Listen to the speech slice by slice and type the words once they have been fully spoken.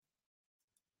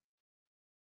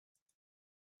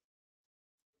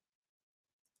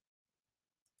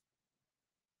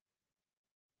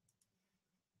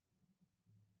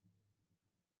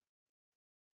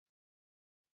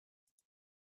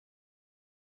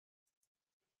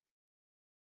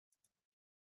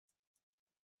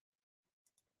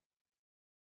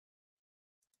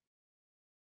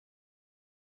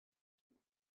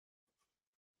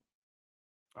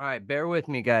All right, bear with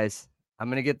me, guys. I'm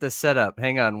going to get this set up.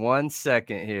 Hang on 1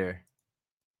 second here.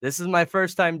 This is my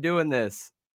first time doing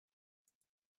this.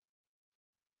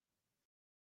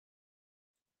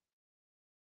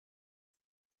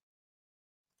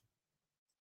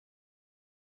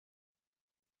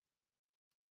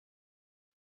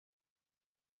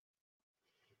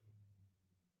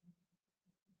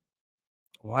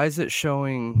 Why is it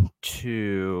showing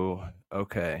two?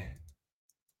 Okay.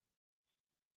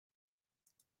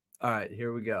 All right,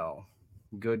 here we go.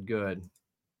 Good, good.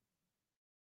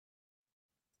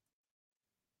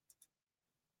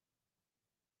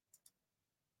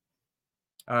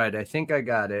 All right, I think I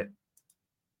got it.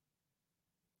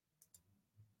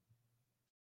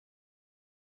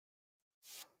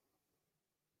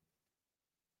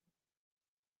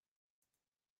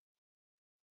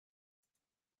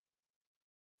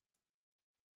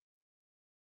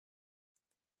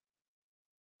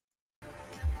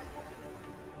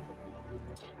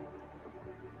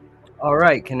 All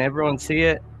right, can everyone see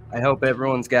it? I hope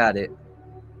everyone's got it.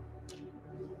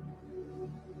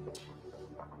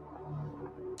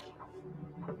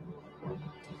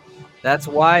 That's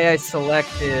why I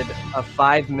selected a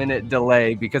 5-minute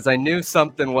delay, because I knew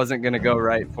something wasn't going to go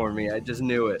right for me. I just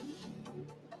knew it.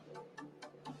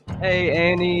 Hey,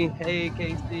 Annie. Hey,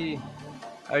 Casey.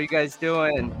 How are you guys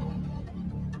doing?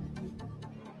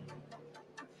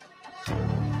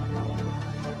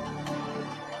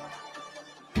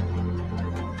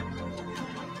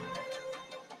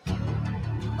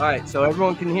 All right, so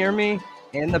everyone can hear me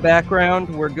in the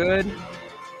background. We're good.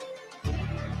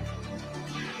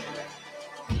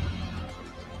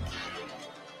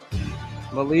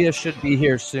 Malia should be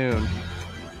here soon.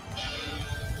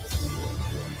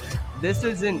 This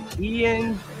is an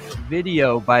Ian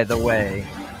video, by the way,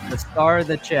 the star of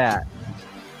the chat.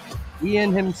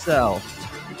 Ian himself.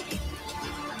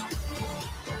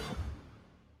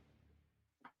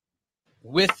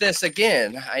 With this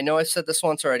again, I know I said this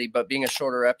once already, but being a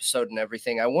shorter episode and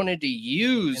everything, I wanted to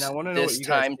use this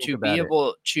time to be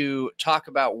able to talk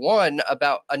about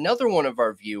another one of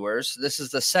our viewers. This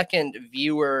is the second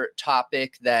viewer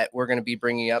topic that we're going to be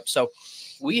bringing up. So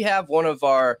we have one of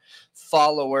our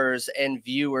followers and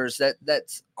viewers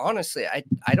that's honestly,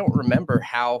 I don't remember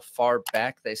how far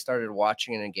back they started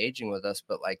watching and engaging with us,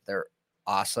 but like they're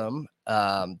awesome.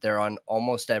 They're on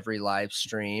almost every live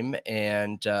stream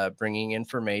and bringing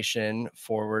information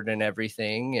forward and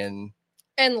everything,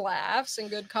 and laughs and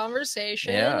good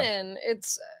conversation. Yeah. And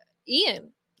it's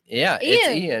Ian. Yeah, it's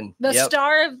Ian, the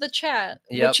star of the chat,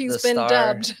 which he's been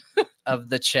dubbed of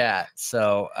the chat.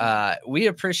 So we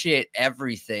appreciate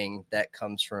everything that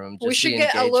comes from. Just we should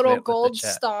get a little gold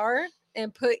star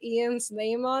and put Ian's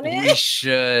name on it.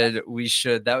 We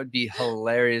should. That would be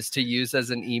hilarious to use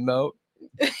as an emote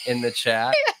in the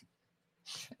chat.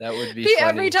 That would be funny.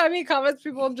 Every time he comments,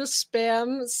 people just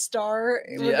spam star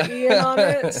with Ian on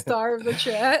it, star of the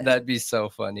chat. That'd be so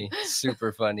funny.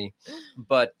 Super funny.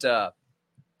 But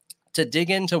to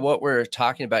dig into what we're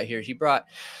talking about here, he brought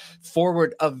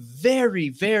forward a very,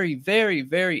 very, very,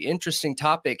 very interesting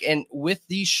topic. And with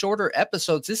these shorter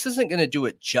episodes, this isn't going to do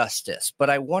it justice,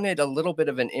 but I wanted a little bit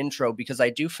of an intro because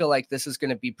I do feel like this is going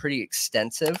to be pretty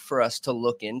extensive for us to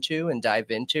look into and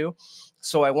dive into.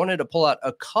 So I wanted to pull out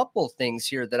a couple things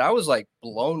here that I was like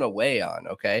blown away on.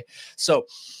 Okay. So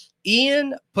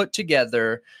Ian put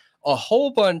together a whole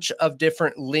bunch of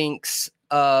different links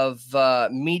of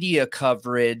media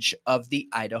coverage of the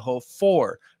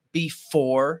Idaho4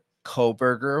 before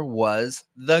Kohberger was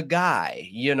the guy.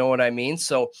 You know what I mean?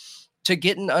 So to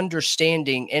get an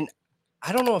understanding, and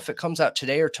I don't know if it comes out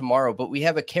today or tomorrow, but we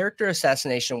have a character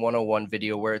assassination 101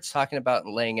 video where it's talking about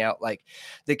and laying out like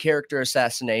the character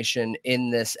assassination in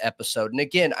this episode. And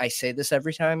again, I say this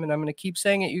every time and I'm going to keep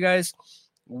saying it, you guys.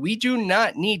 We do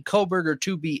not need Kohberger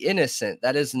to be innocent.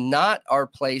 That is not our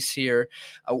place here.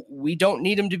 We don't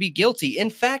need him to be guilty. In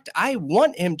fact, I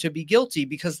want him to be guilty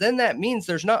because then that means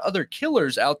there's not other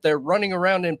killers out there running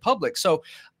around in public. So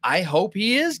I hope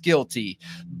he is guilty,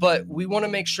 but we want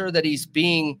to make sure that he's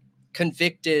being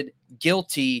convicted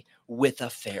guilty with a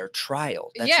fair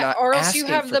trial. That's not or else you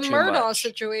have the Murdaugh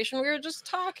situation we were just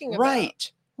talking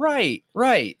about.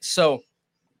 Right. So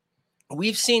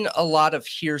we've seen a lot of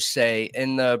hearsay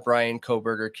in the Brian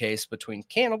Kohberger case between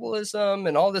cannibalism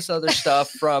and all this other stuff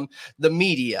from the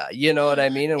media. You know what I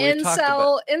mean? And we've talked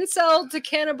about incel to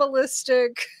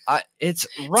cannibalistic. It's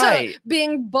right.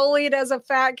 Being bullied as a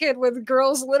fat kid with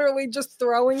girls literally just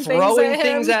throwing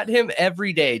things at him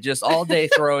every day, just all day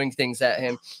throwing things at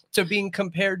him, to being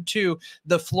compared to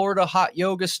the Florida hot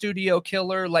yoga studio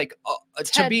killer, like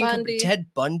to being Ted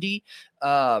Bundy.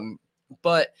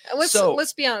 But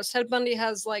let's be honest, Ted Bundy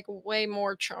has like way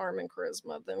more charm and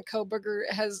charisma than Kohberger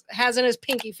has in his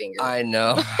pinky finger. I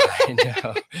know,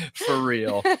 for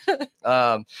real.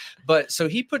 But so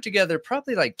he put together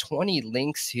probably like 20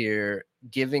 links here,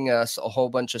 giving us a whole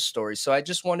bunch of stories. So I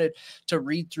just wanted to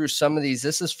read through some of these.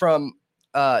 This is from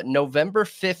November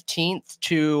 15th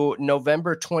to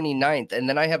November 29th. And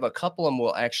then I have a couple of them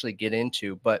we'll actually get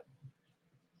into, but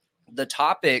the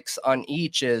topics on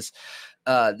each is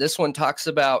this one talks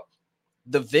about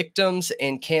the victims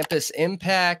and campus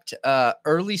impact,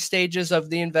 early stages of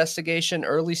the investigation,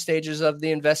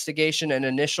 and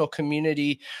initial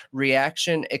community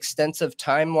reaction, extensive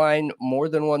timeline, more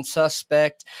than one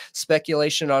suspect,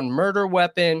 speculation on murder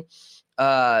weapon,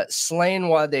 slain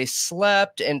while they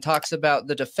slept, and talks about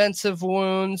the defensive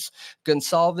wounds,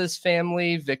 Gonsalves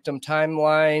family, victim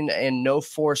timeline, and no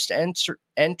forced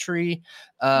entry.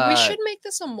 We should make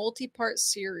this a multi-part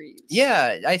series.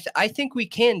 Yeah, I think we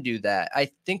can do that.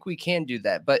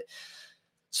 But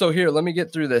so here, let me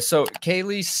get through this. So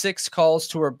Kaylee's 6 calls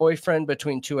to her boyfriend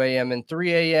between 2 a.m. and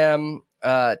 3 a.m.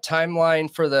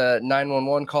 Timeline for the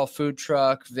 911 call, food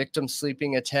truck, victim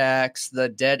sleeping attacks, the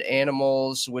dead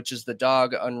animals, which is the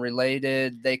dog,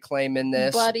 unrelated, they claim in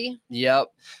this. Buddy. Yep.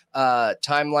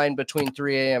 Timeline between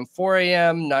 3 a.m., 4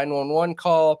 a.m., 911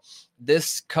 call.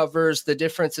 This covers the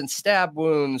difference in stab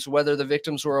wounds, whether the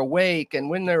victims were awake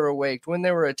and when they were awake, when they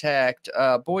were attacked,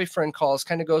 boyfriend calls,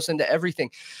 kind of goes into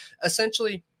everything.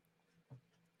 Essentially,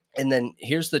 and then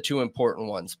here's the 2 important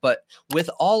ones. But with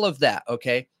all of that,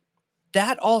 okay,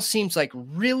 that all seems like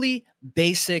really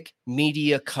basic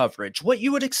media coverage, what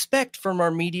you would expect from our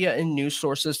media and news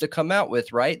sources to come out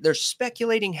with, right? They're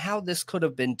speculating how this could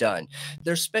have been done.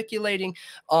 They're speculating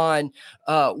on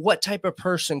what type of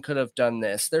person could have done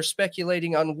this. They're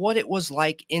speculating on what it was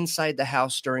like inside the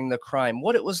house during the crime,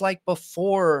 what it was like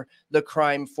before the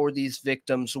crime for these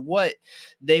victims, what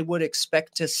they would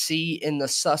expect to see in the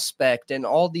suspect, and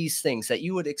all these things that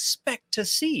you would expect to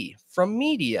see from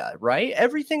media, right?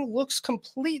 Everything looks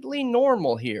completely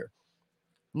normal here.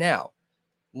 Now,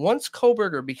 once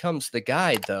Kohberger becomes the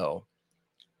guy, though,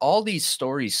 all these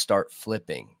stories start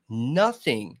flipping.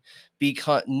 Nothing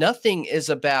is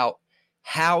about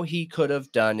how he could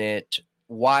have done it,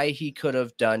 why he could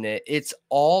have done it. It's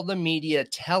all the media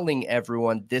telling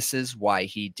everyone this is why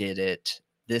he did it.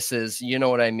 This is, you know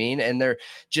what I mean? And they're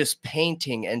just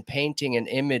painting an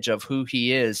image of who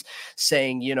he is,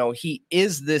 saying, you know, he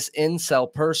is this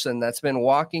incel person that's been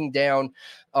walking down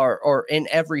or in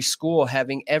every school,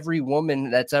 having every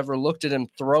woman that's ever looked at him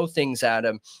throw things at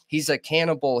him. He's a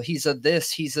cannibal. He's a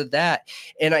this, he's a that.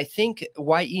 And I think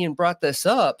why Ian brought this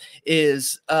up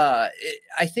is I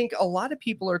think a lot of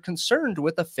people are concerned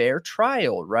with a fair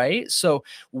trial, right? So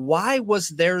why was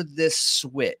there this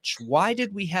switch? Why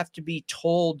did we have to be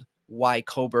told why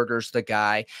Kohberger's the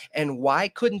guy? And why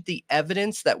couldn't the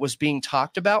evidence that was being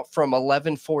talked about from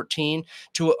 11/14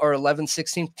 to or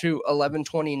 11/16 to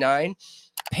 11/29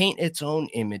 paint its own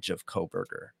image of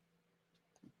Kohberger?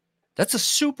 That's a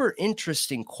super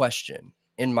interesting question,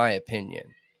 in my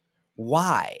opinion.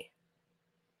 Why?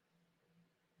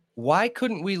 Why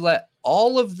couldn't we let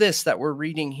all of this that we're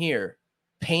reading here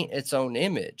paint its own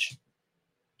image?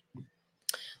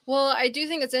 Well, I do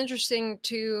think it's interesting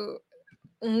to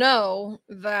know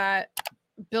that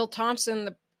Bill Thompson,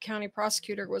 the county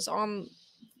prosecutor, was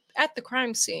at the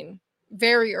crime scene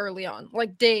very early on,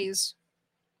 like days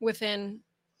within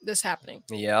this happening.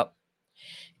 Yep.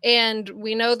 And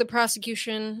we know the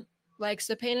prosecution likes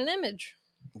to paint an image.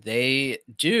 They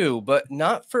do, but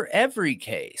not for every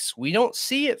case. We don't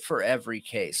see it for every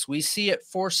case. We see it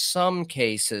for some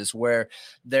cases where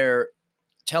they're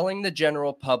telling the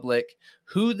general public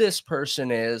who this person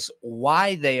is,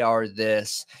 why they are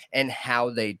this, and how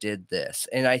they did this.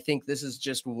 And I think this is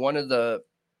just one of the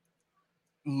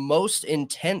most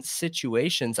intense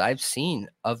situations I've seen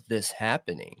of this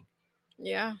happening.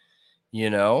 Yeah. You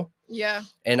know? Yeah.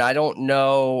 And I don't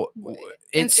know.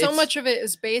 And so much of it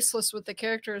is baseless with the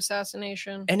character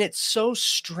assassination. And it's so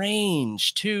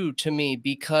strange, too, to me,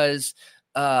 because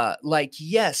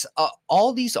yes,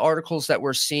 all these articles that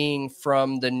we're seeing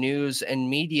from the news and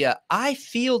media, I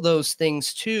feel those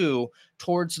things, too,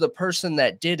 towards the person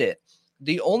that did it.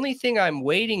 The only thing I'm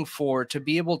waiting for to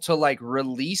be able to like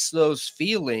release those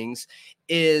feelings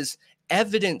is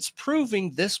evidence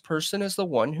proving this person is the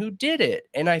one who did it.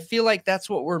 And I feel like that's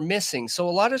what we're missing. So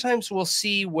a lot of times we'll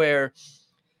see where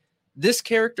this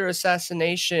character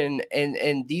assassination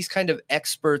and these kind of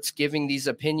experts giving these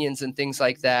opinions and things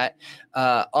like that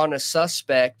on a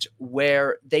suspect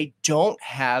where they don't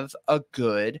have a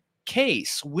good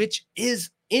case, which is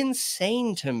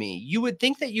insane to me. You would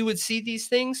think that you would see these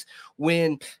things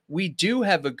when we do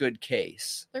have a good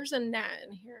case. There's a gnat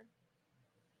in here.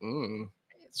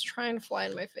 It's trying to fly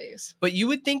in my face. But you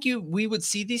would think we would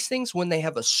see these things when they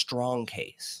have a strong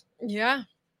case. Yeah.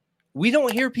 We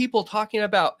don't hear people talking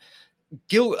about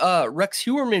Rex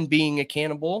Heuermann being a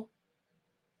cannibal.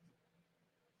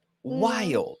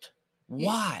 Wild.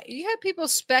 Why? You had people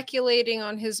speculating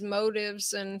on his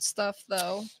motives and stuff,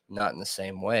 though. Not in the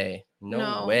same way.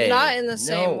 No way. Not in the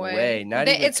same way. Not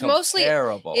even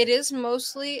comparable. It is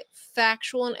mostly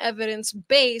factual and evidence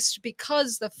based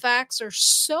because the facts are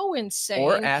so insane.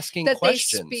 Or asking that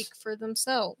questions. They speak for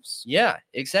themselves. Yeah,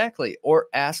 exactly. Or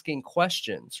asking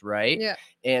questions, right? Yeah.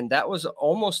 And that was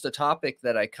almost a topic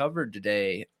that I covered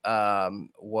today.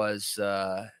 Was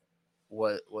one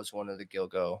of the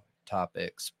Gilgo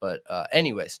topics. But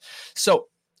anyways, so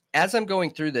as I'm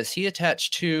going through this, he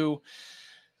attached 2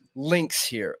 links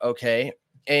here, okay?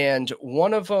 And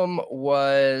one of them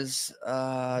was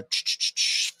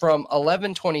from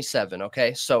 11/27,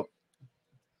 okay? So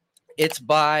it's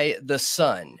by The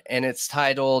Sun, and it's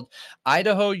titled,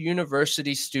 Idaho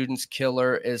University Student's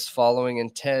Killer is Following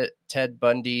in Ted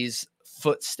Bundy's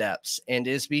Footsteps and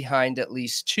is behind at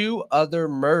least 2 other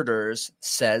murders,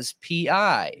 says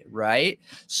PI, right?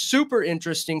 Super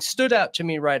interesting. Stood out to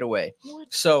me right away.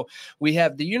 What? So we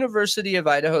have the University of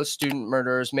Idaho student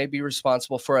murderers may be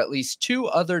responsible for at least 2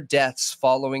 other deaths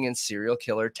following in serial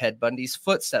killer Ted Bundy's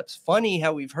footsteps. Funny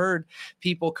how we've heard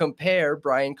people compare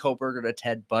Brian Koberger to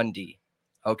Ted Bundy.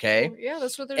 Okay. Yeah,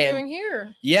 that's what they're doing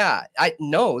here. Yeah,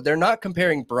 no, they're not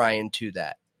comparing Brian to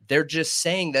that. They're just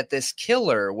saying that this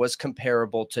killer was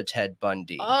comparable to Ted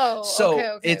Bundy. Oh,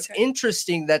 so it's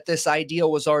interesting that this idea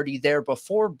was already there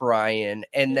before Brian,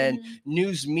 and then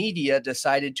news media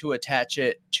decided to attach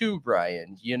it to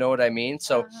Brian. You know what I mean?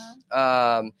 So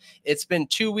it's been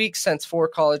 2 weeks since 4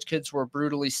 college kids were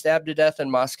brutally stabbed to death in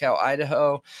Moscow,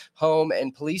 Idaho home,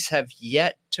 and police have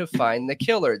yet to find the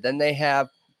killer. Then they have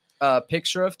a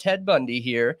picture of Ted Bundy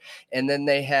here, and then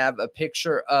they have a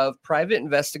picture of private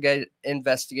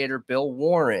investigator Bill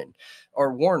Warner.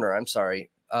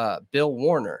 Bill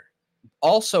Warner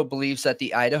also believes that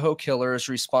the Idaho killer is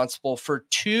responsible for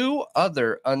 2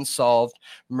 other unsolved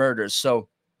murders. So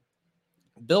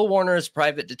Bill Warner is a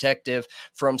private detective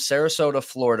from Sarasota,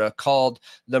 Florida, called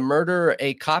the murderer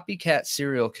a copycat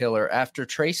serial killer after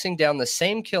tracing down the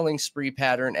same killing spree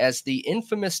pattern as the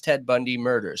infamous Ted Bundy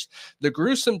murders. The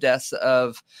gruesome deaths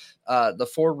of the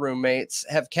 4 roommates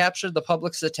have captured the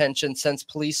public's attention since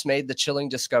police made the chilling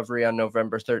discovery on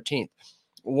November 13th.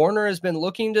 Warner has been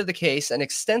looking into the case and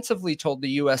extensively told the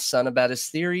U.S. Sun about his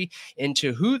theory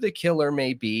into who the killer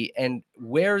may be and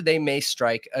where they may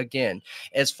strike again.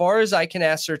 As far as I can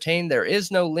ascertain, there is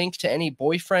no link to any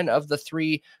boyfriend of the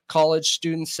 3 college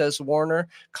students, says Warner.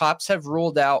 Cops have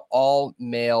ruled out all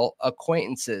male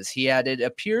acquaintances. He added,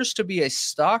 appears to be a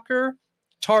stalker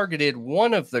targeted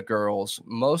one of the girls,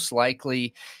 most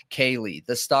likely Kaylee.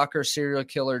 The stalker serial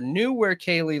killer knew where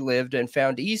Kaylee lived and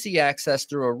found easy access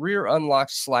through a rear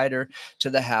unlocked slider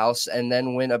to the house, and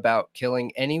then went about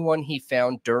killing anyone he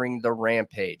found during the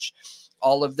rampage.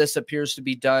 All of this appears to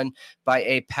be done by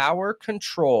a power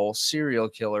control serial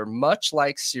killer, much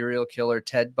like serial killer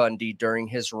Ted Bundy during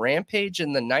his rampage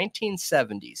in the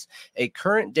 1970s. A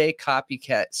current day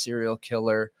copycat serial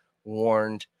killer,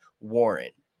 warned Warren.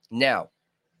 Now,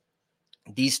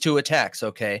 these 2 attacks,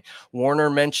 okay? Warner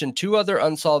mentioned 2 other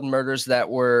unsolved murders that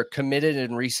were committed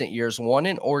in recent years, one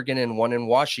in Oregon and one in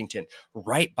Washington,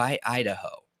 right by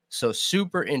Idaho. So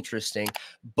super interesting.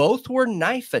 Both were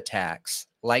knife attacks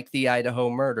like the Idaho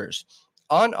murders.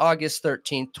 On August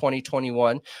 13th,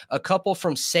 2021, a couple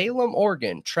from Salem,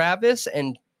 Oregon, Travis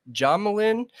and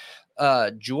Jamelin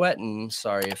Juetten,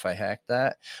 sorry if I hacked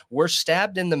that, were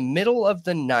stabbed in the middle of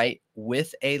the night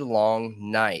with a long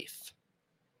knife.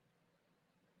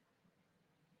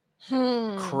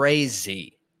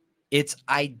 Crazy. It's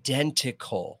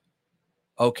identical.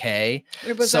 Okay.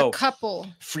 It was a couple.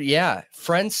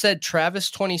 Friends said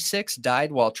Travis, 26,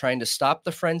 died while trying to stop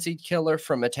the frenzied killer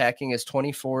from attacking his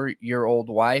 24-year-old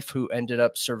wife, who ended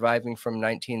up surviving from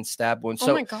 19 stab wounds.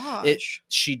 Oh my gosh.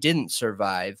 She didn't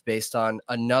survive based on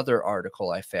another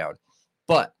article I found.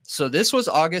 But so this was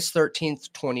August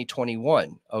 13th,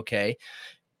 2021. Okay.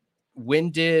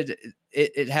 When did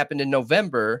it happened in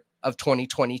November of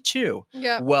 2022?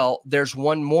 Yeah. Well, there's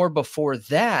one more before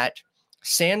that.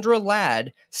 Sandra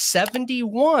Ladd,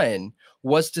 71,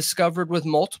 was discovered with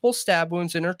multiple stab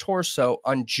wounds in her torso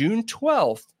on June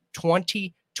 12th,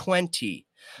 2020.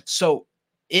 So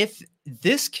if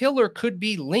this killer could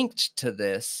be linked to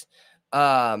this,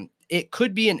 it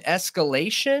could be an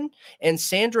escalation, and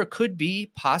Sandra could be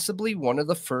possibly one of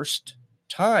the first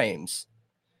times.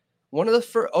 One of the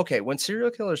first, okay, when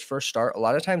serial killers first start, a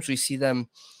lot of times we see them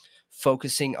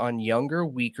focusing on younger,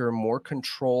 weaker, more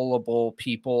controllable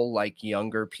people, like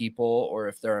younger people, or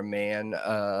if they're a man,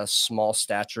 a small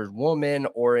statured woman,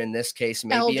 or in this case,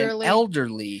 maybe an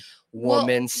elderly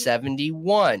woman,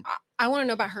 71. I want to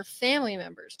know about her family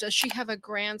members. Does she have a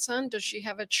grandson? Does she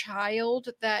have a child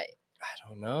that... I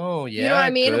don't know. Yeah, you know what I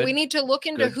mean? We need to look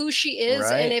into who she is,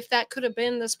 right. And if that could have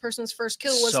been this person's first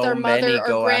kill, was their mother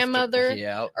or grandmother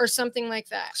or something like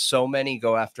that. So many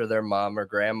go after their mom or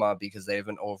grandma because they have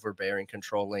an overbearing,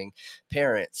 controlling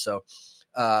parent. So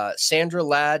Sandra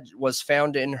Ladd was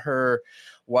found in her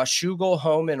Washougal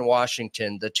home in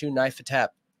Washington. The two knife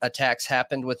attacks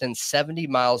happened within 70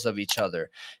 miles of each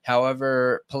other.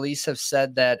 However, police have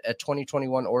said that a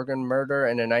 2021 Oregon murder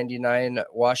and a 99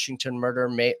 Washington murder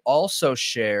may also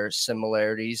share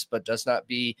similarities, but does not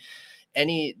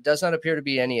appear to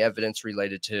be any evidence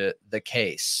related to the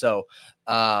case. So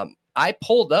I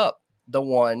pulled up the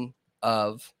one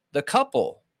of the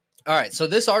couple. All right, so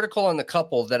this article on the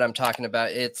couple that I'm talking about,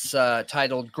 it's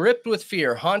titled "Gripped with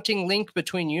Fear: Haunting Link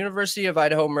Between University of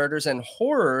Idaho Murders and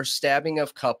Horror Stabbing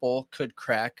of Couple Could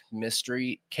Crack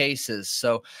Mystery Cases."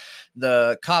 So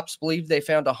the cops believe they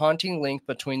found a haunting link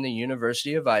between the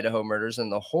University of Idaho murders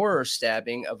and the horror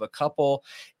stabbing of a couple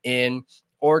in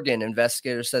Oregon.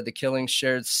 Investigators said the killings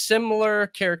shared similar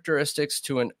characteristics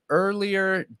to an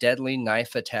earlier deadly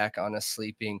knife attack on a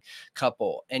sleeping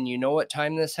couple. And you know what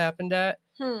time this happened at?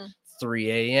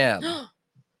 3 a.m.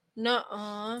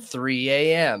 Nuh-uh. 3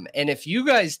 a.m. And if you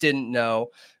guys didn't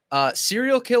know,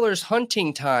 serial killers'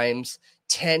 hunting times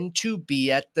tend to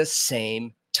be at the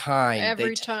same time.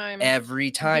 Every time.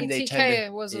 BTK they tend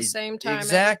to, was the same time.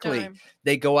 Exactly. Every time.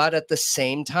 They go out at the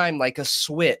same time, like a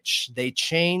switch. They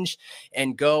change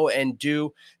and go and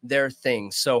do their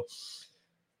thing. So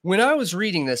when I was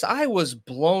reading this, I was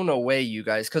blown away, you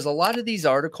guys, because a lot of these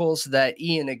articles that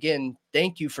Ian, again,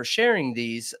 thank you for sharing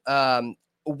these.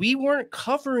 We weren't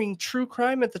covering true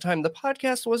crime at the time. The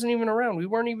podcast wasn't even around. We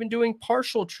weren't even doing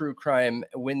partial true crime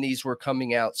when these were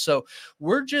coming out. So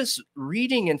we're just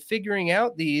reading and figuring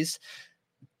out these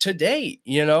to date,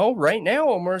 right now,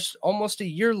 almost a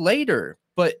year later.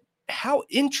 But how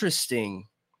interesting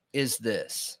is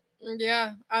this?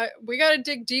 Yeah, we got to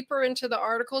dig deeper into the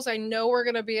articles. I know we're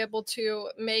going to be able to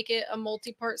make it a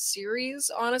multi-part series,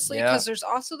 honestly, because there's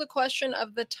also the question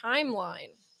of the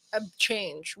timeline of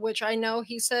change, which I know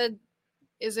he said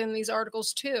is in these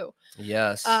articles too.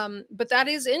 Yes. But that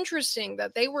is interesting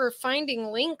that they were finding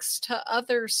links to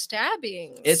other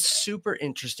stabbings. It's super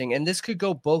interesting, and this could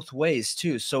go both ways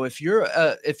too. So if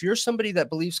you're somebody that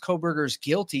believes Kohberger's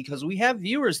guilty, because we have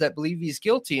viewers that believe he's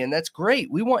guilty, and that's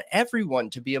great. We want everyone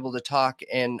to be able to talk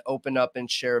and open up and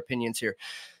share opinions here.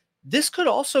 This could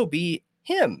also be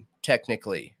him,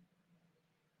 technically.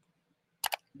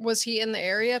 Was he in the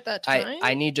area at that time?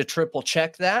 I need to triple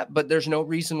check that, but there's no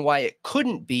reason why it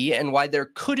couldn't be and why there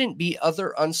couldn't be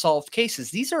other unsolved cases.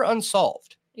 These are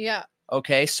unsolved. Yeah.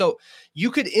 Okay, so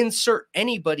you could insert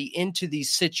anybody into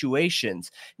these situations.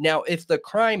 Now, if the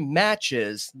crime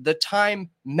matches, the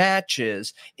time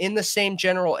matches in the same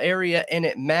general area and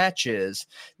it matches,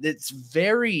 it's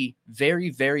very,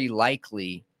 very, very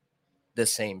likely the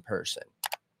same person.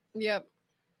 Yep.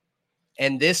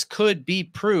 And this could be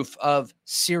proof of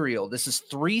serial. This is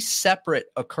 3 separate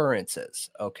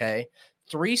occurrences, okay?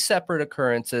 3 separate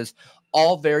occurrences,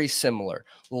 all very similar.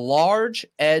 Large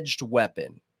edged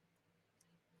weapon.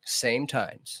 Same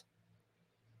times.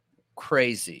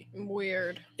 Crazy.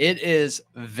 Weird. It is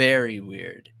very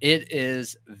weird. It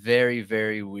is very,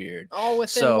 very weird. All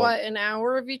within an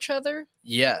hour of each other?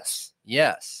 Yes.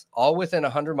 Yes. All within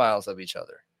 100 miles of each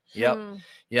other. Yep.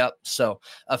 Yep. So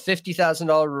a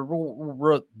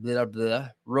 $50,000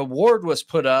 reward was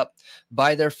put up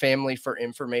by their family for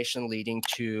information leading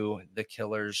to the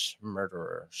killer's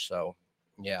murderer. So,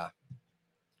 yeah.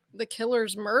 The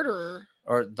killer's murderer.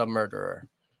 Or the murderer.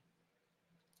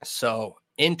 So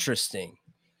interesting,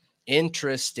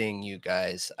 you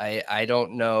guys. I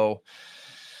don't know.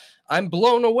 I'm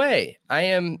blown away. I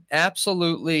am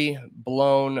absolutely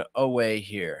blown away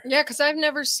here. Yeah, because I've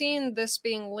never seen this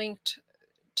being linked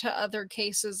to other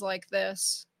cases like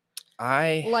this.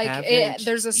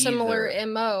 There's a similar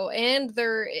MO, and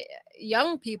they're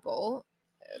young people.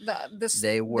 This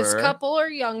couple are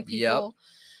young people.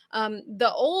 Yep.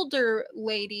 The older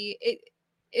lady,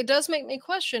 it does make me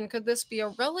question, could this be a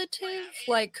relative?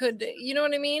 You know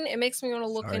what I mean? It makes me want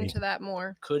to look into that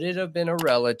more. Could it have been a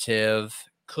relative?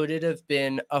 Could it have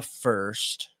been a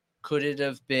first? Could it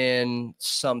have been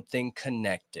something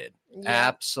connected? Yeah.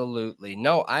 Absolutely.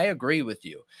 No, I agree with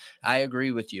you. I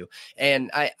agree with you.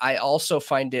 And I also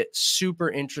find it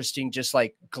super interesting, just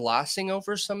like glossing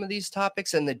over some of these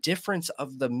topics and the difference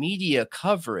of the media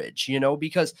coverage,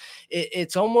 because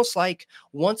it's almost like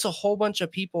once a whole bunch of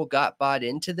people got bought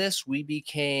into this, we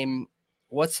became,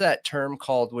 what's that term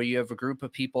called where you have a group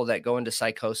of people that go into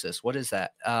psychosis? What is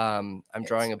that? I'm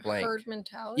drawing a blank. Herd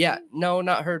mentality? Yeah, no,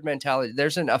 not herd mentality.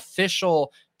 There's an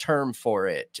official term for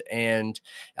it, and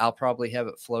I'll probably have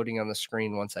it floating on the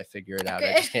screen once I figure it out.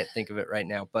 I just can't think of it right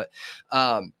now, but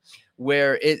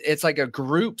where it's like a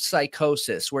group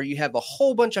psychosis, where you have a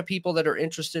whole bunch of people that are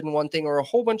interested in one thing, or a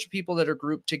whole bunch of people that are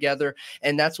grouped together,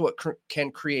 and that's what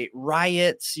can create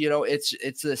riots.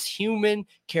 It's this human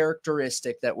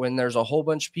characteristic that when there's a whole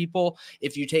bunch of people,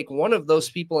 if you take one of those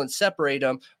people and separate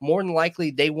them, more than likely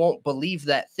they won't believe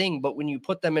that thing. But when you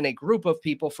put them in a group of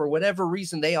people, for whatever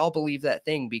reason, they all believe that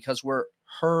thing, because we're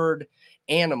herd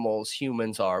animals.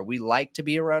 Humans are. We like to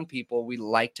be around people. We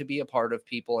like to be a part of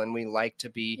people, and we like to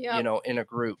be, in a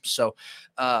group. So,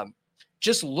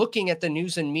 just looking at the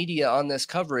news and media on this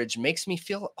coverage makes me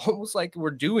feel almost like we're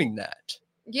doing that.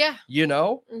 Yeah.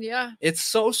 Yeah. It's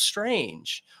so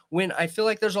strange when I feel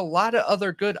like there's a lot of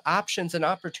other good options and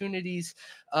opportunities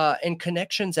and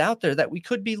connections out there that we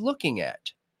could be looking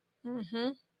at. Mm-hmm.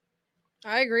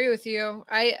 I agree with you.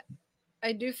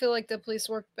 I do feel like the police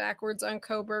worked backwards on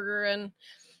Kohberger, and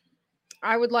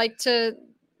I would like to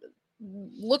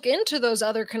look into those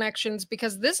other connections,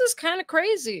 because this is kind of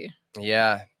crazy.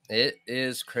 Yeah, it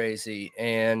is crazy.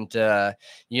 And, I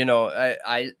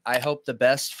hope the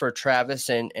best for Travis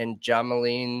and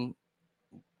Jamaline.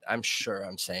 I'm sure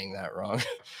I'm saying that wrong.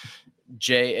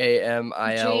 Jamil.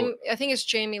 I think it's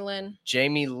Jamie Lynn.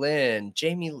 Jamie, duh.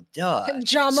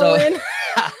 Jamaline.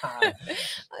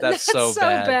 That's so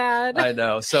bad. I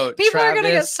know. So people Travis are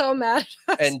gonna get so mad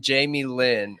at us. And Jamie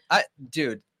Lynn.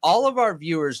 Dude, all of our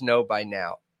viewers know by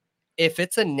now, if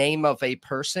it's a name of a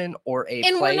person or a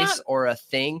place or a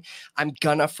thing, I'm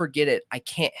gonna forget it. I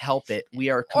can't help it. We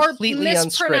are completely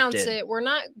mispronounce unscripted. It. We're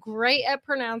not great at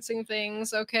pronouncing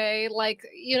things, okay? Like,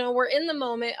 we're in the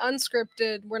moment,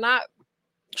 unscripted. We're not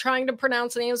trying to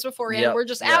pronounce names beforehand. We're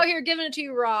just out here giving it to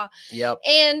you raw.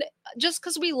 And just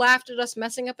because we laughed at us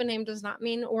messing up a name does not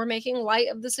mean we're making light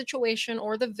of the situation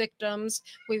or the victims.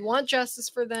 We want justice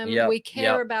for them. We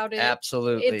care about it.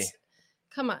 Absolutely.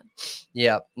 Come on.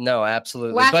 Yeah, no,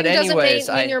 absolutely. Laughing but anyways,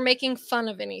 doesn't mean you're making fun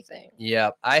of anything.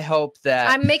 Yeah, I hope that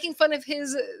I'm making fun of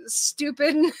his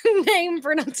stupid name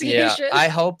pronunciation. Yeah, I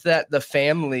hope that the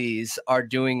families are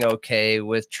doing okay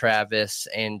with Travis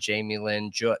and Jamie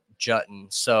Lynn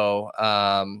Jutton. So,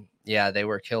 they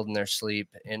were killed in their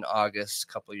sleep in August a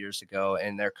couple years ago,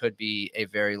 and there could be a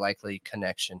very likely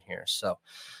connection here. So,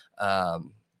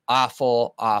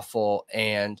 awful,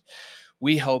 and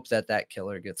we hope that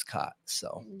killer gets caught.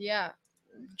 So yeah,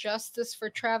 justice for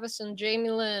Travis and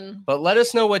Jamie Lynn. But let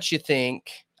us know what you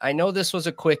think. I know this was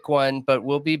a quick one, but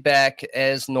we'll be back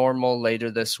as normal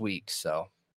later this week. So.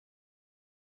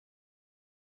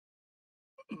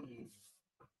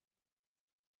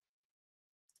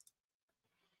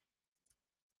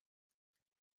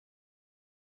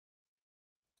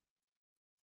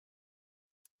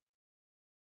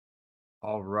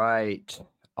 All right.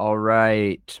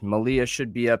 Malia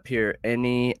should be up here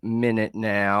any minute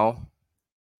now.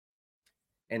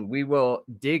 And we will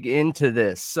dig into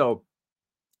this. So,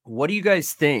 what do you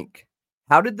guys think?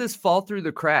 How did this fall through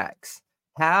the cracks?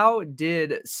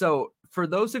 So for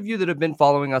those of you that have been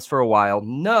following us for a while,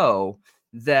 know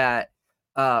that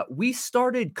we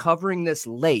started covering this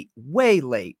late, way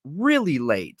late, really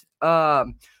late.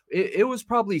 It was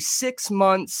probably 6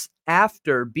 months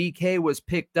after BK was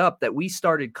picked up that we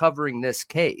started covering this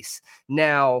case.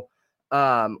 Now,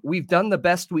 we've done the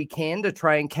best we can to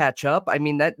try and catch up. I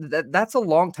mean, that's a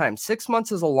long time. 6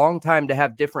 months is a long time to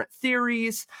have different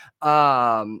theories,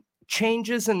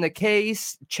 changes in the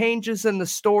case, changes in the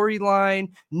storyline,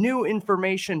 new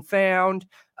information found.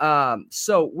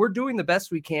 So we're doing the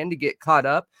best we can to get caught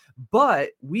up,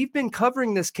 but we've been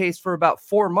covering this case for about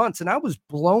 4 months, and I was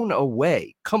blown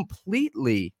away,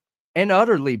 completely and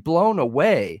utterly blown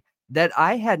away, that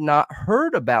I had not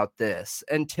heard about this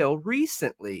until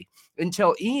recently,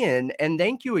 until Ian. And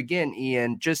thank you again,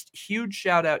 Ian. Just huge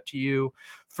shout out to you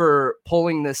for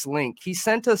pulling this link. He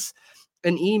sent us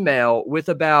an email with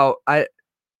about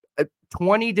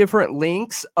 20 different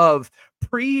links of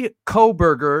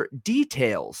pre-Kohberger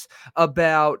details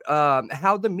about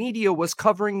how the media was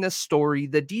covering this story,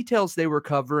 the details they were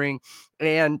covering,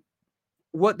 and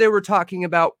what they were talking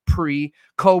about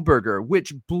pre-Kohberger,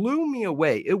 which blew me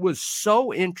away. It was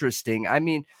so interesting. I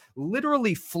mean,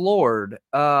 literally floored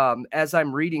as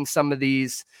I'm reading some of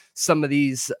these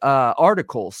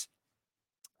articles.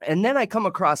 And then I come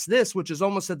across this, which is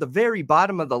almost at the very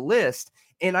bottom of the list,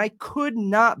 and I could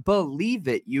not believe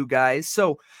it, you guys.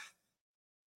 So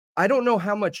I don't know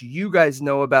how much you guys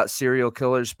know about serial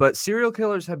killers, but serial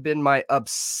killers have been my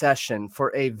obsession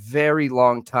for a very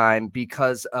long time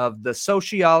because of the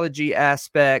sociology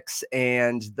aspects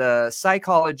and the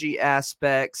psychology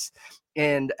aspects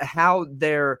and how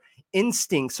their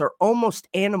instincts are almost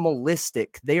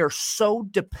animalistic. They are so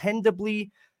dependably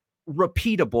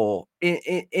repeatable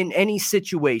in any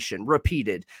situation.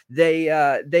 Repeated, they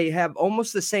have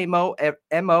almost the same mo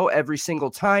every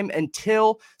single time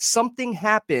until something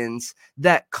happens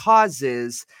that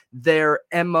causes their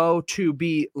mo to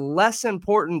be less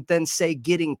important than, say,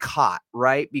 getting caught,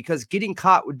 right? Because getting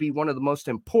caught would be one of the most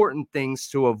important things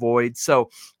to avoid. So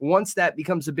once that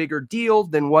becomes a bigger deal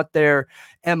than what their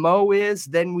mo is,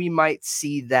 then we might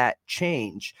see that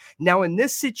change. Now, in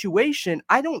this situation,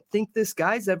 I don't think this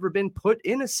guy's ever been put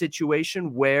in a situation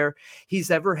where he's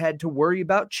ever had to worry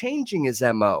about changing his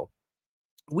MO.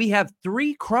 We have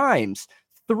 3 crimes,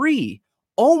 3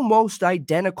 almost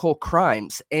identical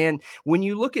crimes. And when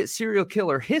you look at serial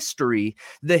killer history,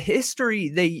 the history,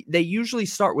 they usually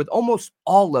start with, almost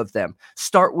all of them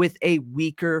start with a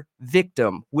weaker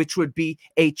victim, which would be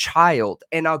a child.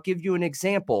 And I'll give you an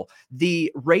example.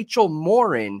 The Rachel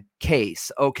Morin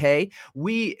case, okay?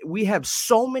 We have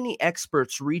so many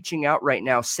experts reaching out right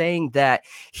now saying that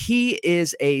he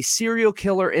is a serial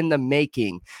killer in the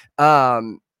making.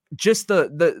 Just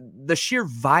the sheer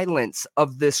violence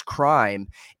of this crime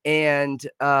and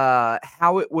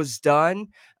how it was done,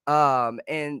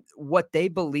 and what they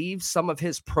believe some of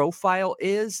his profile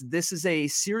is. This is a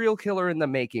serial killer in the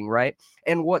making, right?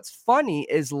 And what's funny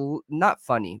is not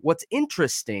funny. What's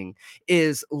interesting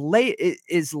is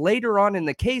later on in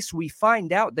the case, we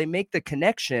find out they make the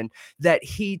connection that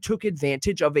he took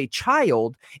advantage of a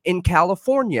child in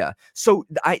California. So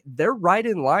they're right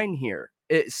in line here.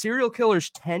 Serial killers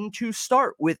tend to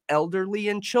start with elderly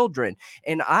and children.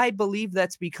 And I believe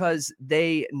that's because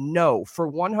they know for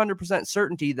 100%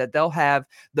 certainty that they'll have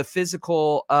the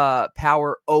physical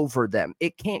power over them.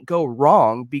 It can't go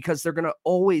wrong because they're going to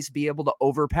always be able to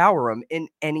overpower them in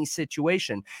any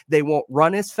situation. They won't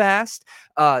run as fast.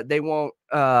 They won't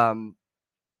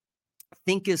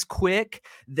think as quick.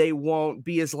 They won't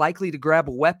be as likely to grab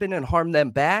a weapon and harm them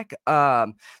back.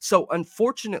 So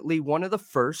unfortunately, one of the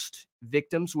first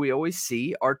victims we always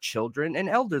see are children and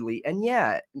elderly. And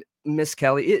yeah, Miss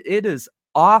Kelly, it is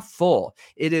awful.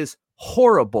 It is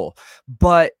horrible.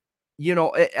 But you know,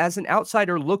 as an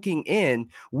outsider looking in,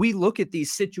 we look at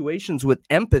these situations with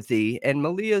empathy, and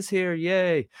Malia's here.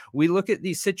 Yay. We look at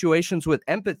these situations with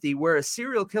empathy where a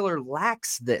serial killer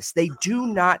lacks this. They do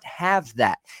not have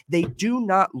that. They do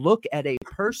not look at a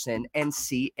person and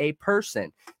see a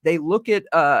person. They look at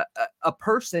a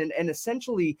person and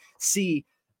essentially see,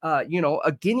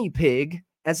 a guinea pig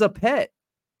as a pet.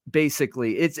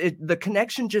 Basically, the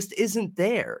connection just isn't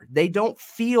there. They don't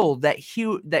feel that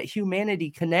humanity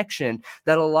connection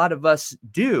that a lot of us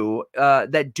do,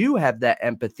 that do have that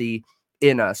empathy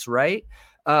in us, right?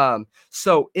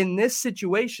 So in this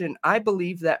situation, I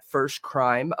believe that first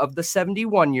crime of the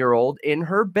 71-year-old in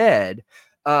her bed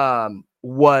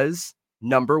was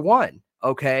number 1.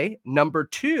 Okay. Number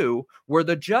 2 were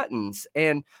the Juttons.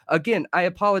 And again, I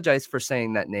apologize for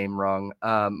saying that name wrong.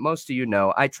 Most of you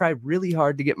know, I try really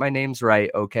hard to get my names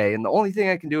right. Okay. And the only thing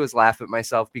I can do is laugh at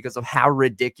myself because of how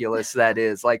ridiculous that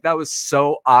is. Like, that was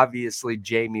so obviously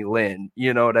Jamie Lynn.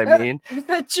 You know what I mean?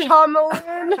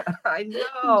 Jamalyn. I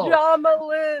know.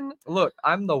 Jamalyn. Look,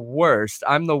 I'm the worst.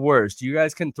 I'm the worst. You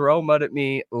guys can throw mud at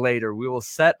me later. We will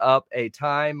set up a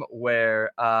time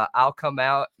where I'll come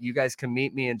out. You guys can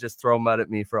meet me and just throw mud at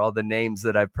me for all the names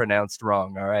that I've pronounced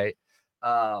wrong. All right.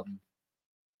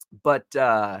 But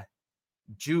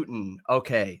Juton.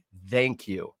 Okay. Thank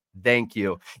you. Thank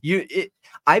you.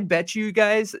 I bet you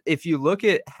guys, if you look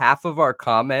at half of our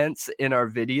comments in our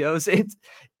videos,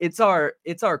 it's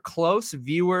our close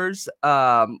viewers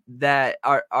that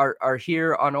are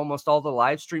here on almost all the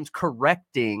live streams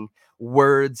correcting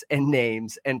words and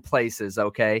names and places.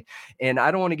 Okay. And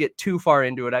I don't want to get too far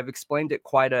into it. I've explained it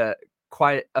quite a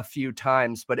few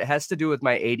times, but it has to do with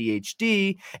my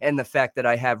ADHD and the fact that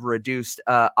I have reduced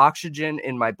oxygen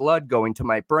in my blood going to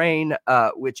my brain,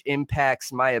 which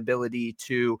impacts my ability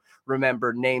to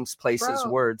remember names, places,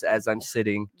 words as I'm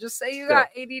sitting. Just say you got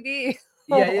ADD.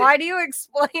 Yeah, why do you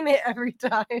explain it every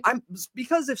time?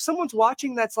 Because if someone's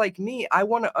watching that's like me, I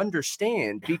want to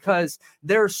understand, because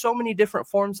there are so many different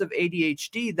forms of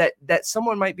ADHD that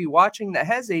someone might be watching that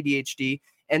has ADHD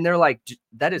and they're like,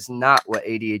 that is not what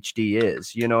ADHD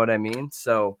is. You know what I mean?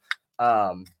 So,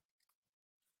 oh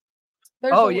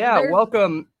yeah,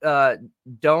 welcome.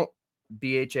 Don't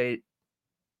BHAN.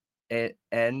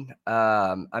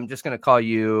 I'm just gonna call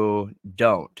you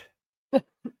Don't.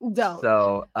 Don't.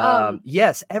 So,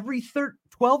 yes, every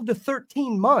 12 to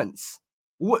 13 months.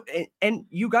 And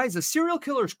you guys, a serial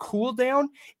killer's cooldown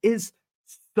is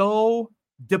so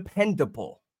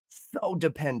dependable. So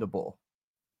dependable.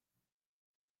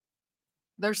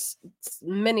 There's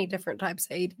many different types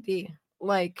of ADD,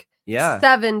 like Yeah.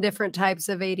 7 different types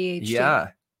of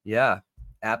ADHD. Yeah,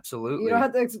 absolutely. You don't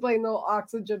have to explain the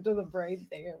oxygen to the brain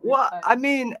thing. Well, I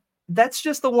mean, that's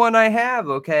just the one I have,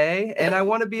 okay? And I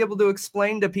want to be able to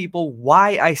explain to people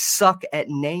why I suck at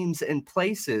names and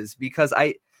places, because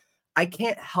I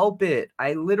can't help it.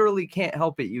 I literally can't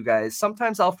help it, you guys.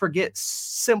 Sometimes I'll forget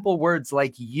simple words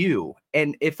like you.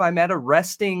 And if I'm at a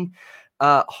resting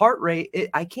heart rate,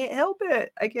 I can't help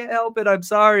it. I can't help it. I'm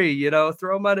sorry, throw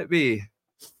them out at me.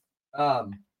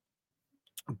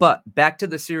 But back to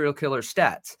the serial killer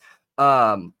stats.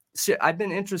 So I've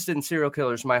been interested in serial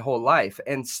killers my whole life.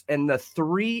 And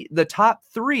the top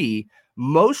 3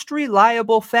 most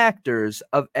reliable factors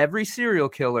of every serial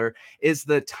killer is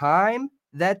the time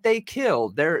that they kill,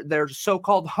 their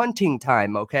so-called hunting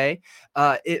time. Okay.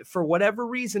 For whatever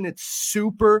reason, it's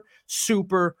super,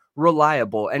 super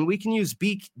reliable. And we can use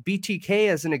BTK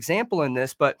as an example in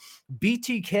this, but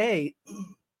BTK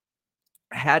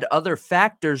had other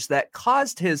factors that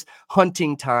caused his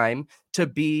hunting time to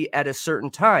be at a certain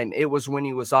time. It was when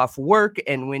he was off work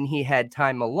and when he had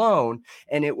time alone,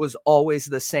 and it was always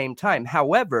the same time.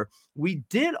 However, we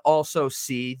did also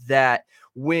see that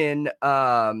when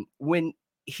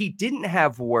he didn't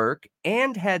have work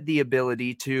and had the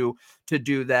ability to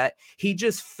do that, he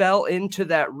just fell into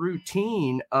that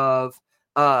routine of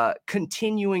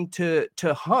continuing to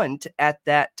hunt at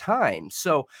that time.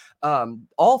 So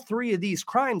all 3 of these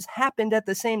crimes happened at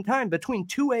the same time between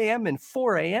 2 a.m. and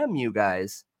 4 a.m. You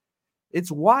guys,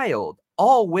 it's wild,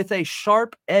 all with a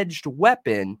sharp-edged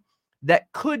weapon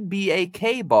that could be a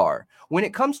K-bar. When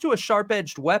it comes to a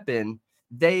sharp-edged weapon,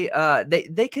 they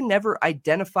can never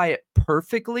identify it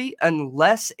perfectly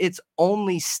unless it's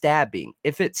only stabbing.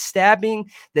 If it's stabbing,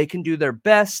 they can do their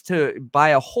best to buy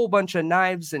a whole bunch of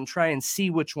knives and try and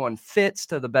see which one fits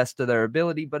to the best of their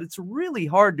ability, but it's really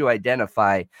hard to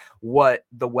identify what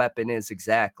the weapon is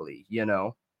exactly,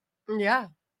 Yeah.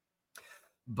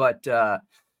 But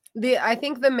I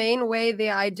think the main way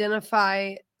they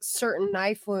identify certain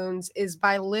knife wounds is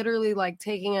by literally like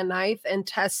taking a knife and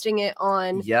testing it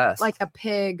on like a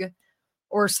pig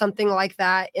or something like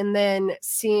that, and then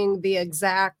seeing the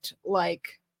exact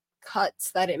like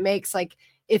cuts that it makes, like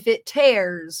if it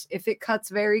tears, if it cuts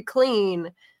very clean,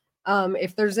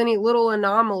 if there's any little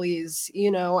anomalies,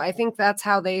 I think that's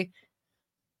how they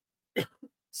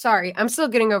sorry, I'm still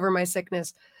getting over my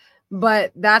sickness,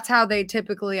 but that's how they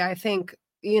typically, I think,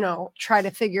 try to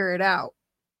figure it out.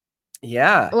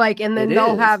 Yeah. Like, and then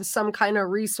they'll have some kind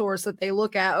of resource that they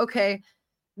look at. Okay,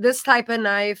 this type of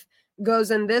knife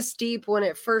goes in this deep when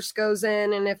it first goes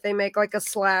in, and if they make like a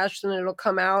slash, then it'll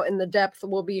come out and the depth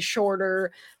will be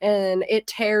shorter and it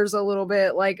tears a little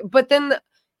bit. Like, but then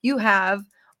you have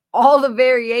all the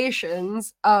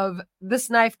variations of this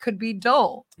knife could be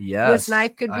dull. Yes. This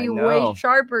knife could be way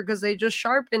sharper because they just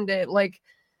sharpened it. Like,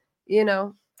 it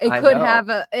could have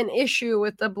an issue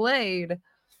with the blade.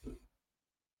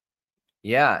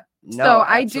 Yeah. No, so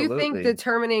I do think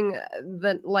determining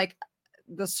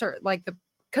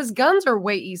because guns are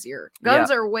way easier.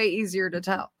 Guns are way easier to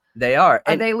tell. They are.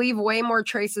 And they leave way more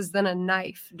traces than a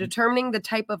knife. Determining the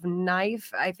type of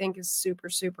knife, I think, is super,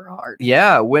 super hard.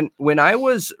 Yeah. When I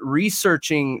was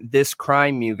researching this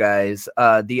crime, you guys,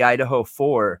 the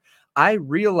Idaho4, I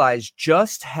realized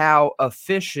just how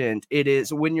efficient it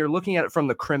is when you're looking at it from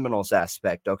the criminal's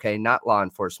aspect. Okay. Not law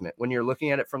enforcement. When you're looking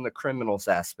at it from the criminal's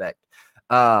aspect,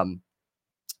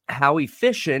 how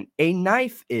efficient a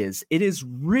knife is. It is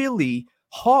really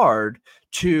hard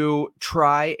to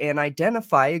try and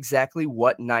identify exactly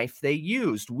what knife they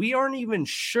used. We aren't even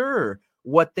sure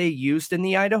what they used in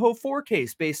the Idaho4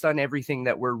 case based on everything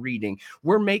that we're reading.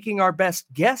 We're making our best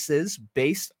guesses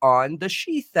based on the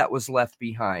sheath that was left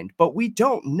behind, but we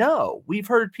don't know. We've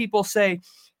heard people say,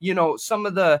 some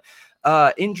of the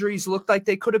injuries looked like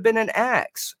they could have been an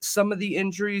axe. Some of the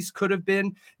injuries could have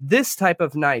been this type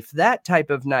of knife, that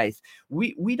type of knife.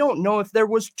 We don't know if there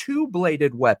was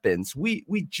 2-bladed weapons. We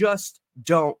just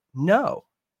don't know.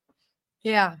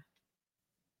 Yeah.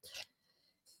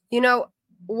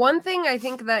 One thing I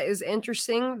think that is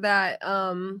interesting that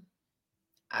how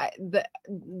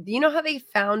they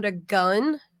found a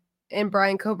gun in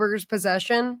Brian Koberger's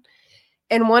possession.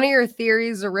 And one of your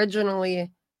theories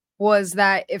originally was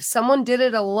that if someone did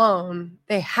it alone,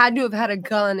 they had to have had a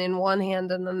gun in one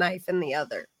hand and a knife in the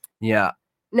other. Yeah.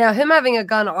 Now, him having a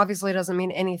gun obviously doesn't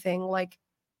mean anything. Like,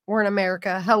 we're in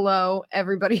America. Hello,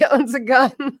 everybody owns a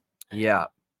gun. Yeah.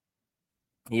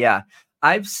 Yeah.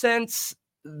 I've since,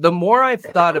 the more I've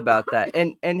thought about that,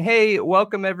 and hey,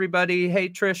 welcome everybody. Hey,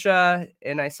 Trisha.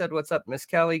 And I said, what's up, Miss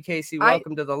Kelly, Casey?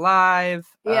 Welcome to the live.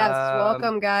 Yes,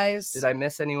 welcome, guys. Did I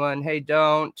miss anyone? Hey,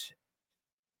 don't.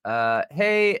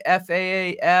 Hey,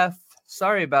 FAAF.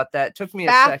 Sorry about that. Took me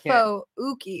a second.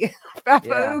 Uki.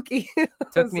 Uki.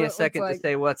 Took me a second to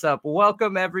say what's up.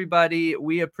 Welcome, everybody.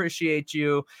 We appreciate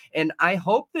you. And I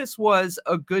hope this was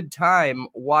a good time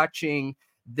watching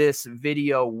this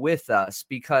video with us,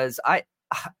 because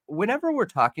whenever we're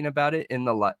talking about it in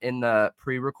the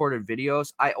pre-recorded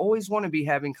videos, I always want to be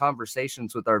having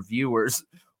conversations with our viewers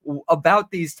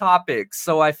about these topics.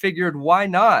 So I figured, why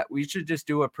not? We should just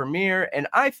do a premiere, and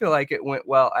I feel like it went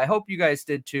well. I hope you guys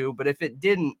did too, but if it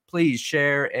didn't, please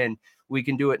share and we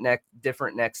can do it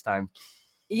different next time.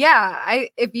 Yeah,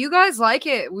 if you guys like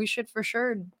it, we should for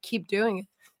sure keep doing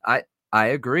it. I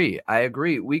agree.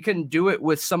 We can do it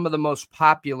with some of the most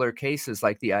popular cases,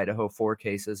 like the Idaho4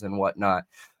 cases and whatnot.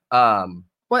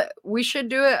 What we should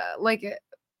do it like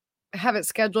have it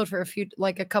scheduled for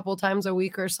a couple times a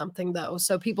week or something, though,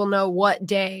 so people know what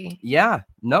day. Yeah,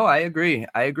 no, I agree.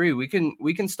 We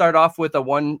can start off with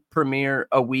one premiere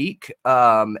a week,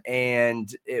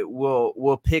 and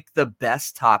we'll pick the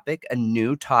best topic, a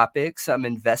new topic, some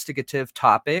investigative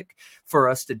topic for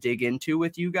us to dig into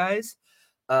with you guys.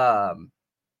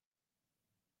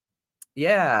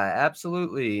 Yeah,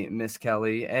 absolutely, Miss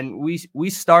Kelly. And we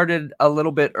started a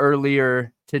little bit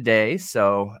earlier today,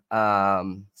 so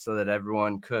that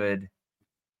everyone could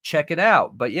check it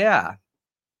out. But yeah,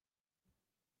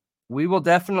 we will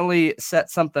definitely set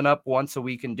something up once a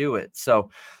week and do it. So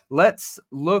let's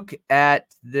look at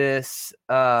this.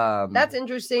 That's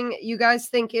interesting. You guys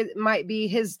think it might be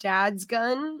his dad's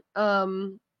gun?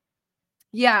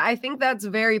 Yeah, I think that's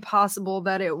very possible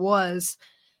that it was.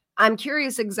 I'm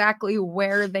curious exactly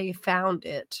where they found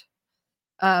it.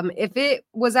 If it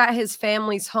was at his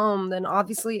family's home, then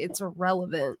obviously it's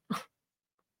irrelevant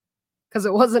because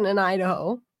it wasn't in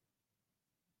Idaho.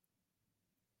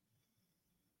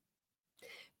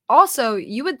 Also,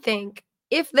 you would think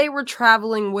if they were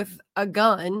traveling with a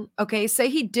gun, okay, say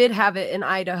he did have it in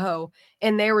Idaho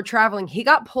and they were traveling, he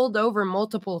got pulled over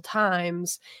multiple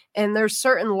times, and there's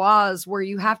certain laws where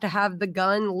you have to have the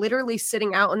gun literally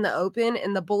sitting out in the open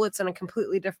and the bullets in a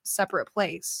completely separate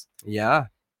place. Yeah.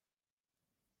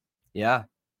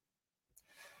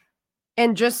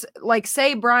 And just like,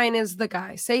 say Brian is the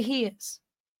guy, say he is,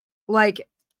 like,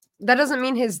 that doesn't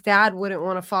mean his dad wouldn't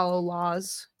want to follow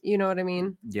laws. You know what I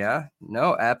mean? Yeah,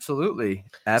 no, absolutely.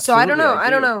 So I don't know.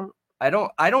 I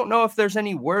don't know if there's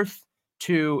any worth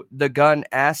to the gun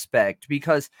aspect,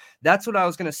 because that's what I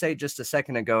was going to say just a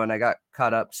second ago, and I got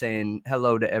caught up saying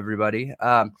hello to everybody.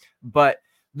 But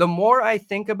the more I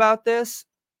think about this,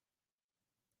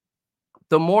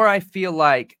 the more I feel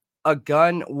like a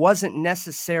gun wasn't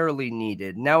necessarily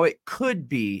needed. Now it could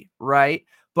be, right?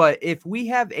 But if we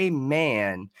have a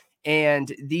man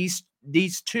and these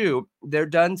two, they're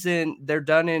done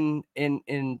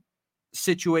in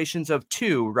situations of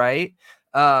two, right?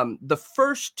 The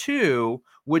first two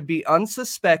would be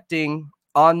unsuspecting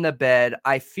on the bed.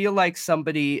 I feel like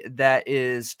somebody that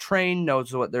is trained,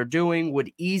 knows what they're doing, would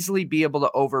easily be able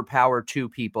to overpower two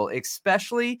people,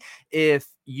 especially if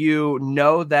you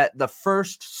know that the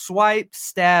first swipe,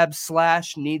 stab,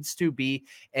 slash needs to be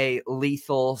a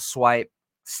lethal swipe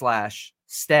slash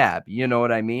stab. You know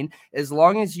what I mean? As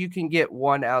long as you can get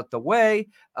one out the way.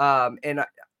 And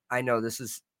I know this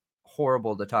is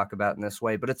horrible to talk about in this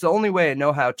way, but it's the only way I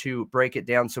know how to break it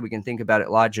down so we can think about it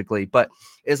logically. But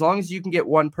as long as you can get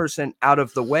one person out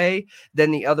of the way,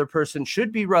 then the other person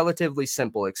should be relatively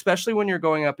simple, especially when you're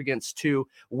going up against two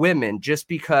women, just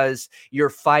because you're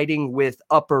fighting with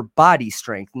upper body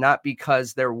strength, not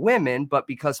because they're women, but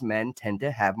because men tend to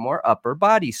have more upper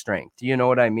body strength. You know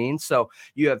what I mean? So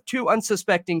you have two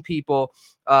unsuspecting people,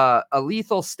 a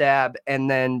lethal stab, and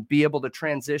then be able to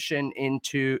transition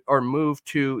into or move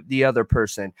to the other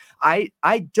person. I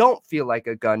don't feel like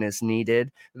a gun is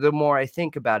needed the more I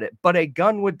think about it, but a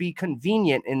gun would be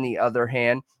convenient in the other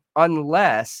hand,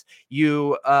 unless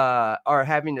you are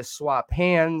having to swap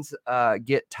hands,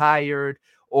 get tired,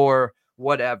 or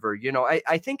whatever. You know,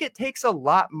 I think it takes a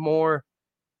lot more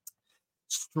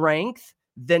strength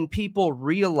than people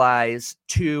realize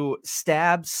to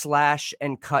stab, slash,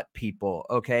 and cut people.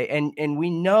 Okay. And we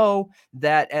know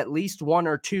that at least one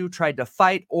or two tried to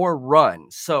fight or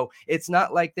run. So it's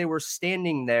not like they were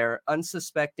standing there,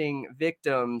 unsuspecting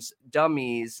victims,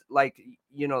 dummies, like,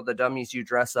 you know, the dummies you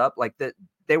dress up like that.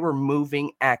 They were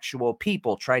moving actual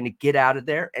people trying to get out of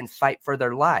there and fight for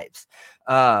their lives.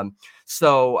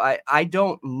 So I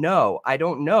don't know. I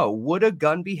don't know. Would a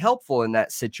gun be helpful in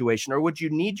that situation, or would you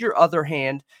need your other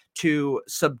hand to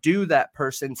subdue that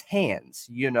person's hands,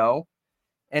 you know?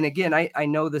 And again, I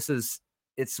know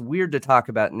it's weird to talk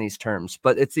about in these terms,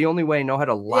 but it's the only way I know how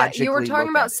to logically. You were talking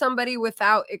look about at it. somebody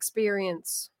without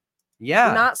experience.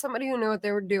 Yeah. Not somebody who knew what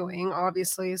they were doing,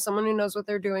 obviously. Someone who knows what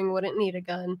they're doing wouldn't need a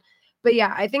gun. But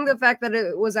yeah, I think the fact that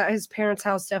it was at his parents'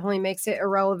 house definitely makes it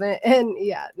irrelevant. And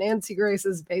yeah, Nancy Grace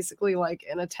is basically like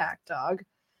an attack dog.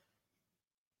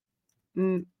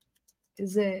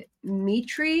 Is it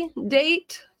Mitri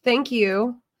date? Thank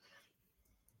you.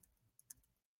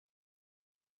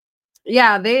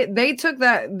 Yeah, they took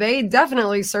that. They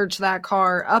definitely searched that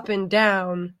car up and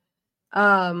down.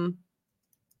 And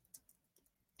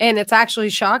it's actually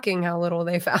shocking how little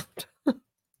they found.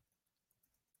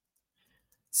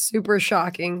 Super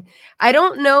shocking. I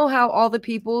don't know how all the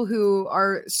people who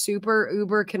are super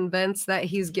uber convinced that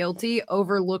he's guilty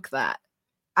overlook that.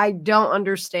 I don't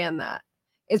understand that.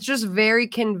 It's just very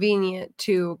convenient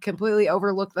to completely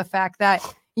overlook the fact that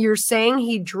you're saying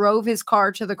he drove his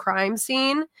car to the crime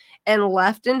scene and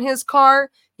left in his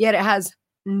car, yet it has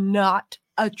not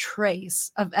a trace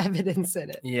of evidence in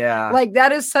it. Yeah. Like,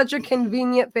 that is such a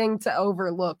convenient thing to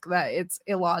overlook that it's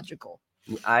illogical.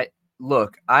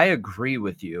 Look, I agree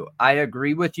with you.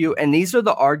 And these are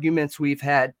the arguments we've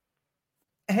had.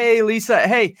 Hey, Lisa.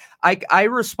 Hey, I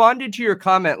responded to your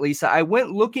comment, Lisa. I went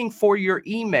looking for your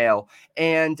email,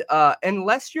 and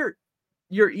unless your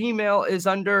email is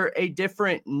under a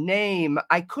different name,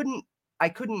 I couldn't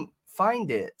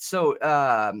find it. So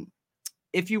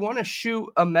if you want to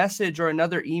shoot a message or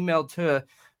another email to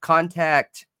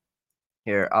contact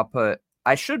here,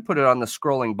 I should put it on the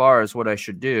scrolling bar is what I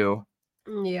should do.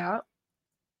 Yeah.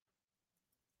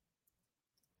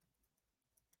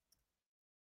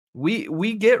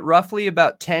 We get roughly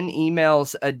about 10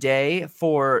 emails a day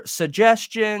for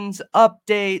suggestions,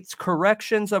 updates,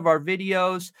 corrections of our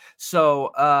videos.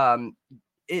 So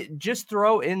just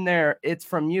throw in there it's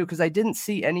from you, because I didn't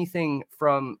see anything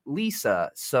from Lisa.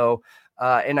 So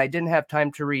and I didn't have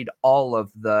time to read all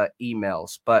of the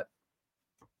emails. But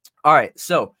all right,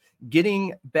 so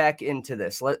getting back into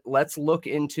this, let's look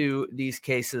into these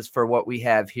cases for what we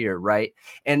have here, right?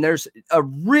 And there's a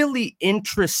really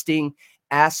interesting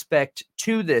aspect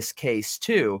to this case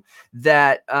too,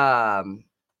 that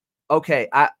okay,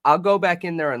 I'll go back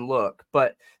in there and look,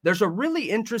 but there's a really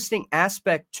interesting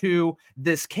aspect to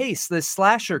this case, this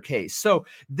slasher case. So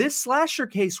this slasher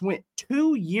case went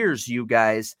 2 years, you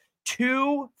guys,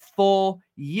 2 full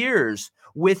years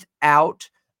without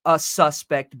a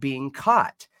suspect being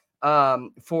caught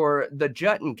for the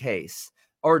Jutin case,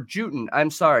 or Jutin, I'm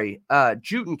sorry,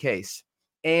 Jutin case.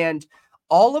 And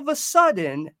all of a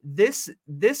sudden, this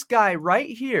guy right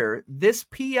here, this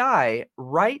PI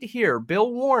right here,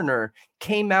 Bill Warner,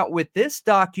 came out with this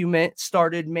document,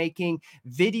 started making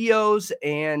videos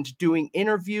and doing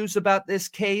interviews about this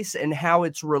case and how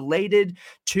it's related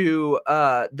to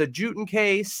the Jutin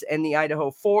case and the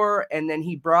Idaho4. And then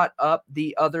he brought up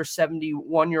the other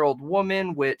 71-year-old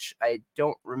woman, which I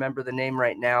don't remember the name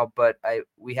right now, but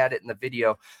we had it in the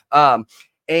video.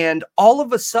 And all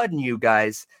of a sudden, you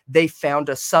guys, they found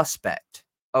a suspect.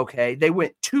 Okay. They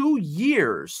went 2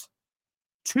 years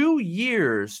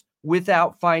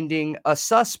without finding a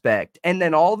suspect. And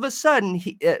then all of a sudden,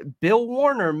 Bill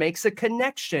Warner makes a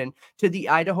connection to the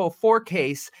Idaho4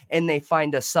 case and they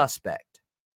find a suspect.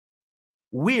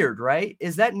 Weird, right?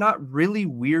 Is that not really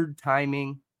weird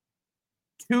timing?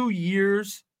 2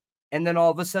 years and then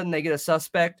all of a sudden they get a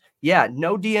suspect. Yeah.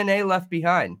 No DNA left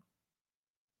behind.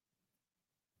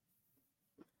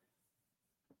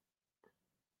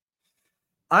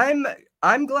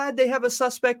 I'm glad they have a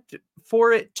suspect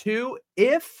for it too.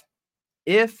 If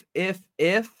they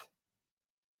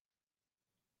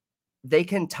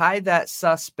can tie that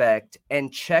suspect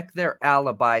and check their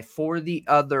alibi for the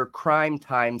other crime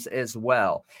times as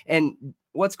well. And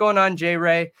what's going on, J.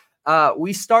 Ray?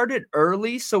 We started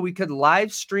early so we could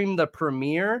live stream the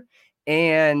premiere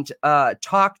and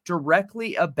talk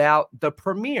directly about the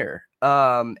premiere.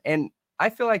 And I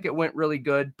feel like it went really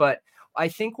good, but I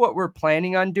think what we're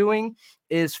planning on doing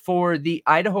is for the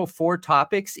Idaho4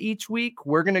 topics each week,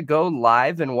 we're going to go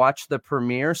live and watch the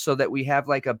premiere so that we have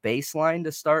like a baseline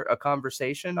to start a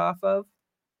conversation off of.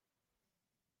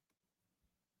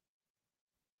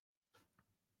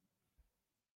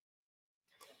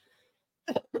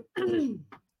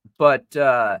 But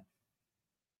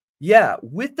yeah,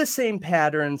 with the same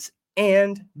patterns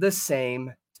and the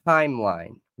same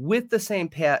timeline. With the same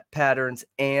patterns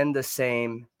and the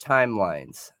same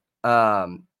timelines.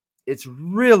 It's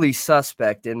really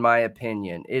suspect, in my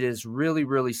opinion. It is really,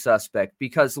 really suspect,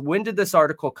 because when did this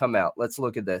article come out? Let's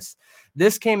look at this.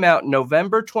 This came out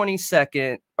November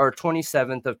 22nd or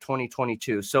 27th of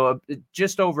 2022. So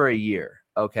just over a year.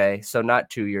 Okay. So not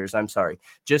 2 years. I'm sorry.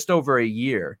 Just over a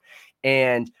year.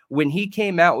 And when he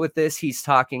came out with this, he's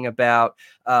talking about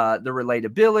the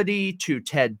relatability to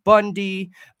Ted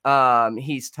Bundy.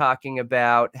 He's talking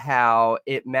about how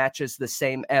it matches the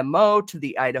same MO to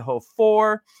the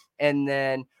Idaho4. And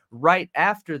then right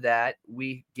after that,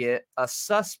 we get a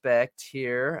suspect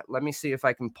here. Let me see if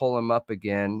I can pull him up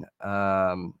again.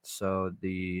 So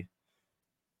the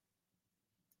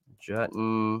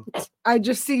Jutton. I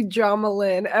just see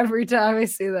Jamalin every time I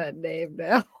see that name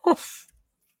now.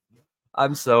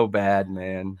 I'm so bad,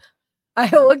 man. I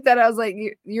looked at it, I was like,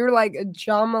 you're like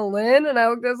Jamalin? And I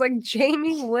looked, I was like,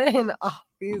 Jamie Lynn.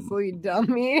 Obviously,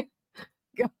 dummy.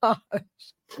 Gosh.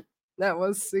 That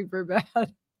was super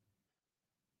bad.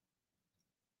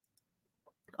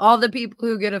 All the people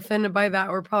who get offended by that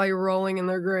were probably rolling in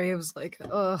their graves like,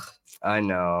 ugh. I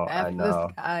know. F I know.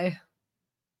 this guy.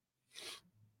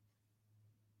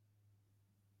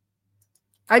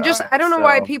 I don't know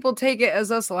why people take it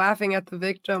as us laughing at the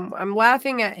victim. I'm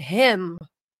laughing at him.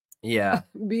 Yeah.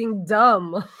 Being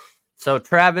dumb. So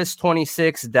Travis,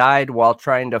 26, died while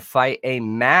trying to fight a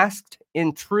masked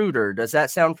intruder. Does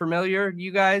that sound familiar,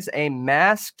 you guys? A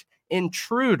masked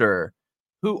intruder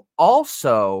who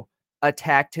also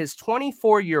attacked his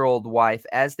 24-year-old wife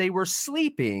as they were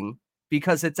sleeping,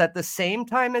 because it's at the same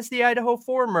time as the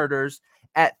Idaho4 murders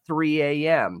at 3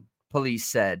 a.m., police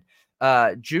said.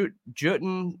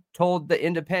 Jutton told The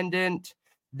Independent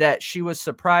that she was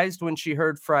surprised when she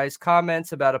heard Fry's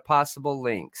comments about a possible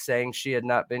link, saying she had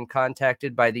not been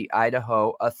contacted by the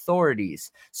Idaho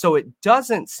authorities. So it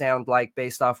doesn't sound like,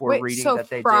 based off we're reading, so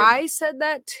that they Fry did. said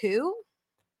that too?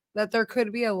 That there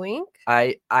could be a link?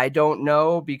 I don't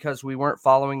know, because we weren't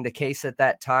following the case at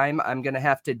that time. I'm going to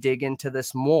have to dig into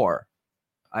this more.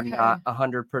 I'm not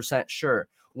 100% sure.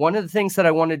 One of the things that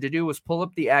I wanted to do was pull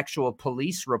up the actual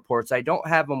police reports. I don't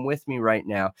have them with me right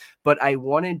now, but I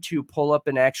wanted to pull up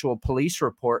an actual police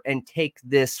report and take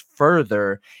this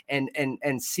further and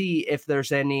see if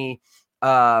there's any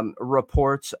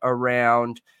reports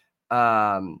around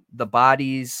the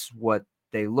bodies, what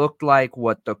they looked like,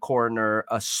 what the coroner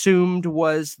assumed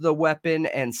was the weapon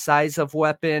and size of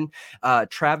weapon.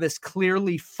 Travis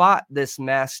clearly fought this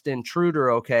masked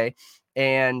intruder, okay?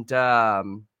 And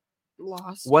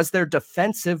Lost. was there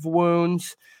defensive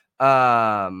wounds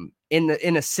in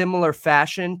a similar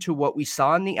fashion to what we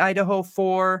saw in the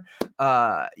Idaho4?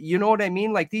 You know what I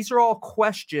mean? Like, these are all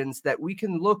questions that we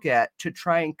can look at to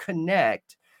try and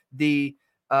connect the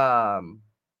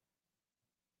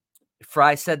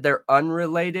Fry said they're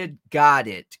unrelated. Got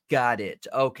it.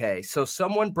 Okay, so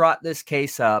someone brought this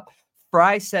case up.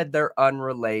 Fry said they're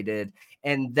unrelated,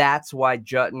 and that's why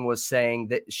Jutton was saying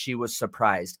that she was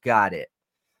surprised. Got it.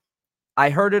 I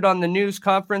heard it on the news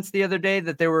conference the other day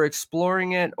that they were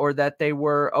exploring it, or that they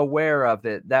were aware of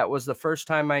it. That was the first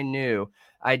time I knew.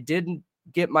 I didn't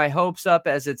get my hopes up,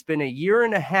 as it's been a year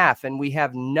and a half and we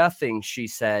have nothing, she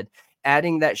said,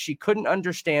 adding that she couldn't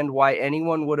understand why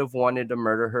anyone would have wanted to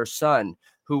murder her son,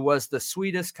 who was the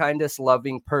sweetest, kindest,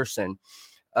 loving person.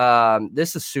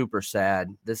 This is super sad.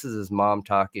 This is his mom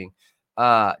talking.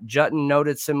 Jutton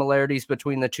noted similarities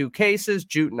between the two cases.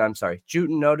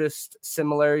 Jutton noticed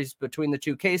similarities between the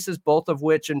two cases, both of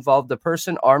which involved a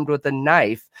person armed with a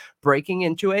knife breaking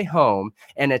into a home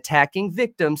and attacking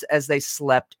victims as they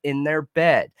slept in their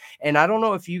bed. And I don't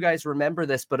know if you guys remember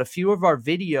this, but a few of our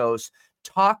videos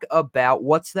talk about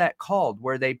what's that called,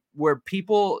 where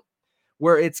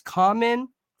it's common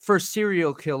for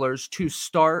serial killers to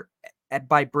start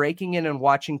by breaking in and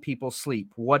watching people sleep.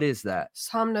 What is that?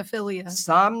 Somnophilia.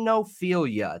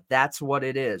 That's what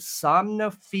it is.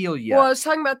 Somnophilia. Well, I was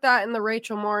talking about that in the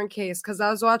Rachel Morin case, because I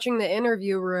was watching The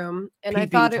Interview Room and I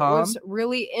thought it was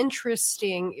really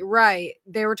interesting. Right.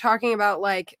 They were talking about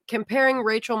like comparing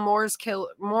Rachel Morin's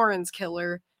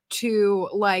killer to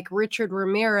like Richard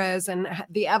Ramirez and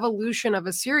the evolution of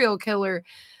a serial killer.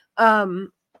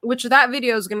 Which that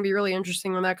video is going to be really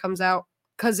interesting when that comes out,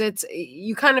 because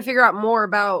you kind of figure out more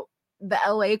about the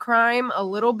LA crime a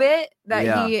little bit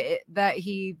that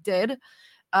he did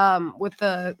with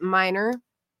the minor.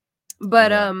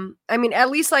 But I mean, at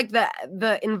least like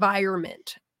the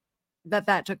environment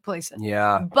that took place in.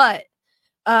 Yeah. But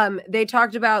They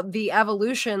talked about the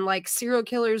evolution. Like serial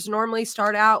killers normally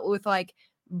start out with like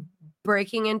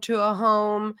breaking into a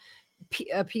home,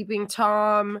 a peeping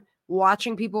Tom,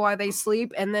 watching people while they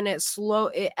sleep, and then it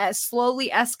slowly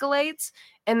escalates.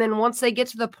 And then once they get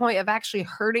to the point of actually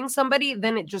hurting somebody,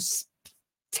 then it just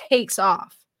takes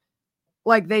off.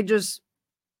 Like they just,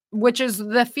 which is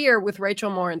the fear with Rachel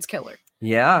Morin's killer.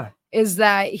 Yeah. Is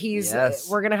that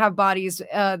we're going to have bodies.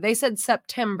 They said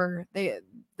September. The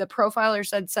profiler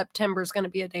said September is going to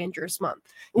be a dangerous month.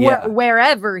 Yeah.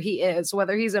 Wherever he is,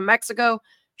 whether he's in Mexico,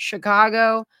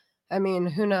 Chicago. I mean,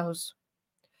 who knows?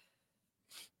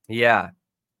 Yeah.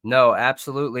 No,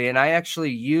 absolutely. And I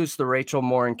actually used the Rachel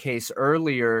Morin case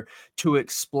earlier to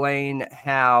explain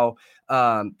how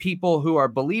people who are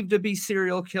believed to be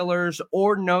serial killers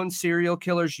or known serial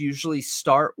killers usually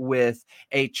start with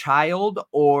a child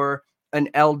or an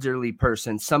elderly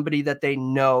person, somebody that they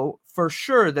know for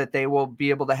sure that they will be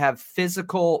able to have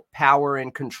physical power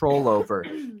and control over.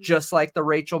 Just like the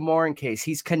Rachel Morin case,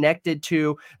 he's connected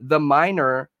to the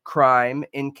minor crime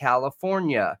in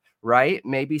California, right?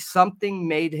 Maybe something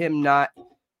made him not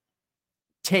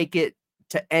take it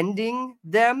to ending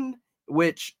them,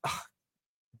 which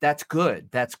that's good.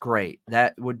 That's great.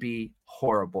 That would be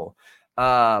horrible.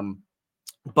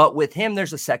 But with him,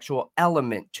 there's a sexual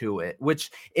element to it, which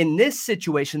in this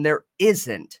situation, there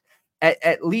isn't,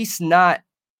 at least not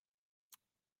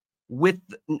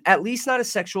a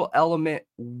sexual element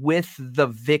with the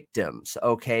victims.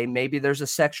 Okay. Maybe there's a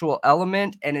sexual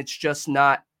element and it's just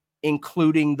not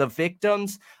including the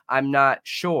victims. I'm not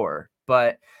sure,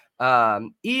 but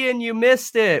Ian, you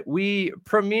missed it. We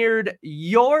premiered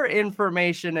your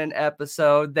information and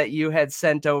episode that you had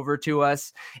sent over to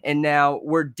us, and now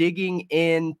we're digging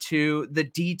into the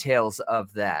details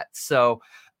of that. So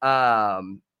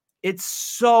it's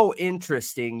so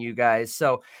interesting, you guys.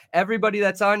 So everybody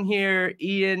that's on here,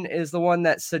 Ian is the one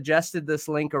that suggested this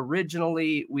link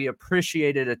originally. We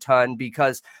appreciate it a ton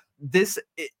because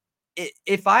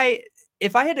if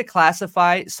I had to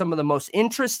classify some of the most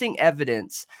interesting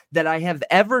evidence that I have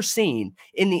ever seen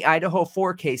in the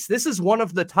Idaho4 case, this is one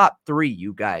of the top 3,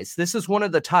 you guys. This is one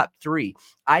of the top 3.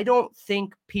 I don't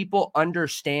think people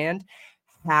understand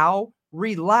how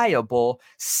reliable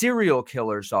serial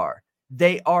killers are.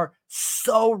 They are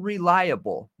so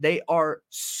reliable.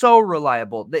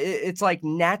 It's like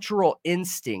natural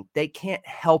instinct. They can't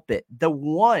help it. The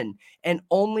one and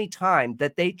only time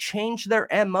that they change their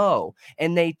MO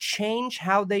and they change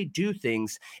how they do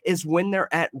things is when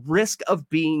they're at risk of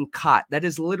being caught. That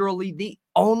is literally the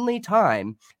only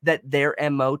time that their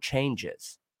MO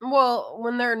changes. Well,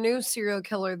 when they're a new serial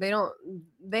killer, they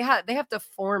have to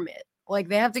form it. Like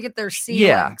they have to get their sea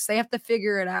legs. They have to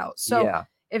figure it out. So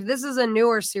if this is a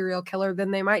newer serial killer,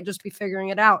 then they might just be figuring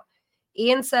it out.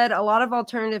 Ian said a lot of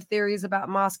alternative theories about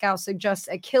Moscow suggest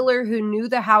a killer who knew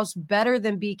the house better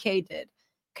than BK did.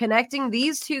 Connecting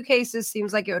these two cases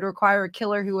seems like it would require a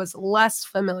killer who was less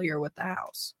familiar with the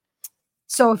house.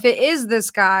 So if it is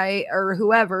this guy or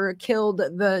whoever killed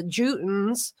the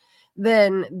Jutons,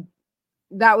 then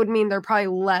that would mean they're probably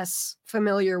less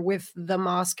familiar with the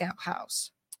Moscow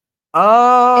house.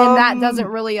 And that doesn't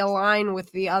really align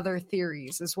with the other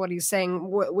theories, is what he's saying,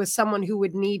 with someone who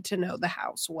would need to know the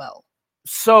house well.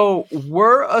 So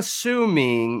we're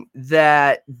assuming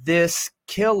that this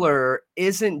killer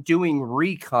isn't doing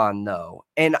recon, though.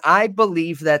 And I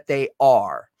believe that they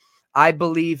are. I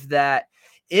believe that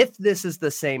if this is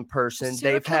the same person,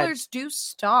 killers do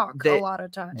stalk a lot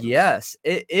of times. Yes.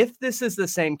 If this is the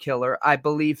same killer, I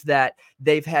believe that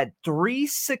they've had 3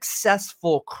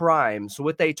 successful crimes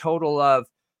with a total of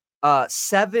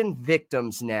 7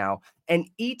 victims now. And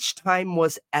each time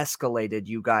was escalated,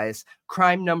 you guys.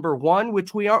 Crime number 1,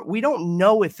 which we don't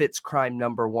know if it's crime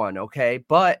number 1, okay?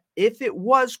 But if it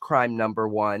was crime number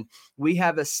 1, we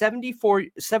have a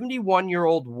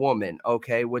 71-year-old woman,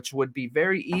 okay, which would be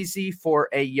very easy for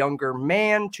a younger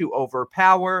man to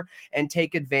overpower and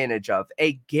take advantage of.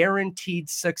 A guaranteed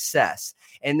success.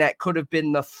 And that could have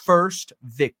been the first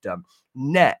victim.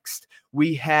 Next,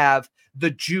 we have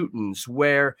the Jutons,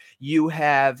 where you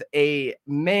have a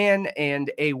man and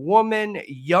a woman,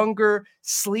 younger,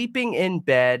 sleeping in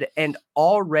bed and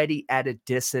already at a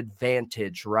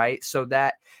disadvantage, right? So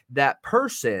that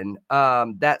person,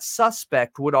 that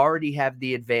suspect would already have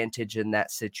the advantage in that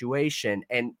situation.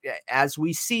 And as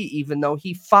we see, even though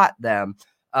he fought them,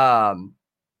 the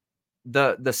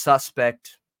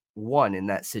suspect won in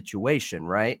that situation,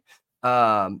 right?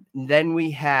 Then we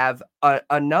have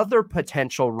another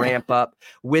potential ramp up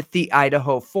with the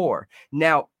Idaho4.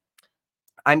 Now,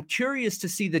 I'm curious to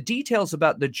see the details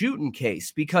about the Juten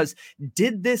case, because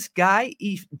did this guy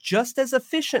just as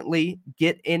efficiently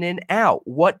get in and out?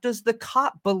 What does the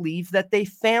cop believe that they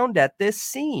found at this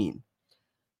scene?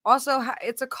 Also,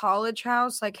 it's a college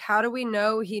house. Like, how do we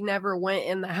know he never went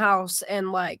in the house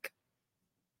and like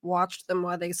watched them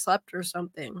while they slept or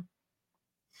something?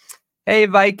 Hey,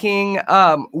 Viking.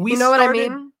 We You know what I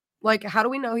started. mean? Like, how do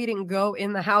we know he didn't go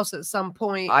in the house at some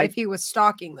point if he was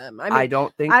stalking them? I mean, I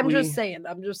don't think I'm just saying.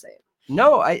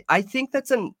 No, I think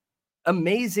that's an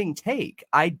amazing take.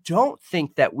 I don't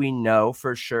think that we know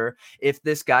for sure if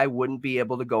this guy wouldn't be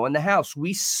able to go in the house.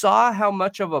 We saw how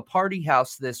much of a party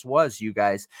house this was, you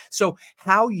guys. So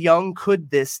how young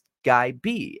could this guy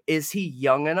be? Is he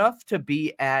young enough to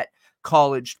be at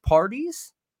college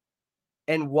parties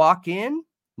and walk in,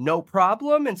 no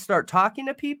problem, and start talking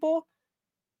to people?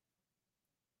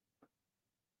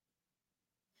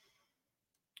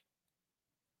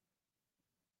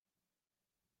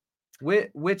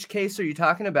 Which case are you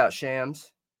talking about,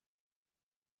 Shams?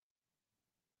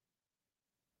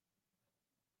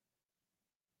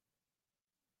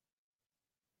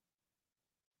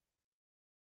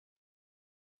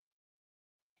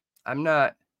 I'm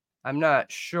not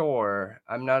sure.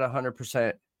 I'm not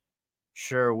 100%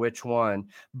 sure which one.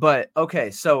 But okay,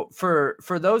 so for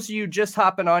those of you just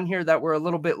hopping on here that were a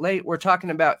little bit late, we're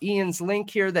talking about Ian's link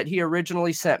here that he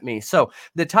originally sent me. So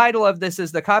the title of this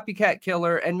is The Copycat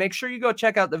Killer, and make sure you go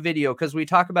check out the video because we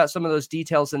talk about some of those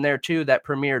details in there too that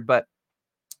premiered. But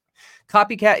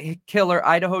Copycat Killer,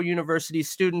 Idaho University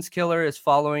students killer, is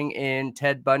following in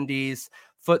Ted Bundy's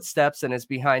footsteps and is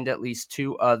behind at least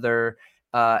two other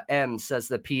M's, says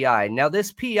the PI. Now,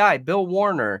 this PI, Bill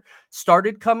Warner,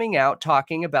 started coming out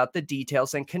talking about the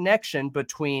details and connection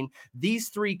between these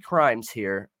three crimes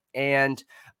here. And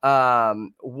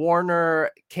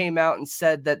Warner came out and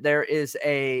said that there is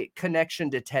a connection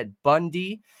to Ted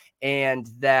Bundy, and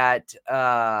that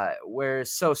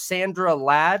so Sandra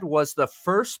Ladd was the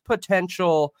first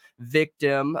potential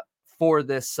victim for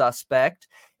this suspect,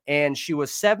 and she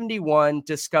was 71,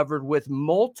 discovered with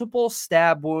multiple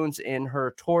stab wounds in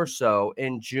her torso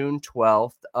in June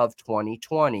 12th of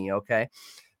 2020. Okay.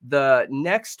 The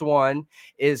next one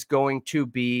is going to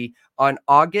be on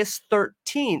August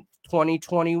 13th,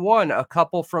 2021. A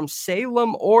couple from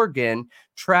Salem, Oregon,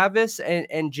 Travis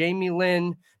and Jamie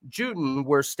Lynn Juten,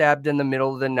 were stabbed in the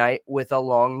middle of the night with a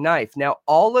long knife. Now,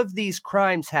 all of these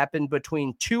crimes happened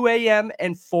between 2 a.m.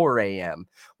 and 4 a.m.,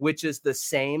 which is the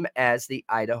same as the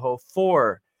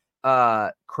Idaho4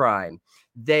 crime.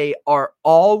 They are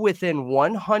all within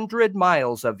 100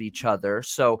 miles of each other.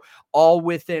 So all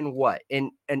within what?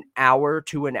 In an hour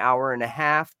to an hour and a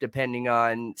half, depending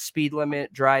on speed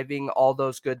limit, driving, all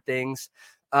those good things.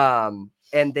 And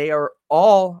they are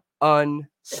all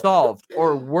unsolved,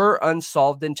 or were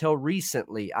unsolved until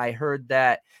recently. I heard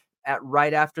that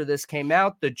right after this came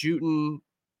out, the Juten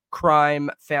crime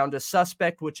found a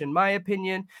suspect, which in my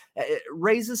opinion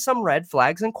raises some red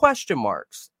flags and question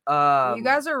marks. You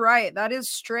guys are right. That is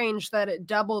strange that it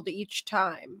doubled each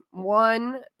time.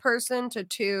 1 person to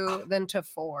 2, then to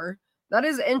 4. That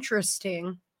is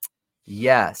interesting.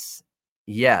 Yes.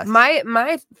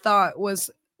 My thought was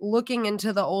looking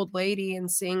into the old lady and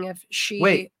seeing if she...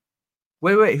 Wait.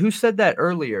 Who said that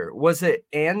earlier? Was it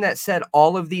Anne that said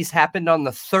all of these happened on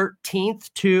the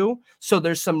 13th too? So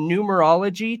there's some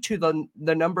numerology to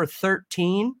the number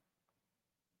 13?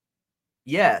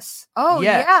 Yes. Oh,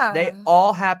 yes. yeah. They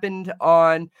all happened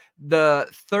on the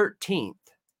 13th.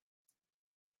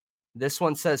 This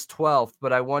one says 12th,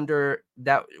 but I wonder,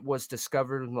 that was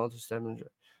discovered with multiple...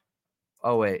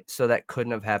 Oh, wait. So that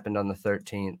couldn't have happened on the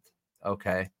 13th.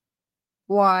 Okay.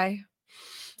 Why?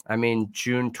 I mean,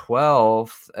 June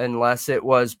 12th, unless it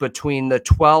was between the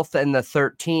 12th and the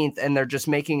 13th, and they're just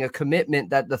making a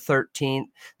commitment that the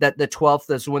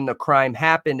 12th is when the crime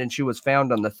happened and she was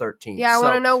found on the 13th. Yeah, I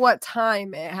want to know what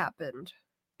time it happened.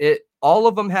 All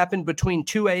of them happened between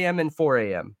 2 a.m. and 4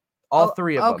 a.m. All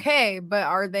three of them. Okay, but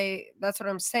are they, that's what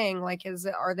I'm saying. Like,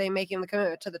 are they making the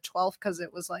commitment to the 12th because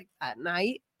it was like that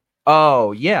night?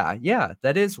 Oh, yeah,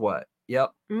 that is what.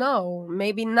 Yep. No,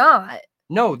 maybe not.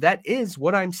 No, that is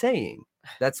what I'm saying.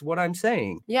 That's what I'm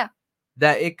saying. Yeah.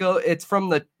 That it's from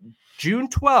the June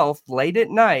 12th late at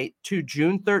night to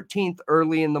June 13th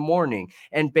early in the morning.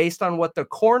 And based on what the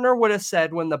coroner would have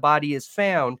said when the body is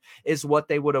found is what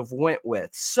they would have went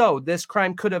with. So this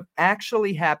crime could have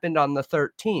actually happened on the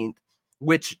 13th,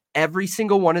 which every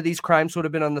single one of these crimes would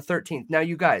have been on the 13th. Now,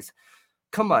 you guys,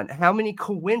 come on. How many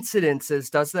coincidences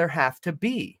does there have to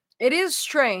be? It is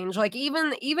strange. Like,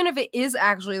 even if it is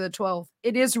actually the 12th,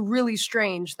 it is really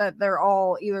strange that they're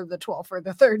all either the 12th or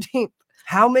the 13th.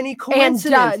 How many and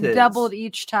coincidences? doubled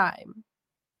each time.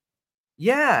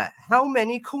 Yeah. How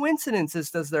many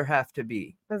coincidences does there have to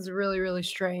be? That's really, really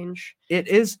strange. It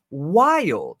is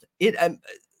wild.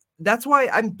 That's why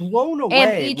I'm blown away.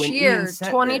 And each when year, Ian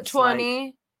sent 2020,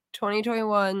 this,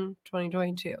 2021,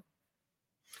 2022.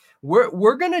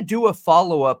 We're going to do a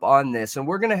follow-up on this, and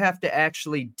we're going to have to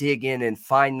actually dig in and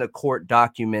find the court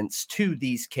documents to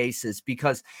these cases,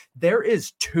 because there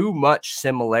is too much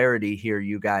similarity here,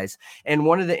 you guys. And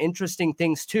one of the interesting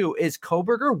things too is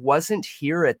Kohberger wasn't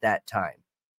here at that time.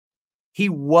 He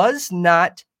was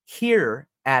not here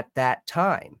at that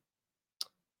time.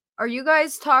 Are you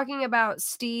guys talking about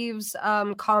Steve's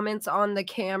comments on the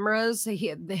cameras,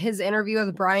 his interview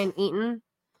with Brian Eaton?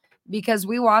 Because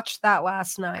we watched that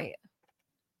last night.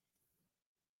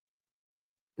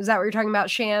 Is that what you're talking about,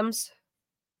 Shams?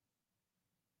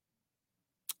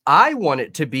 I want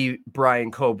it to be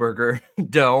Brian Kohberger.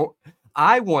 Don't.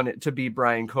 I want it to be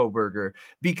Brian Kohberger,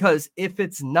 because if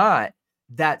it's not,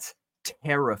 that's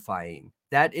terrifying.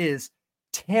 That is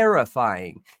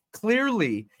terrifying.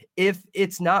 Clearly, if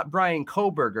it's not Brian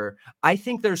Kohberger, I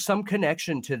think there's some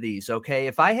connection to these, okay?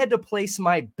 If I had to place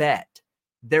my bet,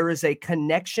 there is a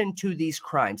connection to these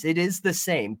crimes. It is the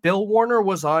same. Bill Warner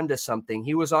was onto something.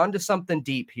 He was onto something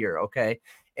deep here, okay?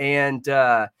 And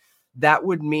that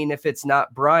would mean, if it's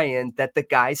not Brian, that the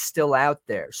guy's still out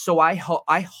there. So I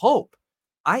hope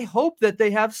that they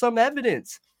have some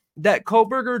evidence that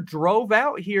Kohberger drove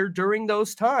out here during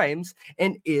those times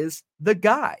and is the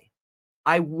guy.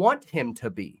 I want him to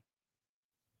be.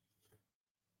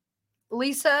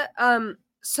 Lisa,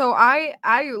 so I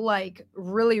like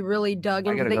really dug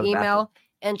into the email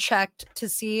and checked to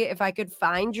see if I could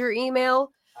find your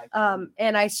email.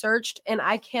 And I searched and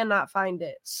I cannot find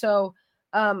it. So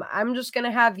I'm just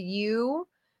gonna have you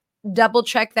double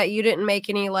check that you didn't make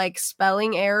any like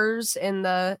spelling errors in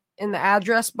the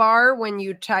address bar when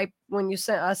you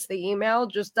sent us the email.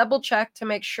 Just double check to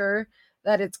make sure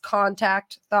that it's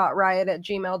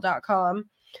contact.riot@gmail.com.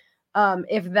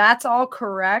 If that's all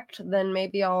correct, then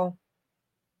maybe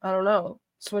I don't know,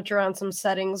 switch around some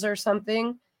settings or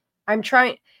something. I'm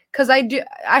trying, because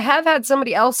I have had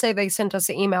somebody else say they sent us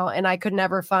an email and I could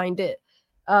never find it,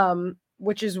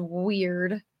 which is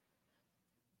weird.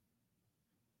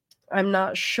 I'm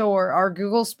not sure. Our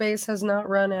Google Space has not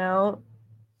run out.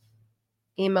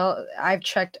 Email, I've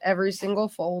checked every single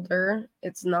folder.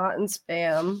 It's not in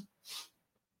spam.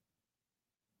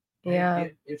 Yeah.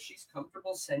 If she's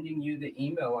comfortable sending you the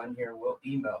email on here, we'll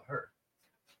email her.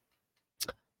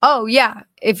 Oh yeah.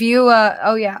 If you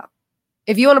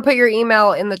if you want to put your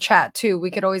email in the chat too,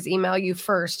 we could always email you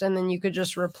first and then you could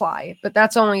just reply. But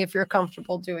that's only if you're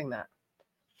comfortable doing that.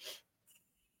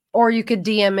 Or you could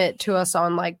DM it to us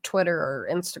on like Twitter or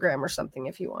Instagram or something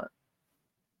if you want.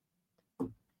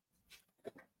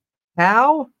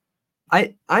 How?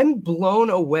 I'm blown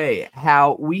away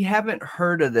how we haven't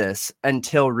heard of this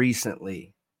until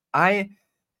recently. I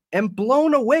am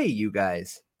blown away, you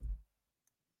guys.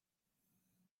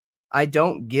 I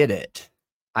don't get it.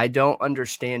 I don't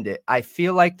understand it. I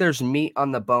feel like there's meat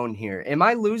on the bone here. Am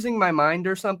I losing my mind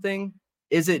or something?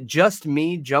 Is it just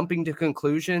me jumping to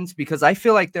conclusions? Because I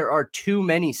feel like there are too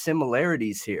many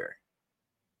similarities here.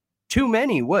 Too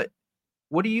many. What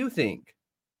do you think?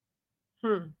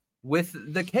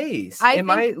 With the case?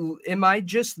 Am I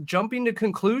just jumping to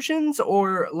conclusions,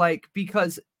 or like,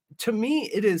 because to me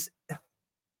it is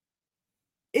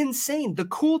insane. The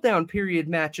cooldown period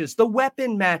matches, the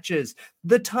weapon matches,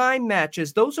 the time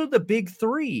matches. Those are the big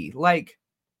three. Like,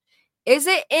 is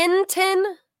it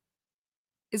Inton?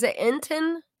 Is it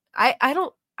Inton? I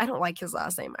don't like his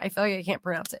last name. I feel like I can't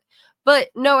pronounce it. But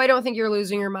no, I don't think you're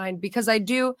losing your mind, because I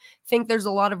do think there's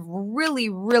a lot of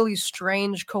really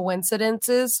strange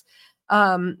coincidences.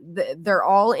 They're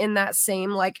all in that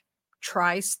same like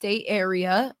tri-state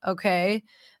area. Okay.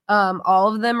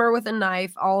 All of them are with a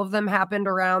knife. All of them happened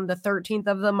around the 13th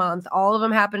of the month. All of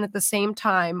them happened at the same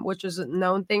time, which is a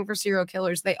known thing for serial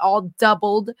killers. They all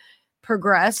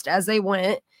progressed as they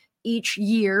went each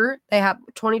year. They have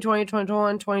 2020,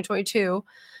 2021, 2022.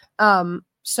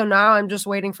 So now I'm just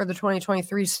waiting for the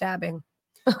 2023 stabbing.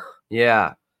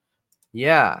 Yeah.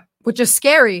 Which is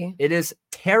scary. It is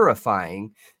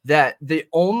terrifying that the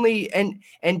only,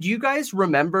 and do you guys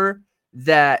remember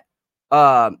that,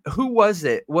 who was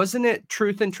it? Wasn't it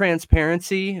Truth and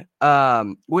Transparency?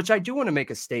 Which I do want to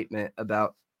make a statement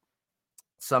about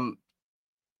some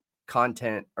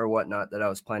content or whatnot that I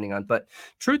was planning on, but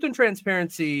Truth and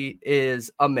Transparency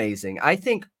is amazing. I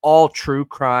think all true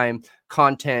crime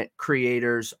content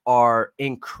creators are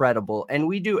incredible, and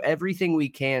we do everything we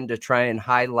can to try and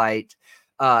highlight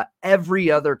every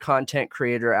other content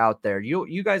creator out there.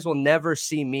 You guys will never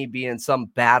see me be in some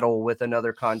battle with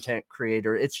another content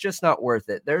creator. It's just not worth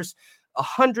it. There's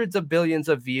hundreds of billions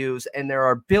of views, and there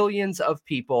are billions of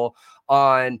people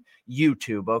on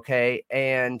YouTube, okay?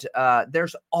 And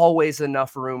there's always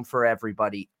enough room for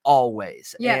everybody,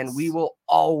 always. Yes. And we will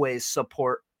always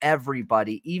support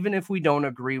everybody, even if we don't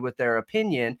agree with their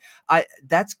opinion.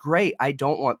 That's great. I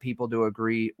don't want people to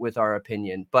agree with our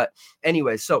opinion. But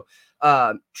anyway, so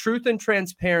truth and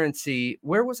transparency.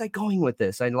 Where was I going with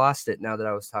this? I lost it now that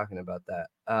I was talking about that.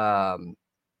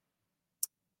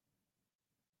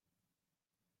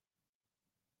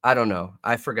 I don't know.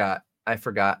 I forgot.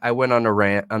 I went on a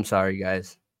rant. I'm sorry,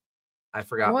 guys. I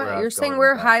forgot What where I you're was saying? going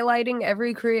We're with that. highlighting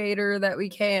every creator that we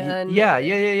can.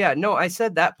 Yeah. No, I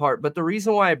said that part, but the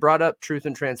reason why I brought up truth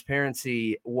and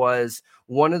transparency was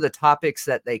one of the topics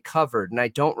that they covered, and I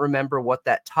don't remember what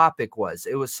that topic was.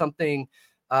 It was something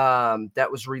that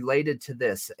was related to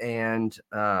this, and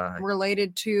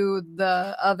Related to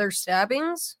the other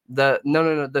stabbings.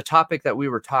 the topic that we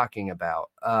were talking about.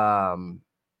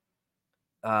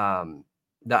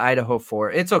 The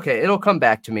Idaho4. It's okay. It'll come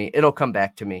back to me.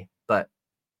 But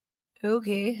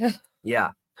Okay.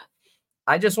 yeah,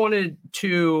 I just wanted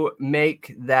to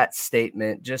make that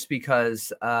statement just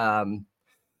because I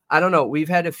don't know. We've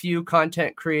had a few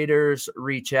content creators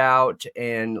reach out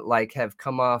and like have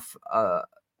come off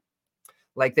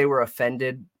like they were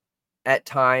offended at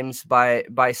times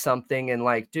by something, and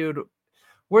like, dude,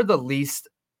 we're the least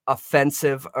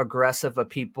offensive, aggressive of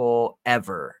people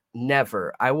ever.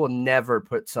 Never. I will never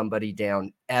put somebody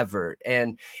down ever.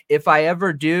 And if I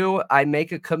ever do, I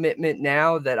make a commitment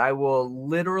now that I will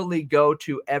literally go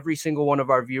to every single one of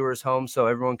our viewers' homes so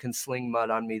everyone can sling mud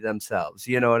on me themselves.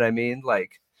 You know what I mean?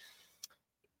 Like,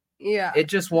 Yeah. it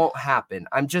just won't happen.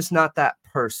 I'm just not that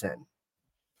person.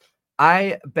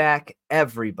 I back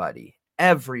everybody.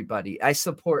 I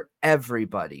support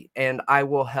everybody, and I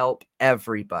will help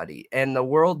everybody. And the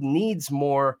world needs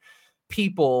more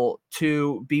people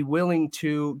to be willing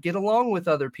to get along with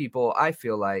other people, I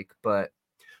feel like. But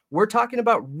we're talking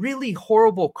about really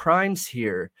horrible crimes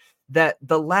here, that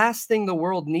the last thing the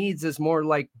world needs is more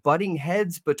like butting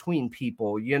heads between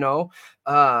people. We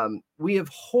have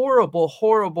horrible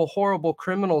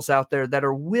criminals out there that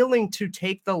are willing to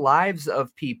take the lives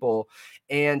of people,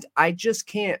 and I just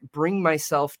can't bring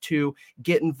myself to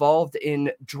get involved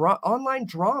in online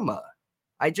drama.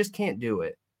 I just can't do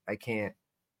it. I can't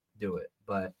do it.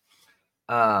 But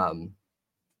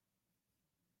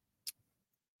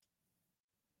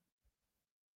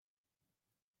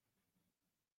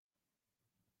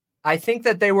I think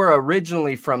that they were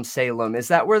originally from Salem. Is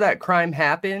that where that crime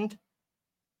happened?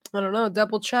 I don't know.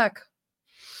 Double check.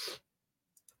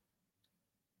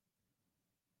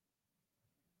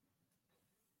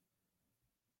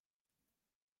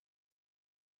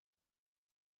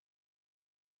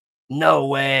 No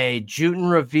way.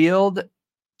 Juden revealed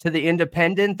to the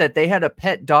Independent that they had a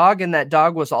pet dog, and that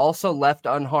dog was also left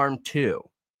unharmed too.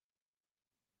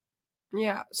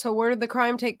 Yeah. So where did the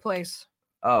crime take place?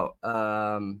 Oh,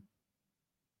 I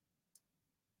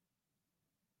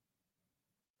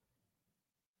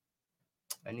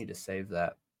need to save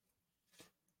that.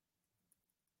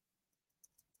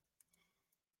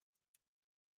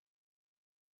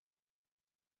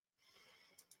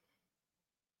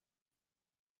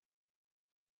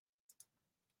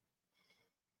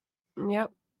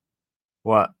 Yep.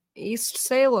 What? East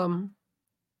Salem.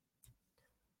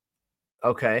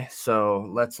 Okay, so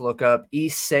let's look up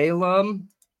East Salem.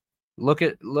 Look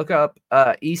up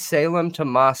East Salem to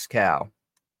Moscow.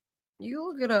 You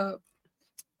look it up.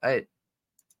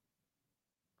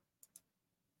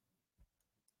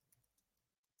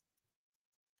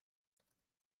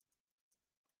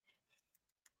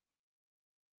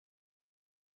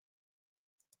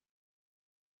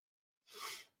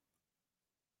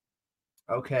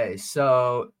 Okay,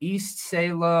 so East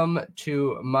Salem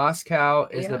to Moscow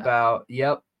is about,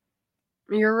 yep.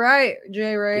 You're right,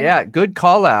 J. Ray. Yeah, good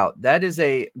call out. That is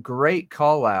a great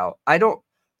call out.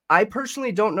 I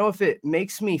personally don't know if it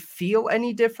makes me feel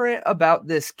any different about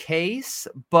this case,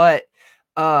 but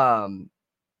I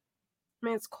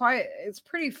mean, it's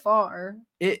pretty far.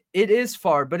 It is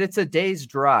far, but it's a day's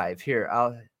drive. Here,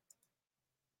 I'll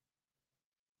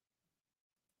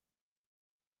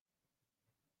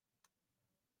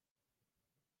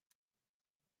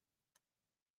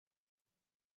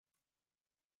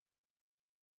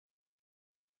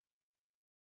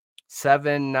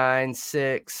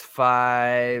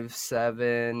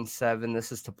 79657.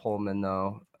 This is to Pullman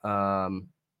though,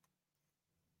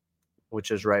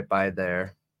 which is right by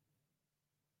there.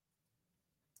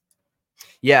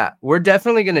 Yeah, we're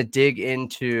definitely going to dig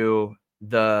into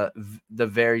the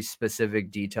very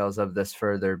specific details of this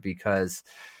further, because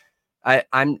I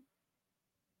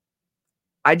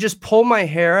just pull my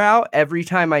hair out every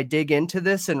time I dig into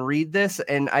this and read this,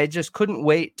 and I just couldn't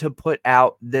wait to put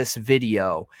out this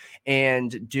video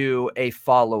and do a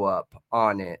follow-up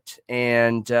on it.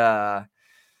 And the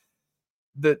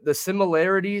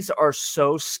similarities are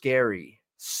so scary,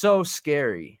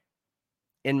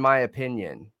 in my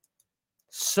opinion.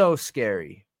 So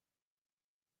scary.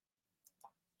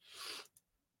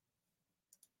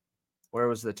 Where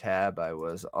was the tab I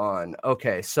was on?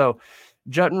 Okay, so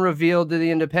Jutton revealed to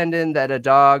the Independent that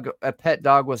a pet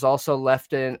dog, was also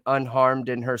left unharmed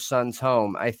in her son's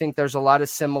home. I think there's a lot of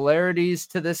similarities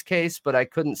to this case, but I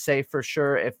couldn't say for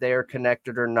sure if they are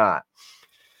connected or not.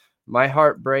 My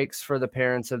heart breaks for the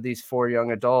parents of these 4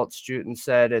 young adults. Jutton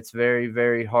said, it's very,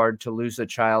 very hard to lose a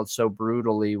child so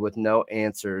brutally with no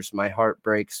answers. My heart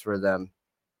breaks for them.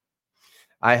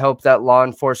 I hope that law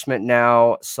enforcement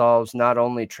now solves not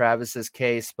only Travis's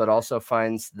case, but also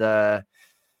finds the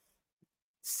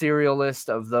serial list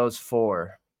of those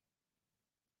 4.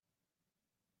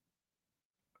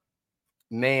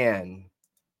 Man.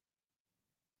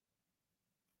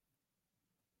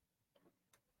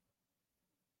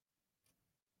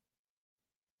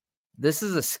 This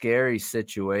is a scary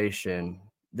situation.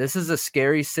 This is a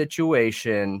scary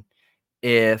situation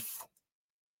if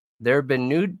there have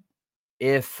been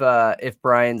if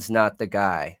Brian's not the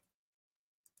guy.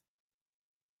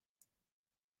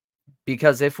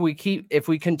 Because if we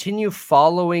continue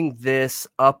following this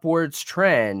upwards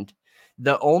trend,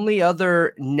 the only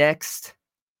other next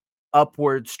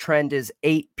upwards trend is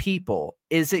 8 people.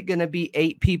 Is it going to be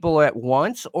 8 people at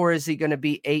once, or is it going to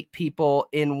be 8 people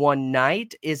in one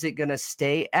night? Is it going to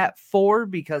stay at 4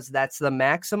 because that's the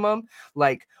maximum?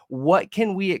 Like, what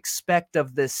can we expect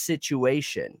of this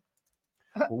situation?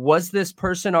 Was this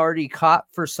person already caught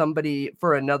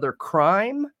for another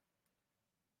crime?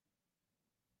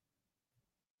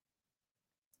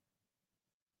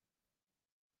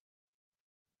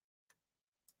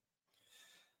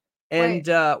 And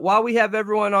while we have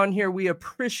everyone on here, we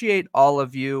appreciate all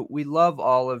of you. We love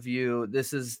all of you.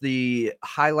 This is the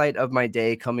highlight of my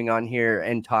day, coming on here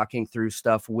and talking through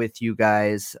stuff with you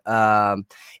guys.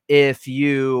 If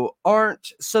you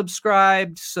aren't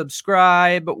subscribed,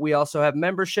 subscribe. We also have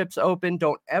memberships open.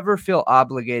 Don't ever feel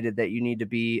obligated that you need to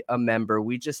be a member.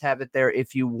 We just have it there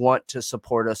if you want to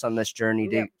support us on this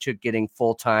journey to getting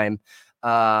full-time.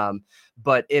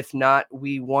 But if not,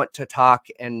 we want to talk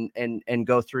and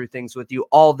go through things with you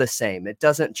all the same. It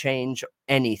doesn't change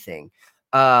anything.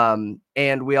 And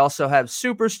we also have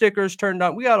super stickers turned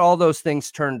on. We got all those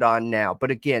things turned on now. But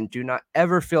again, do not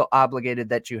ever feel obligated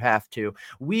that you have to.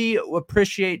 We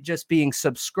appreciate just being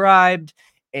subscribed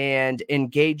and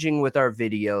engaging with our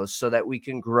videos so that we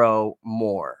can grow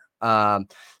more.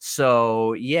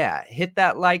 So yeah, hit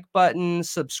that like button,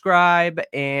 subscribe,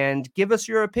 and give us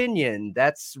your opinion.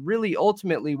 That's really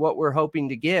ultimately what we're hoping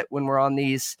to get when we're on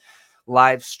these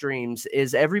live streams,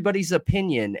 is everybody's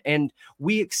opinion. And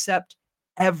we accept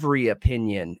every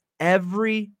opinion,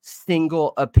 every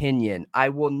single opinion. I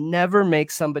will never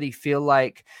make somebody feel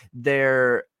like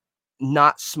they're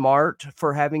not smart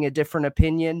for having a different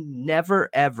opinion.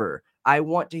 Never, ever. I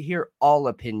want to hear all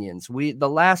opinions. The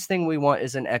last thing we want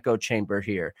is an echo chamber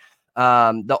here.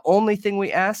 The only thing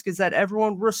we ask is that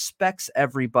everyone respects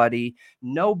everybody,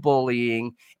 no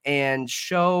bullying, and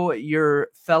show your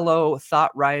fellow thought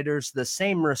rioters the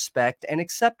same respect and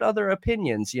accept other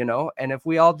opinions, and if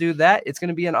we all do that, it's going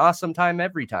to be an awesome time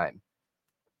every time.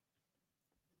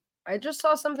 I just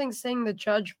saw something saying the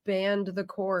judge banned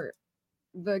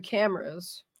the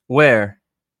cameras. Where?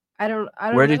 I don't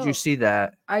Where know. did you see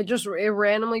that? It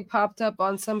randomly popped up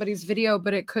on somebody's video,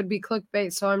 but it could be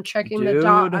clickbait, so I'm checking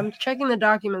the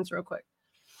documents real quick.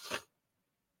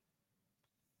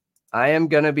 I am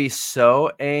gonna be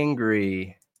so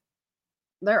angry.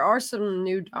 There are some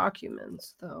new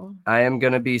documents, though. I am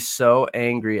gonna be so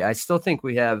angry. I still think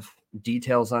we have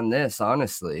details on this,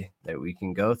 honestly, that we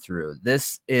can go through.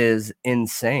 This is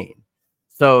insane.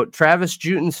 So Travis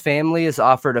Jutton's family is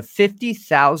offered a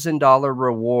 $50,000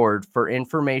 reward for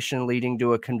information leading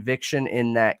to a conviction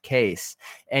in that case.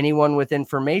 Anyone with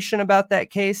information about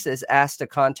that case is asked to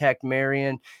contact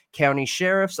Marion County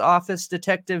Sheriff's Office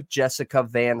Detective Jessica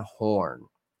Van Horn.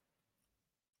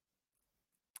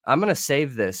 I'm going to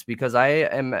save this because I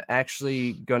am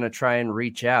actually going to try and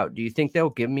reach out. Do you think they'll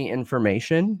give me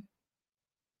information?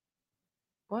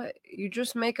 What? You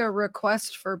just make a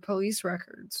request for police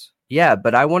records. Yeah,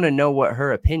 but I want to know what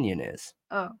her opinion is.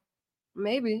 Oh,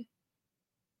 maybe.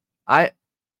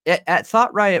 at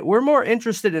Thought Riot, we're more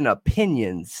interested in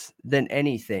opinions than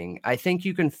anything. I think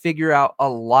you can figure out a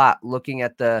lot looking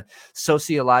at the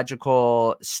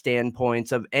sociological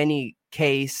standpoints of any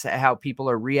case, how people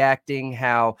are reacting,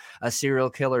 how a serial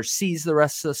killer sees the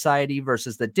rest of society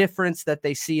versus the difference that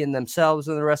they see in themselves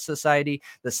and the rest of society,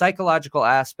 the psychological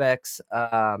aspects.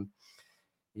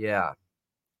 Yeah.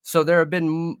 So there have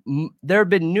been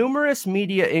numerous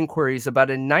media inquiries about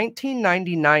a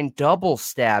 1999 double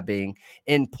stabbing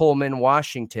in Pullman,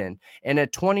 Washington, and a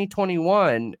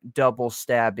 2021 double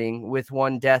stabbing with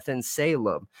one death in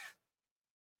Salem.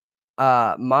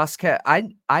 Moscow.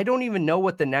 I don't even know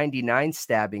what the 99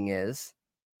 stabbing is.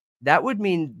 That would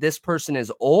mean this person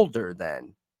is older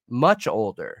then, much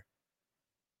older.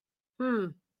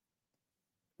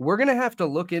 We're going to have to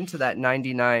look into that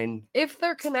 99. If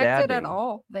they're connected stabbing. at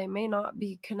all, they may not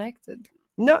be connected.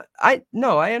 No, I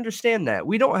understand that.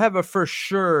 We don't have a for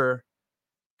sure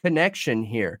connection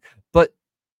here, but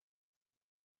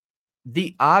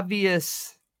the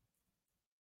obvious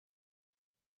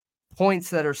points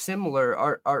that are similar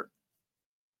are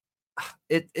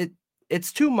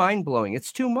it's too mind-blowing.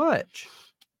 It's too much.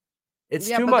 It's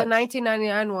too much. The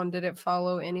 1999 one, did it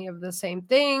follow any of the same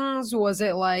things? Was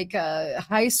it like a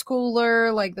high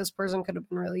schooler? Like this person could have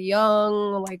been really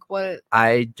young? Like what?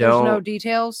 There's no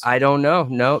details? I don't know.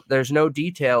 No, there's no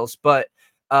details. But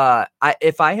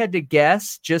if I had to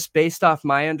guess, just based off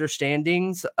my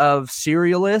understandings of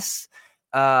serialists,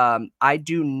 I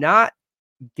do not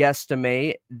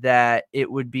guesstimate that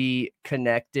it would be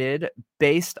connected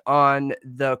based on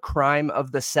the crime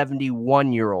of the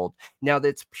 71-year-old. Now,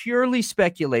 that's purely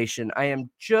speculation. I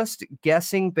am just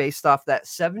guessing based off that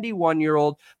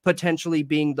 71-year-old potentially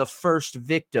being the first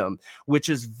victim, which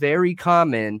is very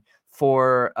common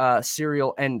for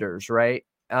serial enders, right?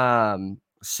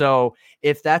 So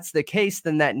if that's the case,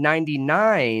 then that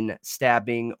 99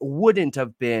 stabbing wouldn't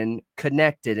have been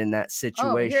connected in that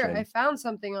situation. Oh, here, I found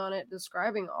something on it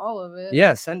describing all of it.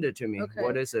 Yeah, send it to me. Okay.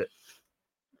 What is it?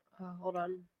 Hold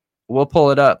on. We'll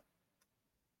pull it up.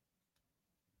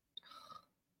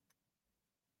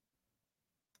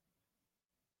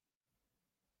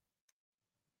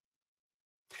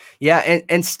 Yeah,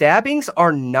 and stabbings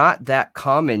are not that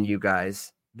common, you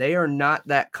guys. They are not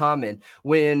that common.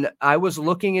 When I was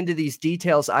looking into these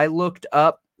details, I looked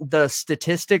up the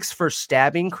statistics for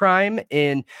stabbing crime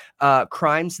in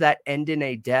crimes that end in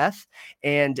a death.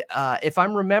 And if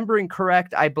I'm remembering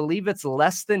correct, I believe it's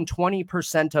less than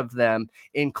 20% of them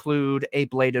include a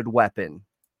bladed weapon.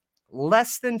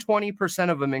 Less than 20%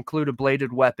 of them include a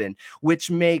bladed weapon, which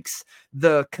makes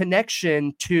the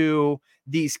connection to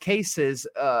these cases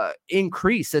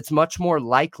increase. It's much more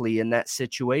likely in that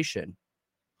situation.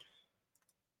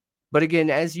 But again,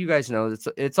 as you guys know,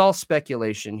 it's all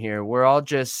speculation here. We're all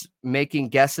just making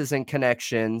guesses and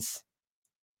connections.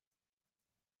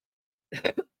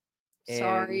 Sorry.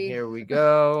 And here we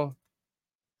go.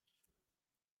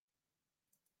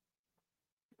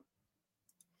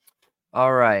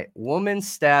 All right. Woman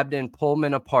stabbed in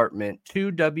Pullman apartment.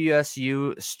 2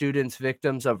 WSU students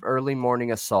victims of early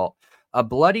morning assault. A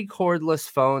bloody cordless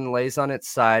phone lays on its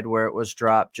side where it was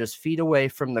dropped just feet away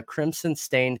from the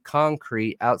crimson-stained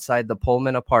concrete outside the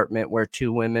Pullman apartment where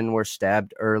 2 women were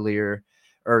stabbed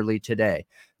early today.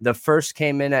 The first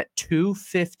came in at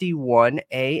 2:51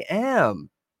 a.m.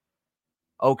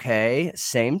 Okay,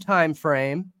 same time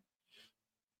frame.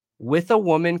 With a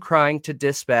woman crying to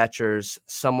dispatchers,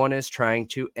 "Someone is trying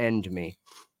to end me."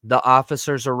 The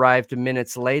officers arrived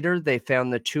minutes later. They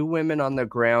found the 2 women on the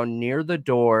ground near the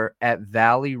door at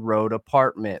Valley Road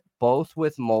apartment, both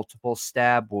with multiple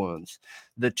stab wounds.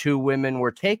 The 2 women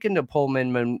were taken to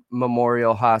Pullman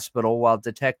Memorial Hospital while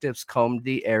detectives combed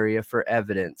the area for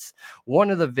evidence.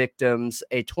 One of the victims,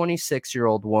 a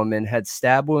 26-year-old woman, had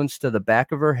stab wounds to the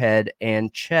back of her head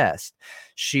and chest.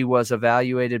 She was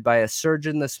evaluated by a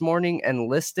surgeon this morning and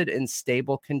listed in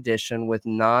stable condition with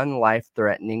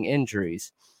non-life-threatening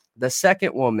injuries. The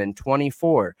second woman,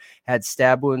 24, had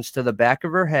stab wounds to the back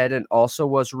of her head and also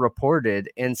was reported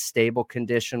in stable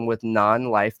condition with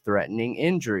non-life-threatening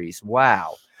injuries.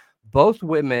 Wow. Both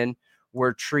women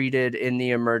were treated in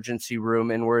the emergency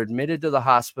room and were admitted to the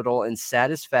hospital in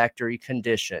satisfactory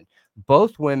condition.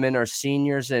 Both women are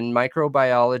seniors in the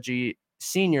microbiology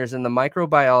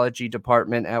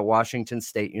department at Washington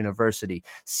State University.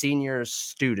 Senior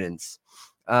students.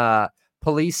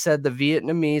 Police said the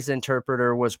Vietnamese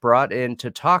interpreter was brought in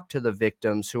to talk to the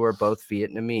victims, who are both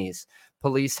Vietnamese.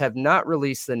 Police have not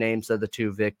released the names of the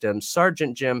 2 victims.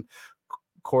 Sergeant Jim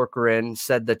Corcoran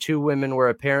said the 2 women were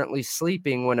apparently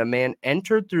sleeping when a man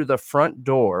entered through the front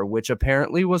door, which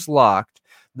apparently was locked,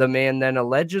 The man then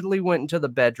allegedly went into the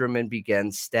bedroom and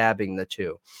began stabbing the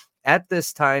two. At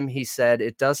this time, he said,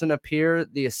 it doesn't appear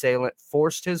the assailant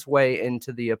forced his way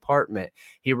into the apartment.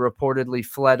 He reportedly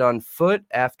fled on foot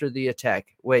after the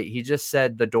attack. Wait, he just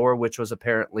said the door, which was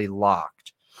apparently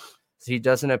locked. He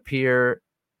doesn't appear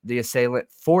the assailant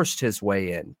forced his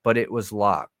way in, but it was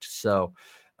locked. So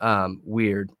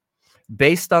weird.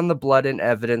 Based on the blood and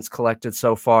evidence collected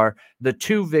so far, the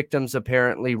two victims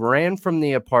apparently ran from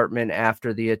the apartment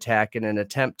after the attack in an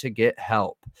attempt to get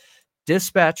help.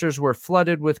 Dispatchers were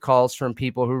flooded with calls from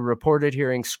people who reported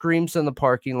hearing screams in the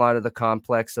parking lot of the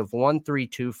complex of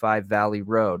 1325 Valley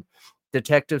Road.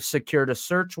 Detectives secured a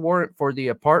search warrant for the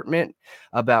apartment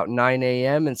about 9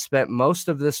 a.m. and spent most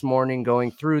of this morning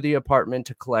going through the apartment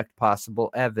to collect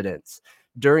possible evidence.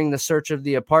 During the search of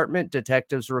the apartment,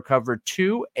 detectives recovered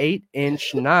 2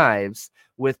 8-inch knives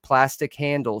with plastic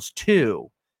handles,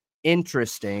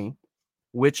 interesting,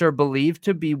 which are believed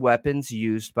to be weapons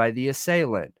used by the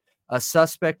assailant. A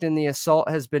suspect in the assault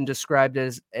has been described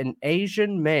as an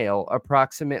Asian male,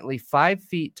 approximately 5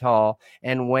 feet tall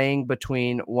and weighing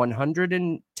between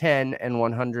 110 and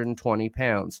 120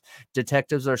 pounds.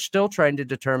 Detectives are still trying to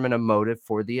determine a motive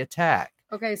for the attack.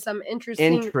 Okay, some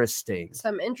interesting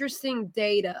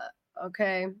data.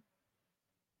 Okay.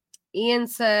 Ian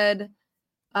said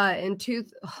now I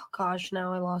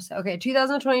lost it. Okay,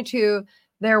 2022,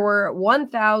 there were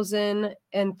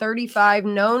 1,035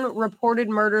 known reported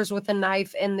murders with a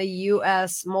knife in the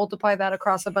U.S. Multiply that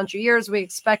across a bunch of years, we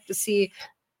expect to see,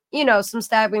 some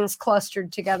stabbings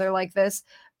clustered together like this.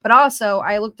 But also,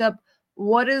 I looked up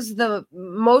what is the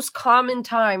most common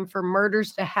time for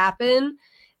murders to happen,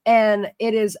 and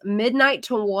it is midnight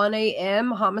to 1 a.m.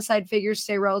 Homicide figures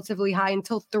stay relatively high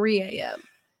until 3 a.m.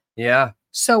 Yeah.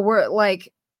 So we're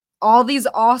like, all these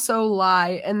also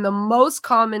lie, and the most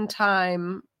common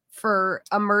time for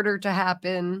a murder to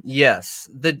happen. Yes.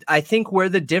 I think where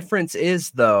the difference is,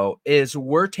 though, is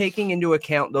we're taking into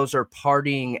account those are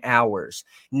partying hours.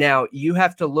 Now, you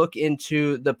have to look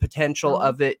into the potential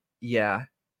of it. Yeah.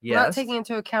 Yes. We're not taking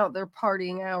into account their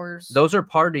partying hours. Those are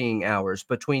partying hours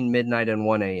between midnight and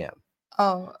 1 a.m.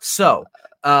 Oh. So,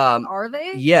 are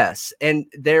they? Yes. And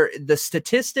the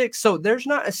statistics. So there's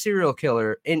not a serial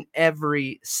killer in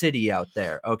every city out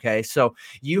there. Okay. So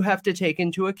you have to take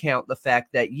into account the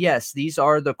fact that, yes, these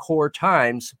are the core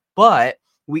times, but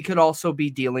we could also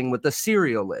be dealing with a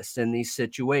serialist in these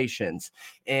situations.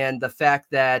 And the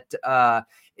fact that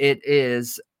it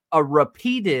is a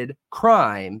repeated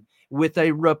crime with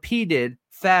a repeated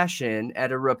fashion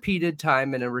at a repeated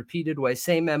time in a repeated way,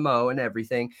 same MO and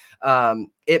everything,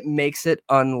 it makes it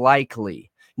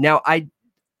unlikely. Now,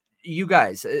 you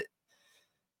guys,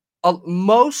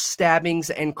 most stabbings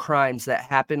and crimes that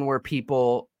happen where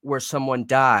someone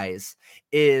dies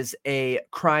is a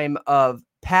crime of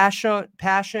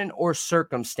passion or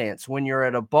circumstance. When you're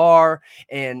at a bar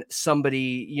and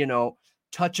somebody,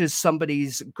 touches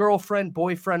somebody's girlfriend,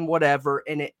 boyfriend, whatever,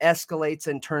 and it escalates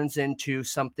and turns into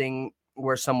something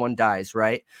where someone dies,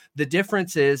 right? The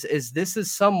difference is this is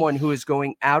someone who is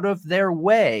going out of their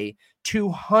way to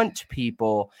hunt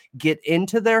people, get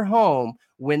into their home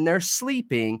when they're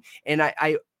sleeping. And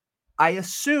I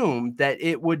assume that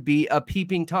it would be a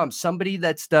peeping Tom, somebody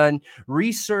that's done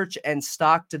research and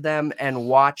stalked them and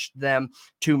watched them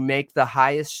to make the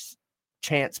highest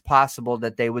chance possible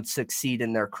that they would succeed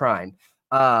in their crime.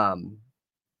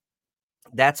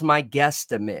 That's my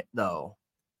guesstimate, though.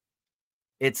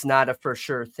 It's not a for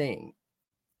sure thing.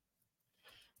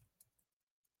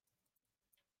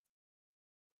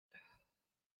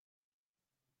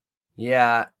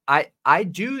 Yeah, I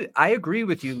agree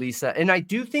with you, Lisa, and I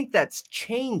do think that's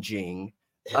changing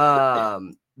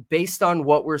based on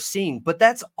what we're seeing, but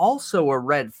that's also a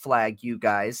red flag, you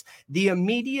guys. The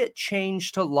immediate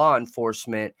change to law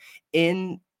enforcement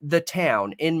in the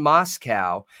town in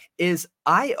Moscow is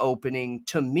eye-opening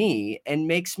to me and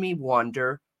makes me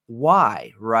wonder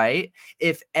why, right?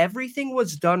 If everything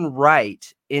was done right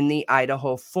in the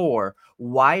Idaho4,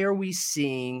 why are we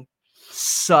seeing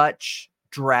such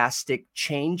drastic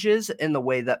changes in the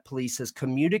way that police is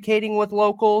communicating with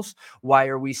locals? Why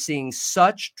are we seeing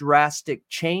such drastic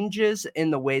changes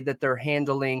in the way that they're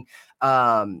handling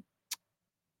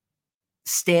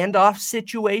standoff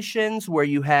situations where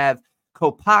you have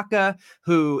Kopaka,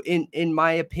 who in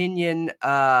my opinion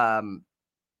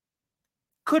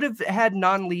could have had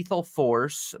non-lethal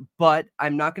force, but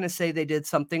I'm not going to say they did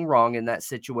something wrong in that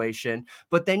situation.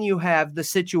 But then you have the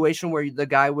situation where the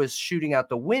guy was shooting out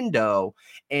the window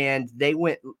and they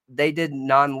did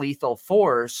non-lethal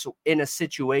force in a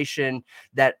situation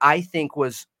that I think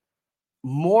was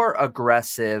more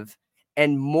aggressive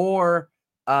and more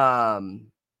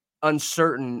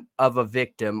uncertain of a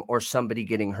victim or somebody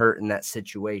getting hurt in that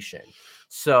situation.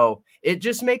 So it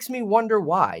just makes me wonder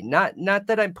why. Not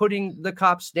that I'm putting the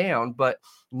cops down, but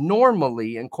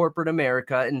normally in corporate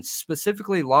America, and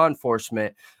specifically law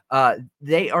enforcement,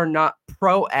 they are not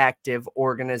proactive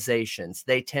organizations.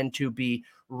 They tend to be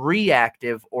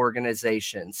reactive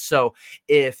organizations. So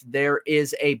if there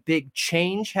is a big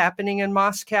change happening in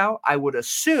Moscow, I would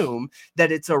assume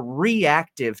that it's a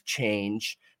reactive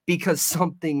change because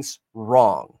something's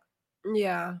wrong.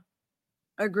 Yeah,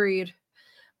 agreed.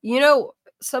 You know,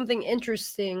 something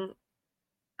interesting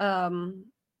that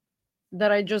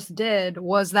I just did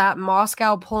was that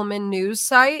Moscow Pullman news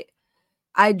site.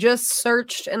 I just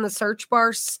searched in the search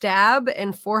bar stab,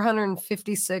 and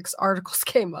 456 articles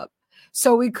came up.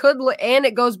 So we could look, and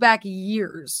it goes back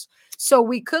years. So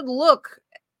we could look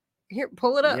here,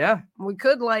 pull it up. Yeah, we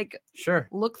could sure.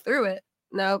 look through it.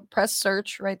 No, press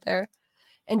search right there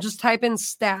and just type in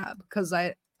stab because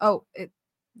it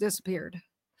disappeared.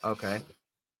 Okay.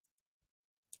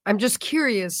 I'm just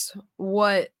curious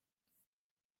what.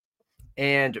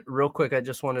 And real quick, I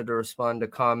just wanted to respond to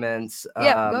comments.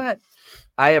 Yeah, go ahead.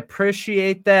 I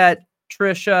appreciate that,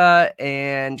 Trisha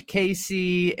and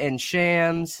Casey and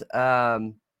Shams. I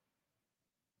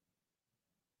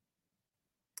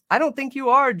don't think you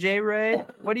are, J Ray.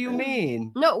 What do you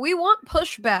mean? No, we want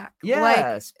pushback.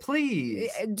 Yes,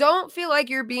 please. Don't feel like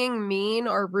you're being mean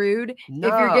or rude if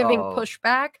you're giving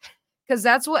pushback, because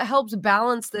that's what helps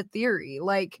balance the theory.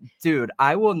 Dude,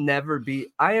 I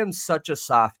am such a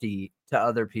softie to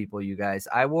other people, you guys.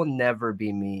 I will never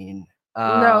be mean.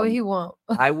 No, he won't.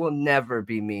 I will never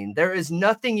be mean. There is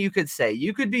nothing you could say.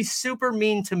 You could be super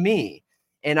mean to me,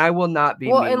 and I will not be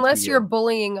mean to you. Well, unless you're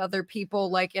bullying other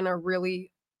people, in a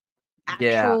really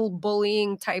actual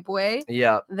bullying type way,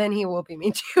 then he will be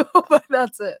mean to you. But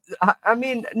that's it. I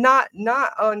mean, not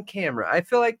on camera. I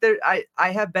feel like I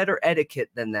have better etiquette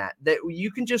than that. That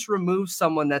you can just remove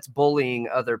someone that's bullying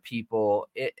other people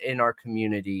in our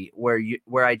community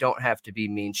where I don't have to be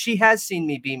mean. She has seen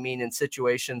me be mean in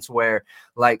situations where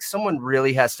someone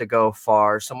really has to go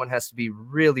far. Someone has to be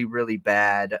really, really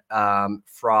bad,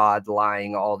 fraud,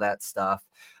 lying, all that stuff.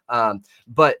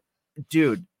 But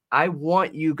dude, I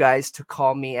want you guys to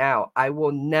call me out. I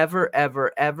will never,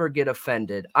 ever, ever get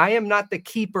offended. I am not the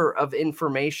keeper of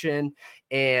information,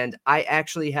 and I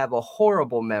actually have a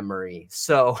horrible memory.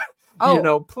 So,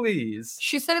 please.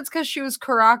 She said it's because she was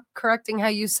correcting how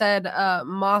you said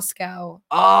Moscow.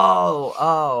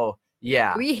 Oh,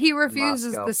 yeah. He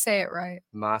refuses to say it right.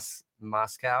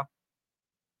 Moscow.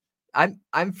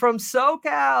 I'm from SoCal.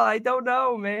 I don't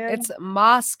know, man. It's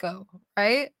Moscow,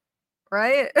 right?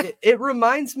 Right? It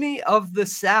reminds me of the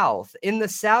South. In the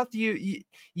South,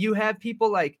 you have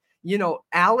people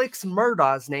Alex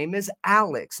Murdaugh's name is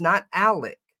Alex, not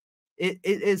Alec.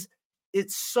 It's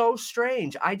so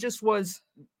strange. I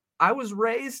was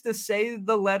raised to say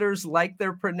the letters like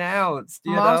they're pronounced,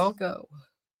 Moscow.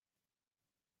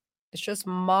 It's just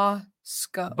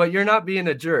Moscow. But you're not being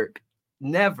a jerk.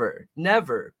 Never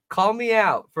call me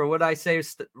out for what I say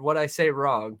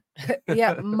wrong.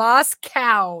 Yeah,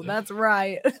 Moscow. That's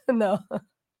right. No,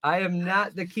 I am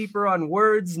not the keeper on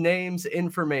words, names,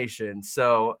 information.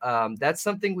 So that's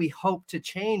something we hope to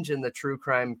change in the true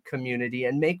crime community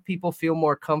and make people feel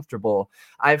more comfortable.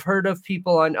 I've heard of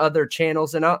people on other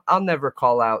channels, and I'll never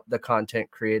call out the content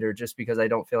creator just because I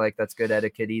don't feel like that's good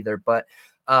etiquette either. But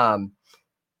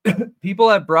people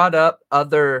have brought up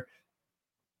other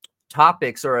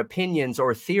topics or opinions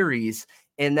or theories,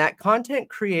 and that content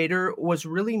creator was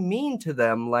really mean to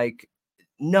them.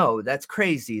 No, that's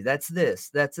crazy. That's this,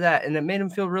 that's that. And it made them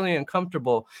feel really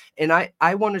uncomfortable. And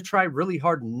I want to try really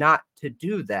hard not to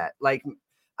do that.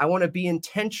 I want to be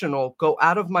intentional, go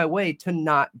out of my way to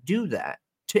not do that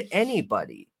to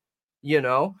anybody,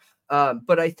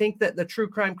 but I think that the true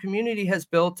crime community has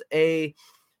built a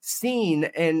scene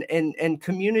and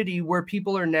community where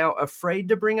people are now afraid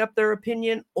to bring up their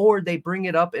opinion, or they bring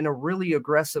it up in a really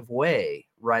aggressive way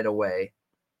right away.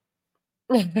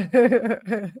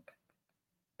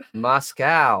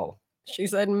 Moscow. She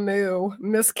said moo.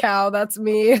 Miss Cow, that's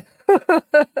me.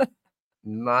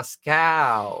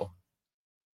 Moscow.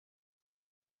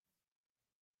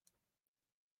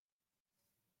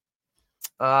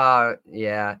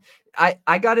 Yeah.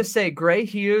 I gotta say, Gray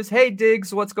Hughes. Hey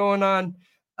Diggs, what's going on?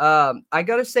 I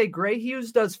gotta say, Gray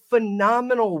Hughes does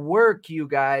phenomenal work, you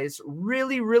guys.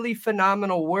 Really, really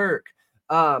phenomenal work.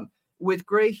 With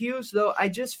Gray Hughes, though, I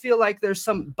just feel like there's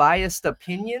some biased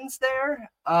opinions there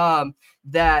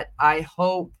that I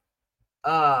hope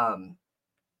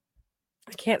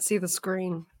I can't see the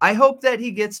screen. I hope that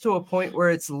he gets to a point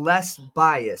where it's less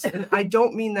biased. And I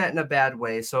don't mean that in a bad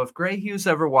way. So if Gray Hughes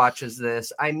ever watches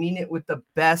this, I mean it with the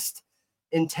best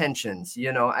intentions.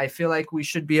 You know, I feel like we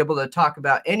should be able to talk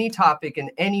about any topic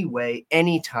in any way,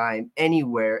 anytime,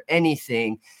 anywhere,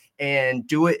 anything, and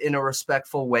do it in a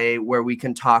respectful way where we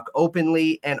can talk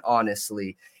openly and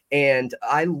honestly. And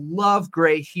I love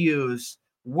Gray Hughes'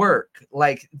 work.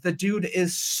 Like, the dude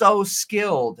is so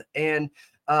skilled and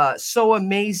so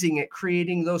amazing at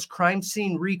creating those crime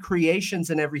scene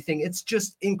recreations and everything. It's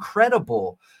just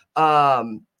incredible.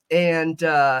 And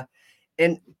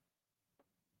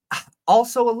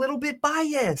also a little bit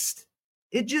biased.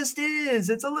 It just is.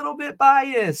 It's a little bit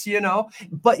biased, you know.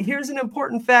 But here's an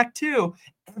important fact too.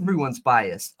 Everyone's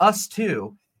biased, us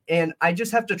too. And I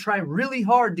just have to try really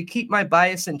hard to keep my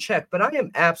bias in check. But I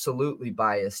am absolutely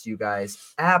biased, you guys.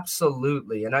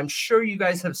 Absolutely. And I'm sure you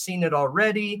guys have seen it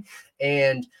already.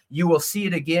 And you will see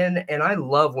it again. And I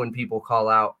love when people call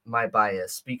out my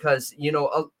bias because, you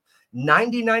know,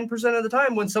 99% of the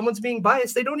time when someone's being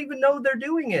biased, they don't even know they're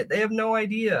doing it. They have no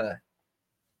idea.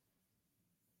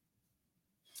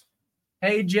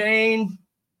 Hey, Jane.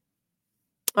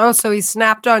 Oh, so he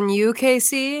snapped on you,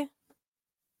 Casey?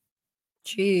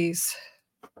 Jeez.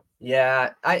 Yeah,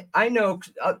 I know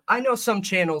some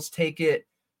channels take it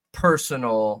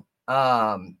personal.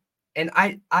 And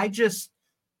I just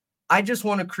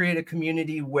want to create a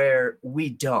community where we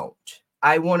don't.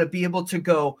 I want to be able to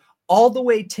go all the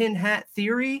way tin hat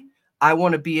theory. I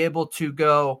want to be able to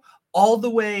go all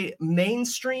the way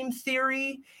mainstream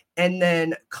theory and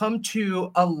then come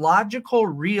to a logical,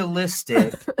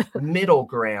 realistic middle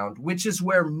ground, which is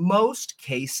where most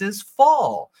cases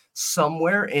fall,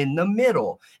 somewhere in the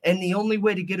middle. And the only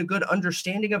way to get a good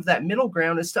understanding of that middle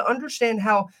ground is to understand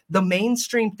how the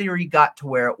mainstream theory got to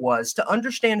where it was, to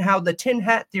understand how the tin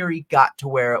hat theory got to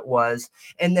where it was,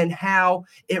 and then how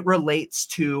it relates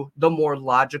to the more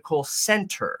logical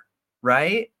center,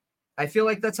 right? I feel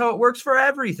like that's how it works for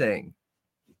everything.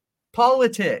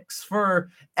 Politics, for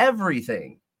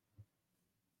everything.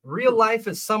 Real life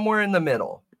is somewhere in the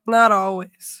middle. Not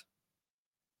always.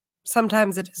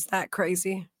 Sometimes it is that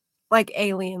crazy. Like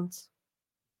aliens.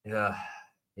 Yeah.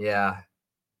 Yeah.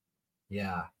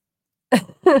 Yeah.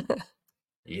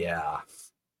 Yeah.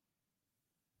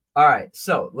 All right.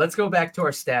 So let's go back to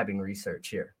our stabbing research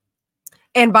here.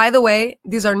 And by the way,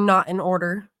 these are not in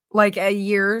order, like a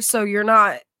year. So you're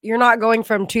not going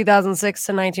from 2006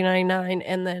 to 1999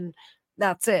 and then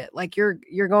that's it. Like you're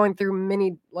going through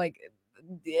many, like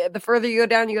the further you go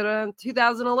down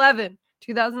 2011,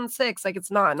 2006. Like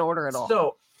it's not in order at all.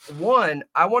 So one,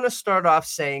 I want to start off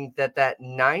saying that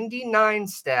 99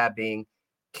 stabbing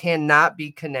cannot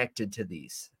be connected to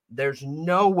these. There's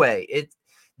no way.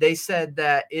 They said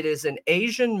that it is an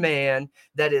Asian man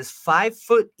that is 5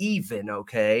 foot even.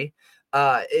 Okay.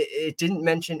 It didn't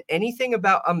mention anything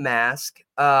about a mask.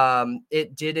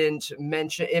 It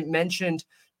mentioned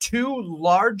 2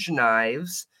 large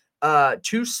knives,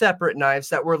 2 separate knives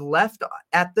that were left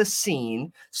at the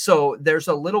scene. So there's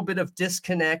a little bit of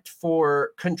disconnect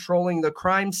for controlling the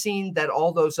crime scene that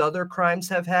all those other crimes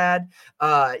have had.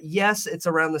 Yes, it's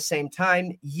around the same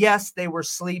time. Yes, they were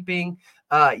sleeping.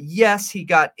 Yes, he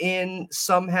got in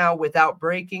somehow without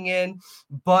breaking in,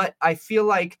 but I feel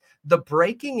like the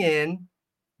breaking in,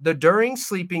 the during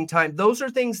sleeping time, those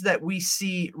are things that we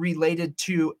see related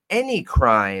to any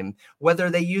crime,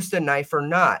 whether they used a knife or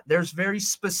not. There's very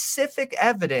specific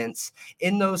evidence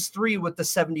in those 3 with the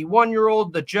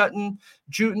 71-year-old, the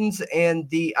Jutons, and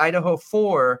the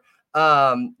Idaho4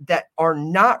 that are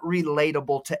not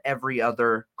relatable to every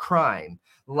other crime,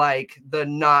 like the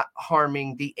not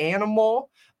harming the animal,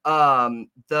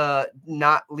 the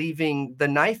not leaving the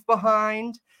knife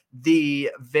behind, the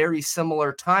very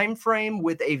similar time frame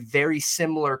with a very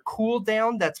similar cool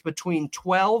down that's between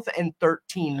 12 and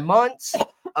 13 months.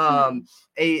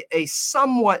 A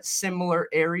somewhat similar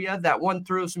area. That one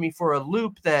throws me for a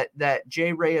loop that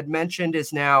J. Ray had mentioned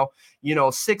is now,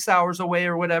 6 hours away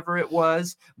or whatever it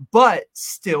was, but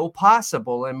still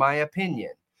possible in my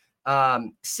opinion.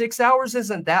 6 hours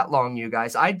isn't that long, you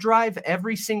guys. I drive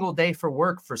every single day for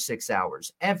work for 6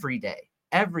 hours, every day,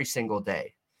 every single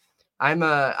day. I'm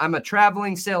a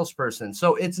traveling salesperson,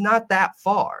 so it's not that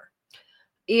far.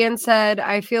 Ian said,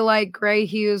 I feel like Gray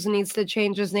Hughes needs to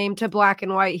change his name to Black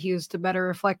and White Hughes to better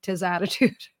reflect his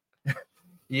attitude.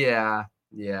 Yeah.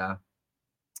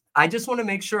 I just want to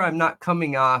make sure I'm not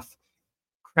coming off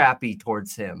crappy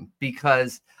towards him,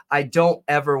 because I don't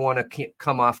ever want to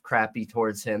come off crappy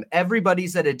towards him.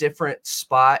 Everybody's at a different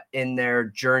spot in their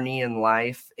journey in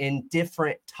life, in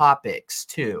different topics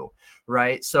too,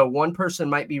 right? So one person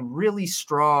might be really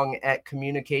strong at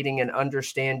communicating and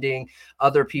understanding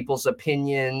other people's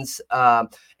opinions, and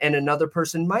another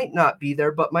person might not be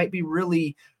there, but might be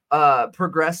really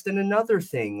progressed in another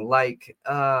thing, like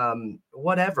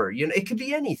whatever, it could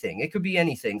be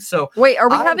anything. So Wait, are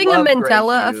we I having a love Gray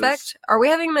Mandela Hughes. effect? Are we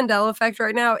having a Mandela effect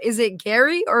right now? Is it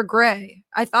Gary or Gray?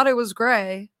 I thought it was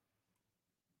Gray.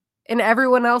 And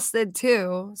everyone else did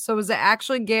too. So was it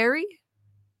actually Gary?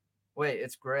 Wait,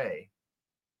 it's Gray.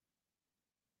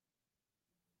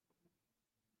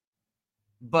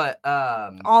 But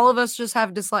all of us just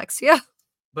have dyslexia.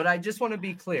 But I just want to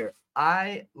be clear.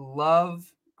 I love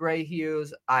Gray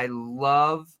Hughes. I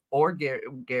love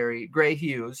Gray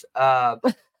Hughes.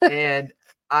 And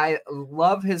I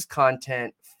love his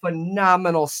content.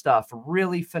 Phenomenal stuff.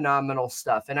 Really phenomenal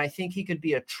stuff. And I think he could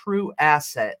be a true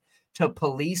asset to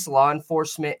police, law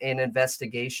enforcement, and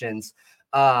investigations.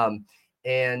 I'm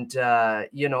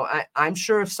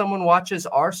sure if someone watches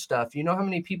our stuff, you know how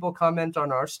many people comment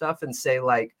on our stuff and say,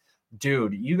 like,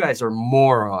 dude, you guys are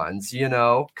morons,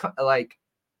 like,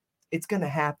 it's going to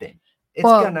happen. It's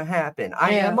going to happen.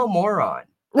 I am a moron.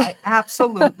 I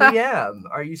absolutely am.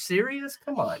 Are you serious?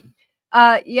 Come on.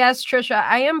 Yes, Trisha,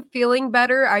 I am feeling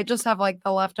better. I just have like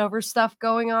the leftover stuff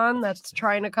going on that's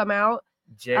trying to come out.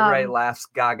 J-Ray laughs,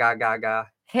 gaga, gaga.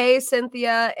 Hey,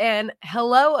 Cynthia, and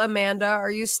hello, Amanda. Are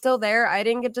you still there? I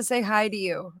didn't get to say hi to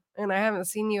you, and I haven't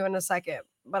seen you in a second,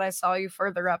 but I saw you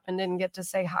further up and didn't get to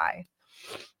say hi.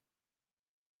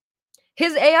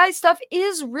 His AI stuff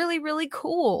is really, really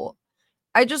cool.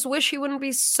 I just wish he wouldn't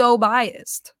be so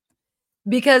biased.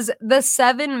 Because the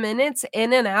 7 minutes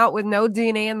in and out with no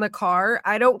DNA in the car,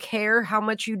 I don't care how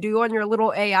much you do on your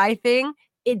little AI thing,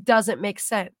 it doesn't make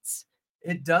sense.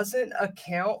 It doesn't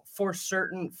account for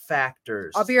certain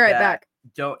factors. I'll be right back.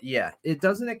 It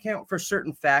doesn't account for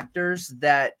certain factors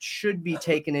that should be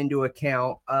taken into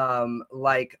account,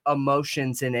 like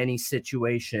emotions in any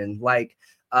situation, like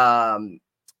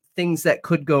things that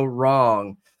could go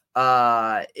wrong.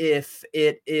 If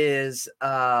it's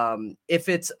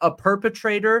a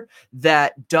perpetrator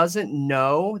that doesn't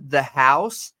know the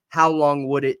house, how long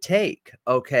would it take?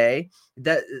 Okay,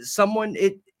 that someone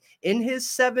in his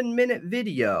 7-minute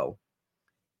video,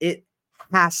 it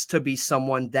has to be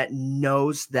someone that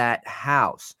knows that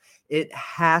house. It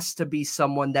has to be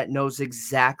someone that knows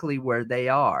exactly where they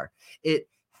are. It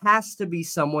has to be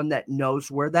someone that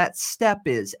knows where that step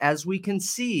is. As we can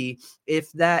see,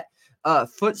 if that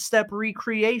footstep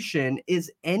recreation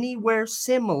is anywhere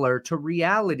similar to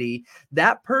reality,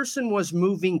 that person was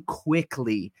moving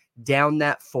quickly down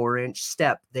that 4-inch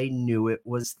step. They knew it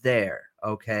was there.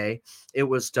 Okay. It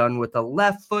was done with a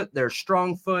left foot, their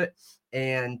strong foot.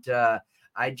 And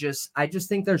I just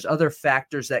think there's other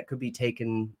factors that could be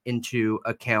taken into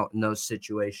account in those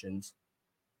situations.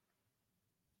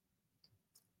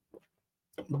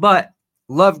 But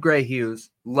love Gray Hughes,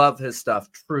 love his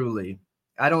stuff, truly.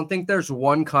 I don't think there's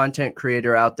one content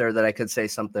creator out there that I could say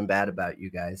something bad about, you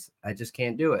guys. I just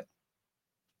can't do it.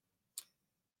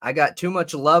 I got too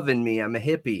much love in me. I'm a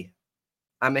hippie.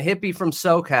 I'm a hippie from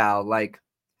SoCal. Like,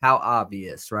 how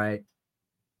obvious, right?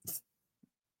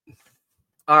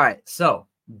 All right, so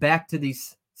back to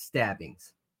these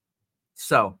stabbings.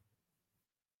 So,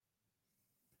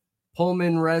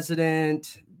 Pullman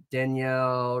resident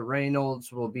Danielle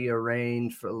Reynolds will be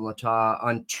arraigned for Murdaugh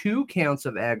on 2 counts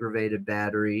of aggravated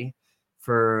battery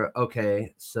for,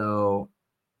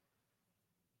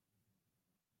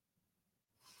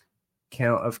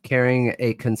 count of carrying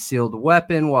a concealed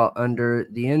weapon while under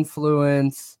the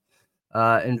influence.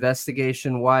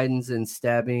 Investigation widens in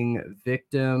stabbing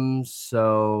victims.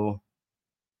 So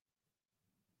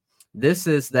this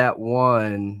is that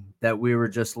one that we were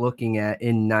just looking at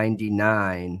in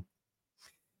 99.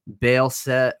 Bail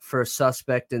set for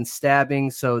suspect in stabbing.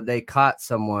 So they caught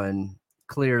someone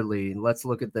clearly. Let's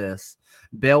look at this.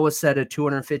 Bail was set at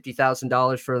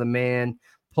 $250,000 for the man.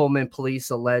 Pullman police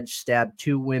allege stabbed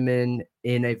 2 women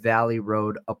in a Valley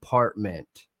Road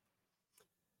apartment.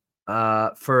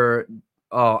 I'm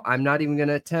not even going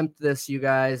to attempt this, you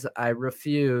guys. I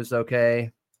refuse,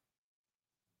 okay?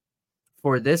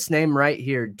 For this name right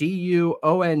here,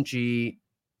 DUONGNGOC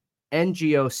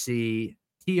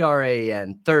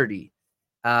TRAN 30.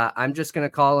 I'm just going to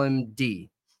call him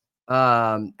D.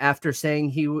 After saying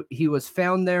he was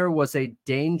found there was a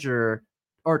danger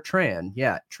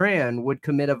Tran would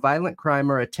commit a violent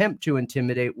crime or attempt to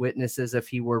intimidate witnesses if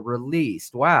he were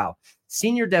released. Wow.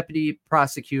 Senior Deputy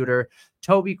Prosecutor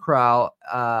Toby T.R.L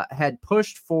had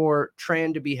pushed for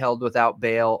Tran to be held without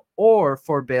bail or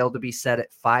for bail to be set at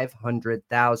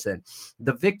 $500,000.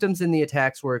 The victims in the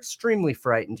attacks were extremely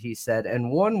frightened, he said,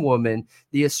 and one woman,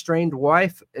 the estranged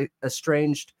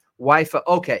wife.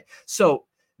 Okay, so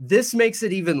this makes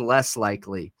it even less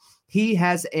likely. He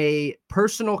has a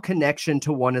personal connection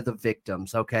to one of the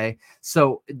victims. Okay,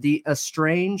 so the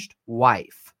estranged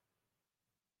wife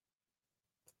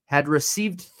had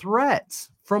received threats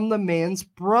from the man's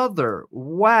brother.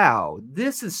 Wow,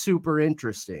 this is super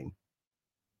interesting.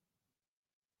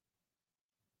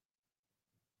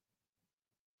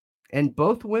 And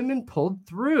both women pulled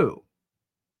through.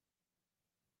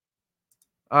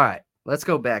 All right, let's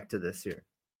go back to this here.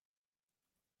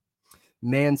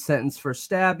 Man sentenced for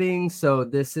stabbing. So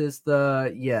this is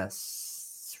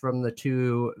from the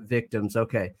two victims.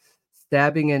 Okay.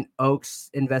 Stabbing in Oaks,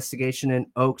 investigation in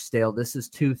Oaksdale. This is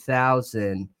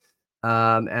 2000.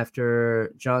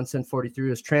 After Johnson, 43,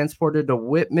 was transported to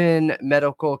Whitman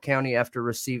Medical County after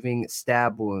receiving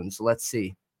stab wounds. Let's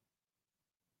see.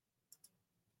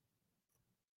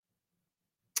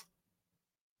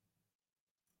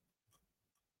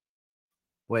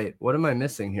 Wait, what am I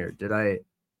missing here? Did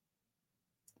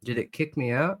it kick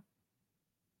me out?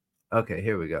 Okay,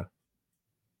 here we go.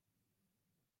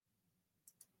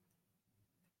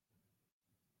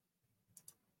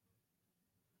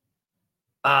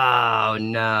 Oh,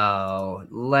 no.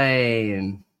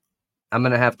 Lame. I'm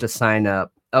going to have to sign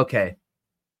up. Okay.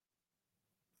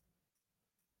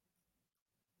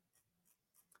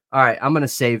 All right, I'm going to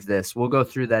save this. We'll go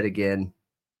through that again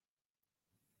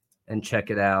and check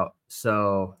it out.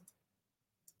 So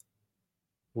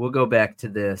we'll go back to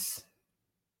this.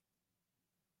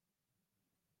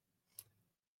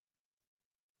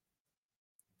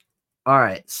 All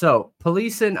right, so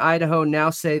police in Idaho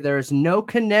now say there is no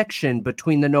connection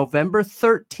between the November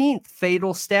 13th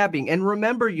fatal stabbing. And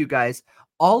remember, you guys,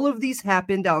 all of these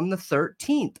happened on the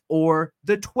 13th or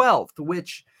the 12th,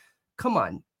 which, come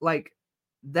on, like,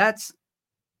 that's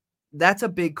a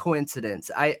big coincidence.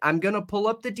 I'm going to pull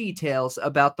up the details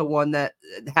about the one that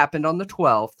happened on the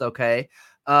 12th, okay?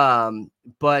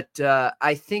 But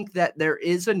I think that there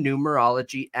is a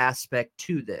numerology aspect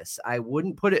to this. I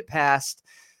wouldn't put it past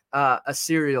a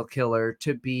serial killer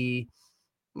to be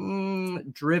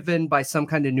driven by some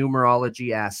kind of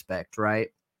numerology aspect, right?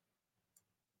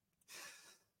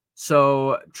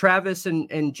 So Travis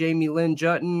and Jamie Lynn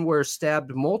Jutton were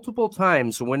stabbed multiple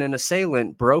times when an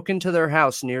assailant broke into their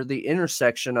house near the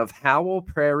intersection of Howell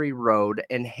Prairie Road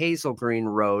and Hazel Green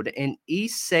Road in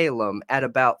East Salem at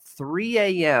about 3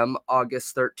 a.m.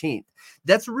 August 13th.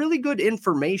 That's really good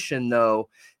information, though,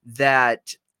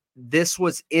 that this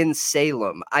was in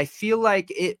Salem. I feel like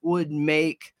it would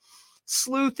make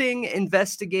sleuthing,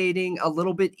 investigating a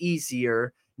little bit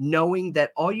easier, knowing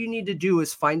that all you need to do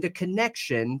is find a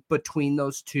connection between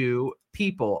those two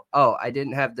people. Oh, I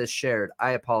didn't have this shared.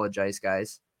 I apologize,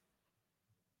 guys.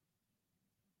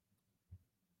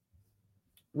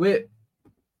 Where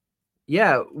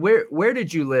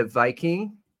did you live,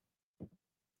 Viking?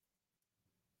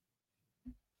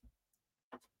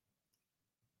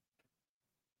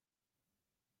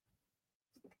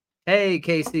 Hey,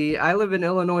 Casey, I live in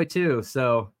Illinois too,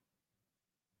 so.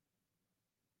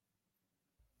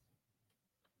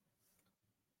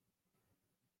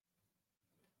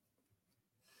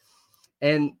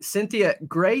 And Cynthia,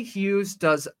 Gray Hughes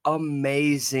does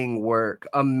amazing work.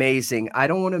 Amazing. I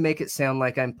don't want to make it sound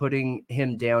like I'm putting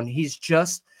him down. He's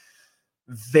just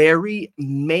very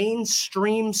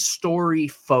mainstream story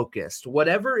focused.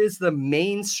 Whatever is the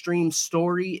mainstream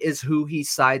story is who he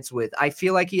sides with. I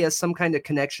feel like he has some kind of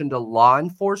connection to law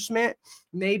enforcement,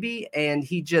 maybe, and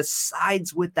he just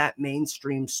sides with that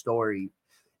mainstream story.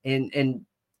 And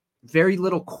very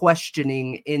little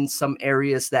questioning in some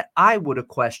areas that I would have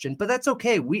questioned, but that's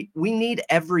okay. We need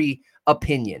every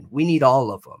opinion. We need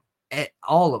all of them.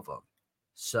 All of them.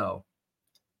 So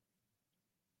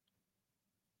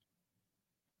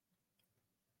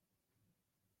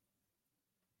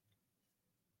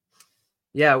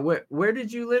yeah, where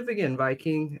did you live again,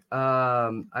 Viking?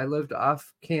 I lived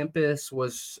off campus,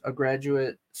 was a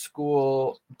graduate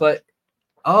school, but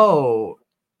oh,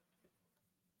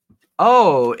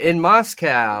 in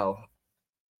Moscow.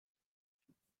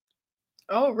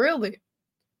 Oh, really?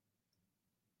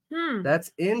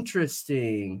 That's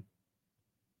interesting.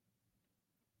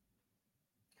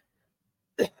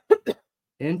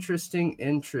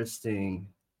 Interesting.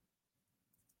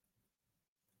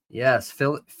 Yes,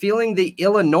 feeling the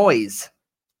Illinois.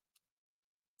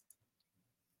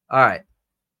 All right.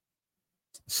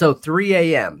 So 3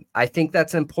 a.m. I think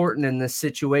that's important in this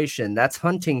situation. That's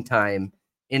hunting time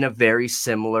in a very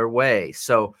similar way.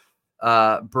 So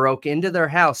broke into their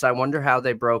house. I wonder how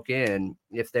they broke in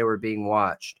if they were being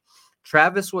watched.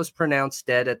 Travis was pronounced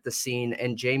dead at the scene,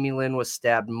 and Jamie Lynn was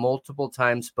stabbed multiple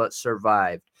times but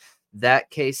survived. That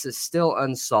case is still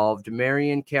unsolved.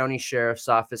 Marion County Sheriff's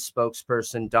Office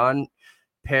spokesperson Don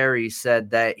Perry said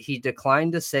that he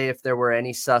declined to say if there were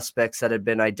any suspects that had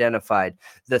been identified.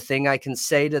 The thing I can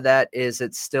say to that is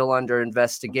it's still under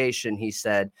investigation, he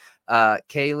said.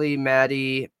 Kaylee,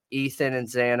 Maddie, Ethan, and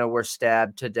Xana were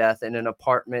stabbed to death in an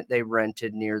apartment they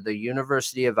rented near the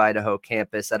University of Idaho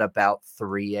campus at about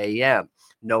 3 a.m.,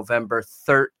 November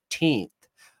 13th.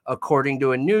 According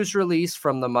to a news release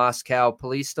from the Moscow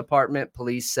Police Department,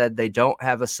 police said they don't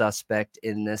have a suspect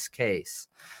in this case.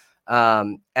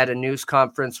 At a news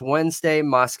conference Wednesday,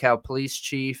 Moscow Police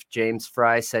Chief James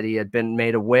Fry said he had been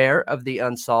made aware of the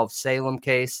unsolved Salem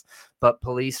case, but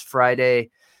police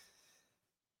Friday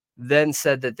then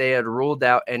said that they had ruled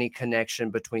out any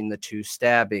connection between the two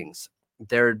stabbings.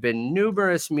 There had been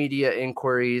numerous media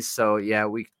inquiries, so yeah,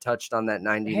 we touched on that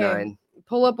 99. Hey,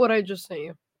 pull up what I just sent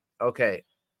you. Okay,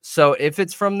 so if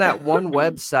it's from that one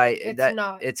website,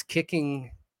 Not. It's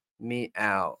kicking me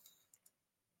out.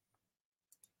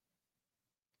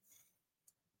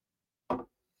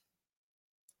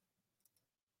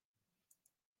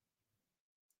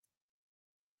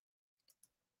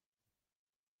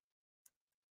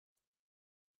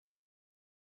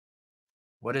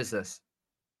 What is this?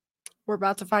 We're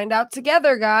about to find out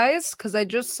together, guys, because I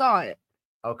just saw it.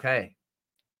 Okay.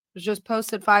 It was just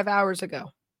posted 5 hours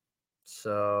ago.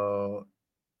 So,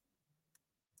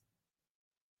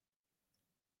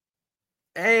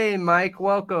 hey, Mike,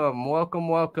 welcome.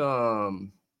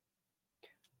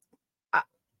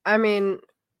 I mean,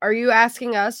 are you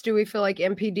asking us, do we feel like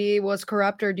MPD was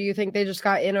corrupt, or do you think they just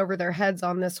got in over their heads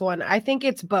on this one? I think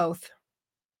it's both.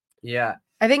 Yeah.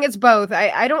 I think it's both.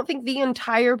 I don't think the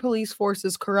entire police force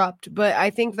is corrupt, but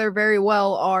I think they're very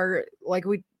well are like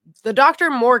the Dr.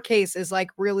 Moore case is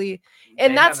like really,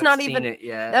 and that's not even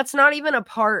a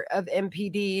part of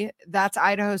MPD. That's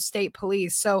Idaho State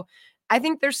Police. So I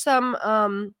think there's some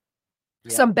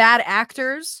bad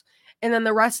actors, and then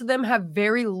the rest of them have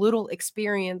very little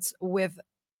experience with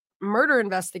murder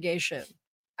investigation.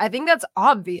 I think that's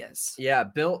obvious. Yeah,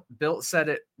 Bill said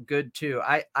it good too.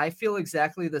 I feel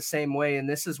exactly the same way, and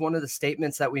this is one of the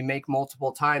statements that we make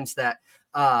multiple times, that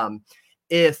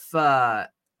if a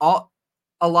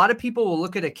lot of people will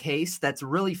look at a case that's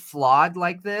really flawed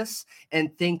like this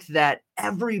and think that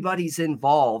everybody's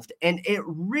involved, and it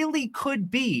really could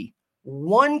be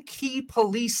one key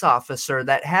police officer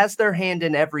that has their hand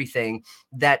in everything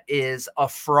that is a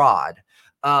fraud.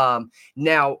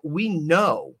 Now we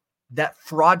know that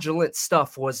fraudulent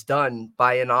stuff was done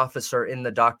by an officer in the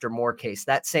Dr. Moore case.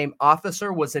 That same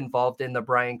officer was involved in the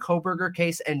Brian Kohberger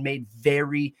case and made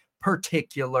very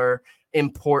particular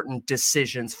important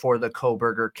decisions for the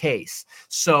Kohberger case.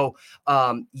 So,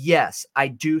 yes, I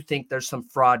do think there's some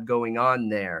fraud going on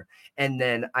there. And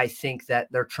then I think that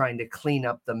they're trying to clean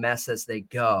up the mess as they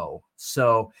go.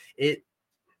 So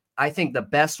I think the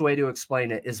best way to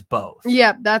explain it is both.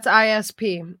 Yep, that's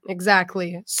ISP.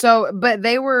 Exactly. So, but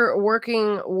they were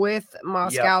working with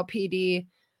Moscow PD.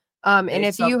 And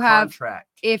if you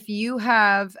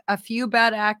have a few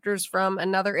bad actors from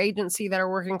another agency that are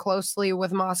working closely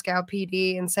with Moscow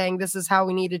PD and saying this is how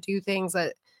we need to do things,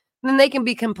 then they can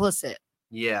be complicit.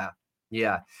 Yeah.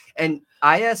 And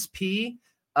ISP,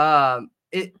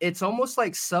 it's almost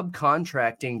like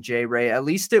subcontracting, J. Ray. At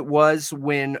least it was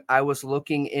when I was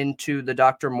looking into the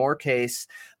Dr. Moore case.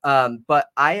 But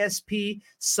ISP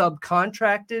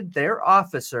subcontracted their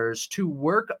officers to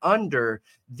work under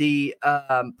the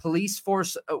police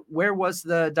force. Where was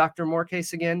the Dr. Moore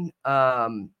case again?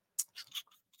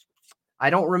 I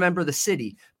don't remember the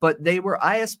city, but they were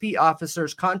ISP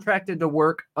officers contracted to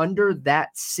work under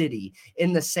that city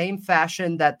in the same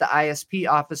fashion that the ISP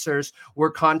officers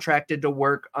were contracted to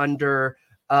work under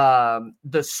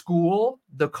the school,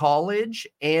 the college,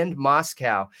 and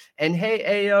Moscow. And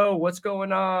hey, AO, what's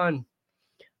going on?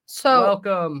 So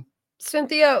welcome,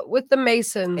 Cynthia, with the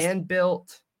Masons and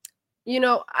Built.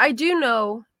 I do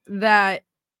know that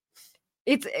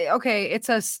it's okay. It's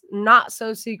a not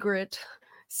so secret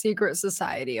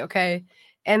society, okay?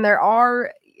 And there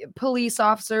are police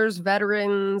officers,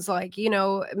 veterans, like,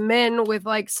 men with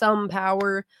like some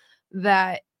power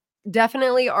that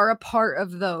definitely are a part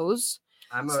of those.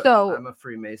 I'm a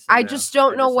Freemason. I just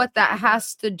don't know what that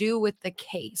has to do with the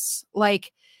case.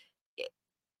 Like,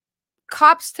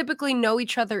 cops typically know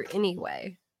each other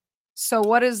anyway. So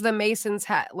what is the Mason's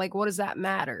hat? Like, what does that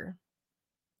matter?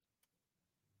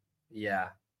 Yeah.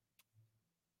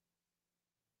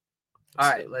 All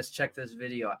right, let's check this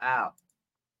video out.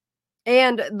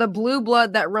 And the blue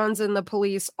blood that runs in the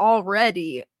police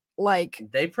already, like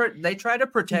they try to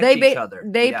protect each other.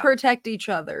 They protect each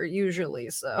other usually.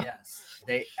 So yes,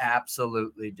 they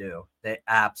absolutely do. They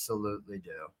absolutely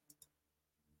do.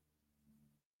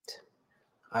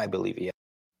 I believe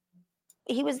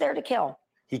he was there to kill.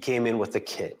 He came in with a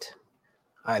kit.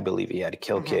 I believe he had a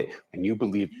kill kit. And you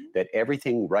believe that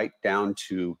everything right down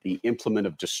to the implement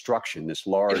of destruction, this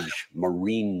large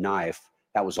marine knife,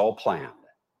 that was all planned.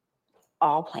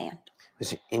 All planned.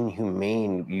 It's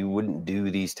inhumane. You wouldn't do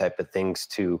these type of things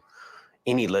to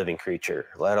any living creature,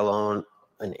 let alone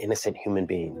an innocent human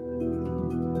being.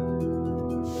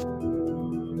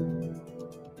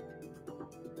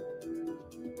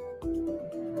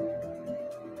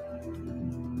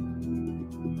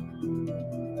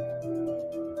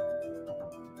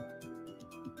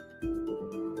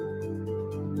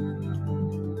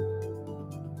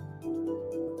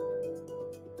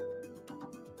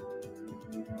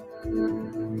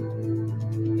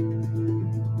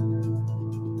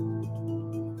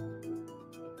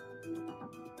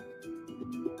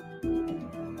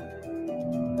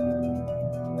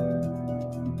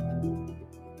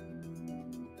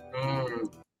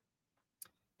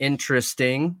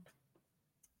 Interesting.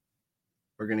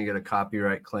 We're gonna get a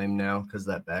copyright claim now because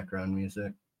that background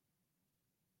music.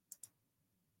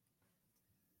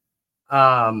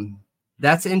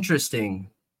 That's interesting.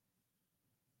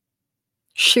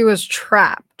 She was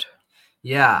trapped.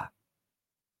 Yeah.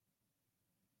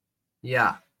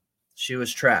 Yeah. She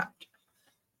was trapped.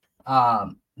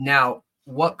 Now,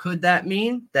 what could that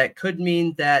mean? That could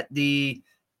mean that the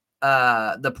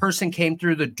person came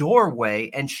through the doorway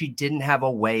and she didn't have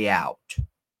a way out.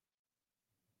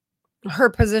 Her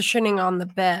positioning on the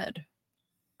bed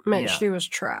meant she was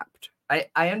trapped.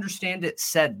 I understand it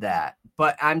said that,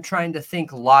 but I'm trying to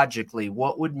think logically,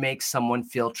 what would make someone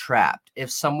feel trapped? If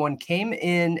someone came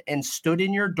in and stood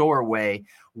in your doorway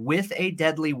with a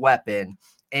deadly weapon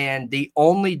and the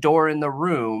only door in the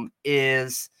room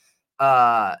is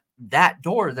that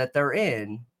door that they're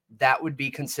in, that would be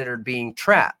considered being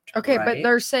trapped. Okay, right? but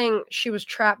they're saying she was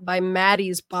trapped by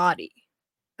Maddie's body.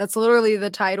 That's literally the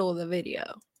title of the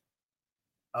video.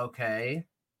 Okay.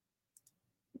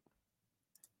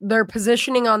 Their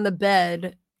positioning on the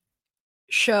bed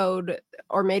showed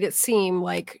or made it seem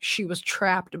like she was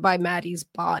trapped by Maddie's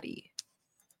body.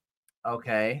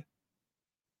 Okay.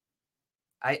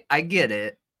 I get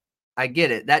it. I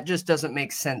get it. That just doesn't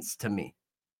make sense to me.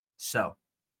 So.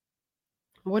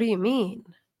 What do you mean?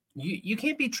 You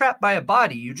can't be trapped by a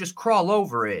body. You just crawl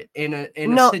over it in a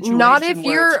situation not if where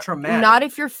you're it's traumatic. Not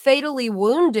if you're fatally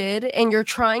wounded and you're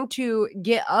trying to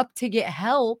get up to get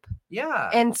help. Yeah.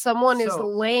 And someone is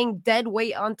laying dead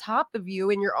weight on top of you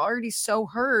and you're already so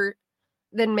hurt,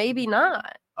 then maybe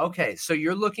not. Okay, so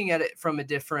you're looking at it from a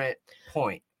different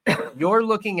point. You're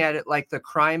looking at it like the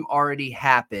crime already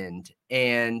happened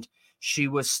and she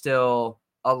was still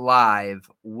alive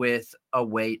with a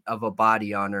weight of a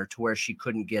body on her to where she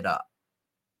couldn't get up.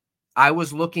 I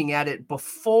was looking at it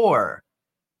before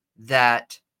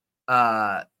that,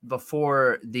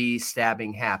 before the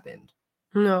stabbing happened.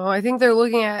 No, I think they're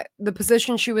looking at the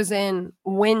position she was in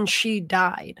when she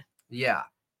died. Yeah.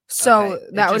 So okay.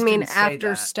 that would mean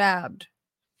after stabbed.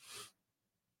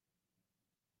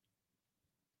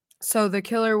 So the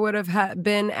killer would have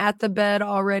been at the bed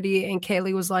already, and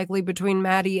Kaylee was likely between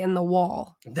Maddie and the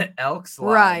wall. The Elks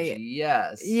Lodge, right?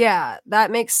 Yes. Yeah, that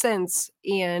makes sense,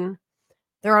 Ian.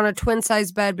 They're on a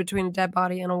twin-size bed between a dead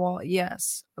body and a wall.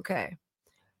 Yes. Okay.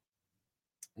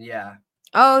 Yeah.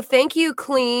 Oh, thank you,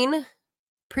 Clean.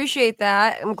 Appreciate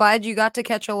that. I'm glad you got to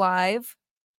catch a live.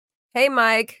 Hey,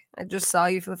 Mike. I just saw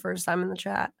you for the first time in the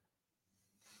chat.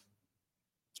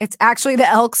 It's actually the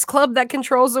Elks Club that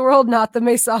controls the world, not the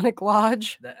Masonic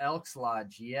Lodge. The Elks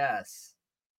Lodge, yes.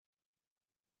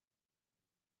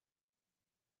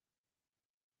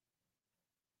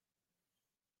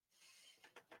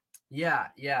 Yeah.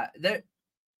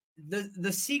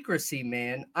 The secrecy,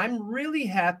 man. I'm really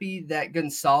happy that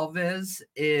Gonsalves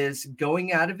is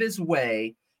going out of his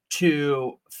way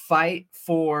to fight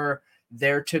for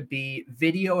there to be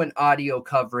video and audio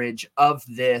coverage of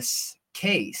this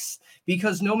case.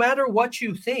 Because no matter what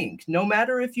you think, no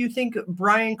matter if you think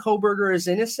Bryan Kohberger is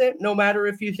innocent, no matter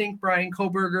if you think Bryan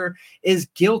Kohberger is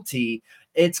guilty,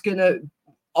 it's going to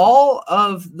all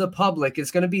of the public is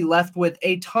going to be left with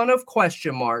a ton of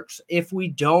question marks if we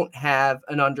don't have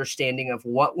an understanding of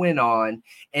what went on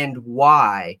and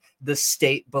why the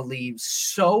state believes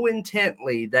so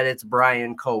intently that it's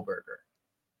Brian Kohberger.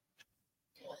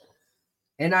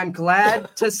 And I'm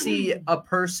glad to see a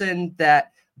person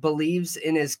that believes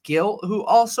in his guilt who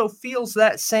also feels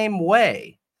that same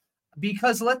way.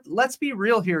 Because let's be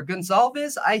real here.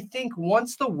 Gonzalez, I think,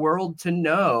 wants the world to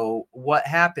know what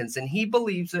happens, and he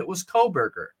believes it was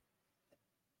Kohberger.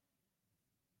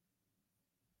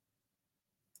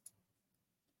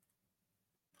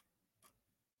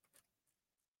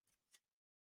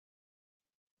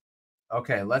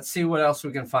 Okay, let's see what else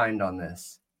we can find on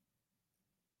this.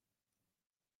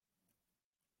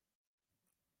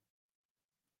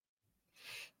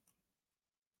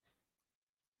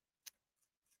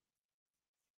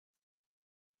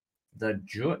 The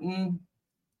Juten.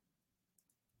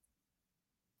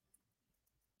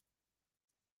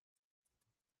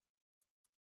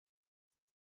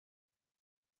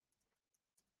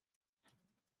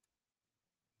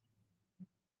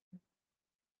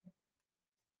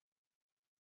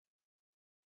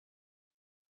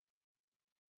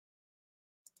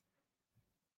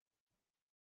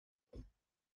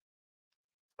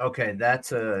 Okay,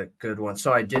 that's a good one.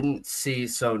 So I didn't see,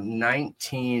 so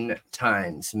 19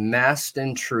 times, masked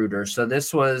intruder. So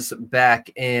this was back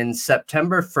in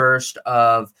September 1st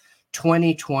of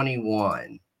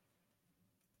 2021.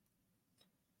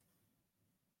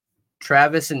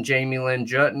 Travis and Jamie Lynn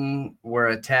Jutton were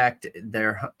attacked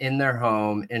in their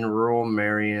home in rural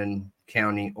Marion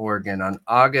County, Oregon on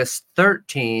August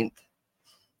 13th.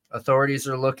 Authorities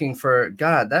are looking for,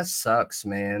 God, that sucks,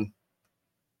 man.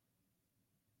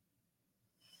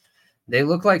 They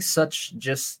look like such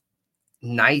just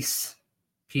nice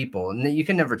people. And you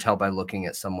can never tell by looking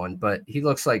at someone, but he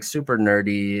looks like super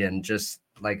nerdy and just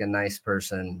like a nice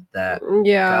person that,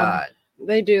 Yeah, God.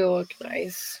 they do look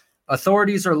nice.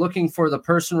 Authorities are looking for the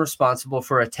person responsible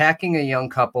for attacking a young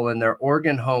couple in their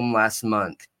Oregon home last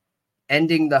month,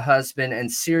 ending the husband and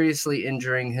seriously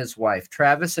injuring his wife.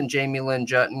 Travis and Jamie Lynn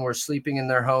Jutton were sleeping in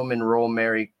their home in rural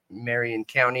Marion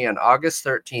County on August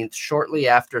 13th, shortly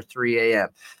after 3 a.m.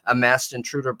 A masked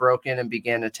intruder broke in and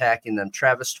began attacking them.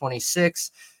 Travis,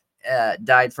 26,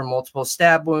 died from multiple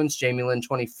stab wounds. Jamie Lynn,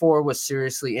 24, was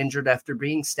seriously injured after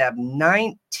being stabbed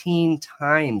 19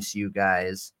 times, you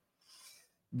guys.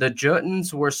 The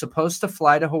Juttons were supposed to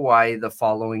fly to Hawaii the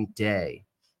following day.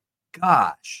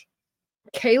 Gosh.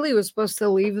 Kaylee was supposed to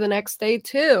leave the next day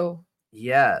too.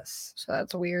 Yes. So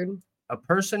that's weird. A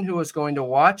person who was going to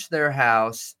watch their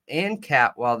house and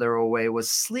cat while they were away was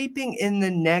sleeping in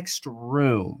the next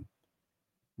room.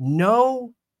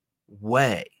 No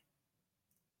way.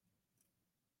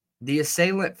 The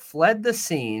assailant fled the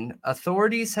scene.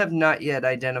 Authorities have not yet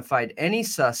identified any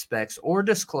suspects or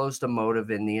disclosed a motive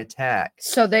in the attack.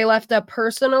 So they left a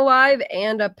person alive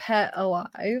and a pet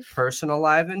alive. Person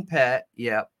alive and pet.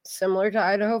 Yep. Similar to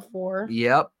Idaho4.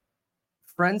 Yep.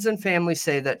 Friends and family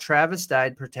say that Travis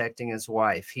died protecting his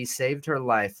wife. He saved her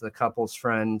life, the couple's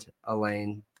friend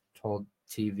Elaine told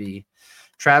TV.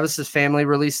 Travis's family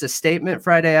released a statement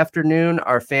Friday afternoon.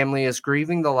 Our family is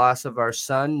grieving the loss of our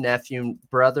son, nephew,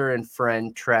 brother, and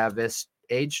friend, Travis,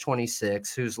 age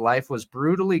 26, whose life was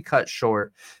brutally cut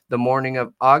short the morning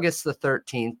of August the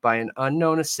 13th by an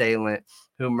unknown assailant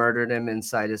who murdered him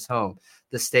inside his home.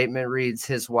 The statement reads,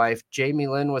 his wife, Jamie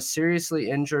Lynn, was seriously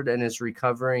injured and is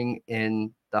recovering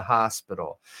in the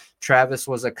hospital. Travis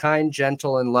was a kind,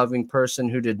 gentle, and loving person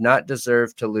who did not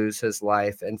deserve to lose his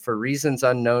life, and for reasons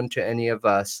unknown to any of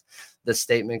us, the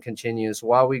statement continues,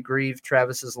 while we grieve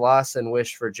Travis's loss and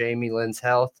wish for Jamie Lynn's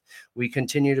health, we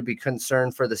continue to be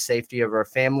concerned for the safety of our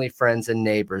family, friends, and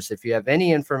neighbors. If you have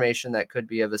any information that could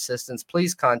be of assistance,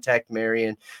 please contact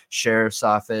Marion Sheriff's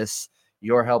Office.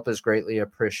 Your help is greatly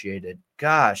appreciated.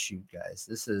 Gosh, you guys,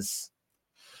 this is...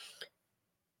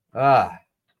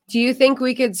 Do you think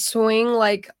we could swing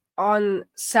like on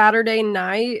Saturday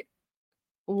night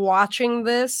watching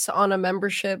this on a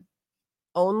membership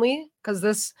only?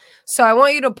 So I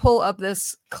want you to pull up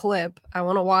this clip. I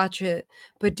want to watch it.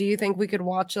 But do you think we could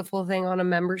watch the full thing on a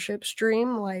membership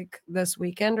stream like this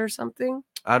weekend or something?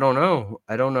 I don't know.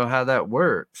 I don't know how that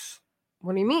works.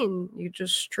 What do you mean? You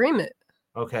just stream it.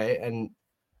 Okay.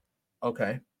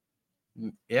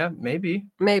 Yeah, maybe.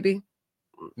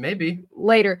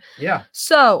 Later. Yeah.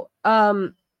 So,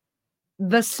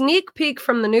 the sneak peek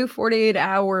from the new 48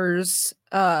 hours,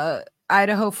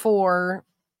 Idaho4,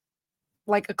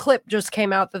 like a clip just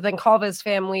came out that then Gonzalez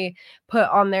family put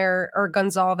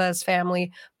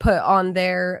on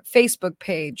their Facebook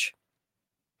page.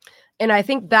 And I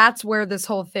think that's where this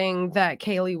whole thing that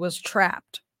Kaylee was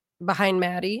trapped behind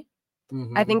Maddie.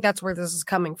 I think that's where this is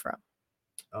coming from.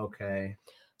 Okay.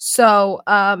 So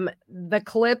the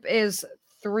clip is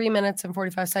 3 minutes and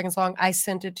 45 seconds long. I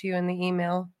sent it to you in the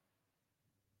email.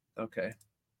 Okay.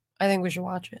 I think we should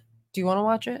watch it. Do you want to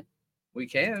watch it? We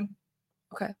can.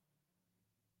 Okay.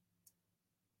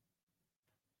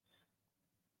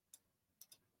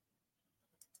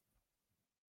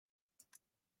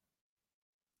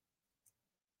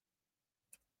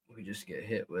 We just get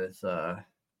hit with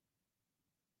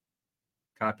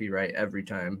copyright every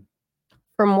time.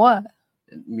 From what?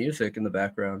 Music in the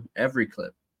background, every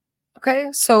clip. Okay,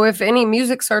 so if any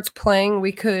music starts playing,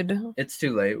 we could... It's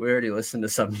too late. We already listened to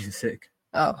some music.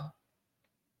 Oh.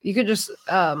 You could just,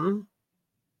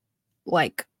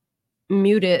 like,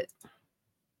 mute it.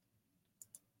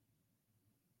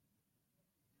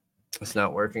 It's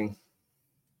not working.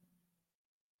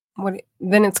 What?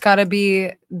 Then it's got to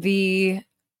be the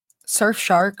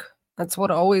Surfshark. That's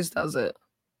what always does it.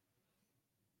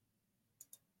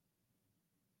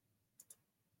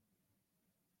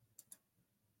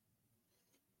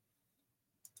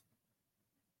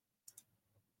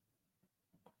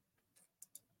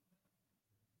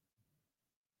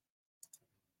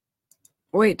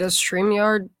 Wait, does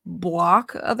StreamYard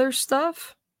block other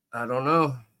stuff? I don't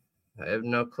know. I have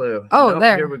no clue. Oh, Nope,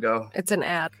 there. Here we go. It's an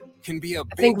ad. Can be a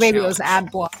I think maybe it was ad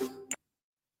block.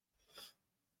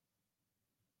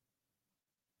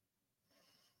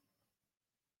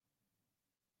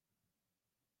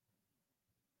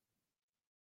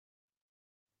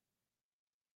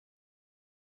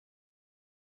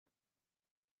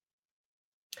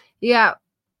 Yeah.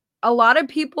 A lot of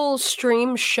people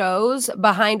stream shows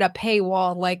behind a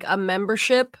paywall, like a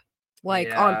membership,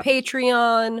 like on Yeah.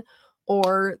 Patreon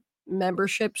or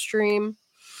membership stream.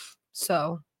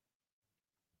 So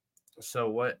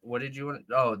what did you want?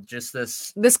 Oh, just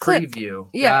this clip. preview.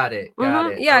 Yeah. Got it. Got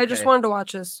Mhm. it. Yeah, I just Okay. wanted to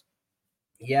watch this.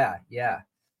 Yeah.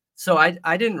 So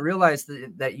I didn't realize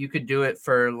that you could do it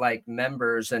for like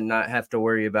members and not have to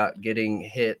worry about getting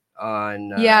hit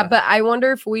on. Yeah, but I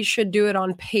wonder if we should do it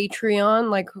on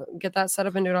Patreon, like get that set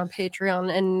up and do it on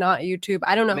Patreon and not YouTube.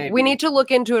 I don't know. We Maybe. need to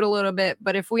look into it a little bit,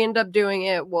 but if we end up doing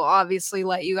it, we'll obviously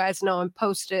let you guys know and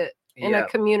post it in a Yep.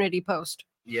 community post.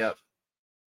 Yep.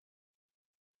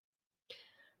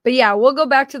 But yeah, we'll go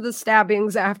back to the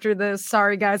stabbings after this.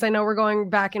 Sorry, guys. I know we're going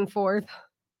back and forth.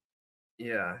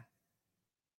 Yeah.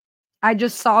 I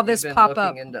just saw this You've been pop up.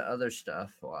 looking into other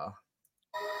stuff. Wow.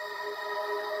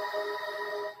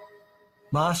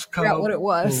 Moscow Forgot what it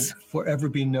was. will forever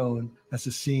be known as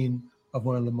the scene of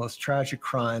one of the most tragic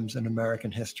crimes in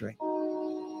American history.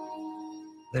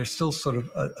 There's still sort of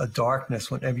a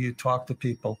darkness whenever you talk to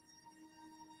people.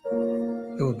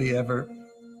 It will be ever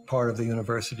part of the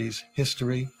university's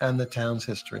history and the town's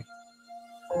history.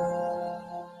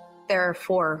 There are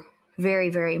 4 very,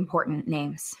 very important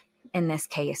names in this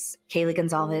case. Kaylee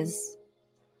Gonzalez,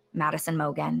 Madison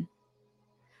Mogan,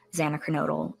 Xana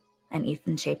Kernodle, and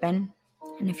Ethan Chapin.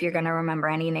 And if you're going to remember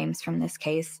any names from this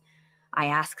case, I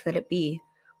ask that it be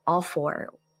all 4.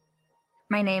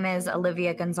 My name is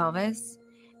Olivia Gonzalez,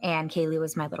 and Kaylee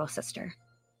was my little sister.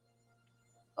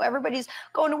 Everybody's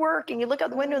going to work and you look out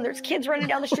the window and there's kids running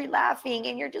down the street laughing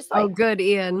and you're just like, Oh, good,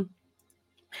 Ian.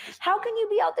 how can you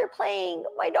be out there playing?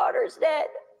 My daughter's dead.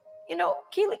 You know,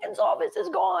 Kaylee Gonzalez is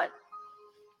gone.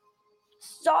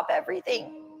 Stop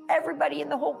everything. Everybody in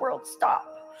the whole world stop.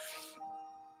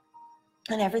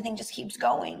 And everything just keeps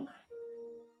going.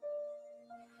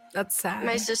 That's sad.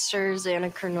 My sister,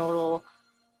 Xana Kernodle,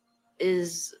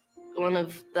 is one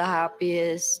of the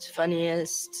happiest,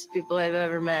 funniest people I've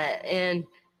ever met. And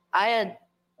I had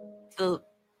the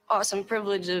awesome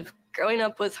privilege of growing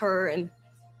up with her, and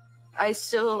I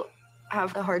still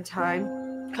have a hard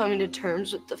time coming to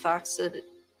terms with the facts that it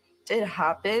did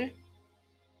happen.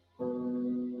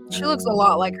 She looks a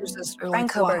lot like her sister. Brian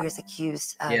like, a lot. Koberg is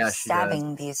accused of Yeah, she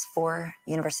stabbing these 4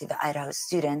 University of Idaho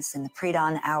students in the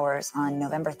pre-dawn hours on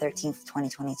November 13th,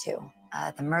 2022.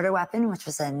 The murder weapon, which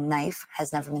was a knife,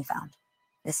 has never been found.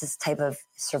 This is a type of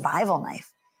survival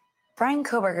knife. Brian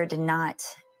Koberger did not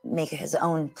make his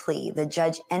own plea. The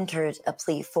judge entered a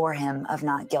plea for him of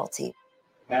not guilty.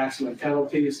 Maximum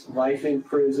penalties, life in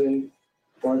prison,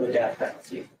 or the death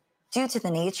penalty. Due to the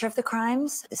nature of the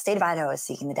crimes, the state of Idaho is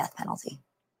seeking the death penalty.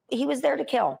 He was there to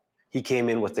kill. He came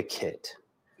in with a kit.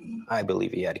 I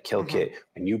believe he had a kill kit.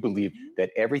 And you believe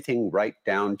that everything right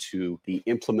down to the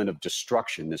implement of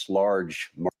destruction, this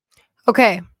large...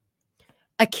 Okay.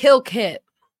 A kill kit.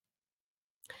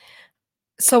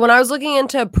 So when I was looking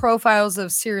into profiles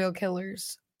of serial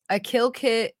killers, a kill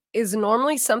kit is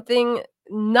normally something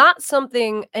not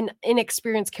something an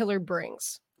inexperienced killer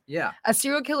brings. Yeah. A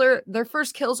serial killer, their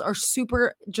first kills are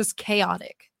super just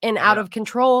chaotic and out of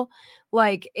control.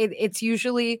 Like it's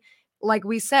usually, like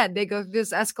we said, they go through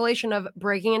this escalation of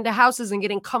breaking into houses and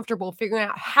getting comfortable, figuring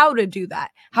out how to do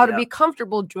that, how to be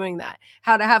comfortable doing that,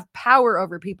 how to have power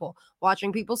over people,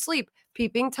 watching people sleep,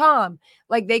 peeping Tom.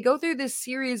 Like they go through this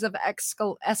series of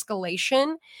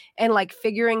escalation and like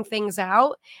figuring things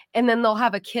out, and then they'll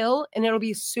have a kill and it'll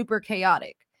be super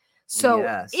chaotic. So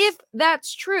if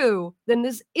that's true, then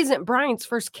this isn't Brian's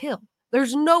first kill.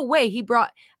 There's no way he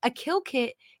brought a kill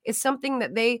kit. Is something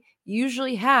that they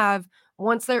usually have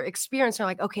once they're experienced. They're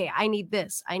like, okay, I need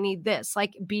this,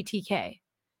 like BTK.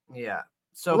 Yeah.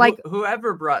 So like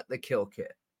whoever brought the kill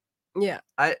kit. Yeah.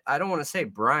 I don't want to say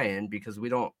Brian because we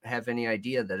don't have any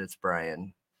idea that it's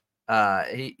Brian.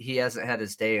 He hasn't had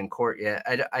his day in court yet.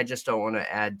 I just don't want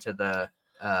to add to the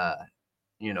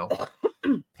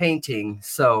painting.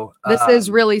 So this is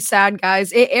really sad,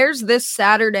 guys. It airs this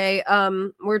Saturday.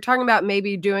 We're talking about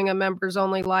maybe doing a members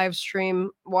only live stream,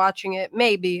 watching it,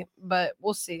 maybe, but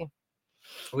we'll see.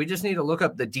 We just need to look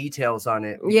up the details on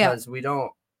it because we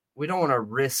don't want to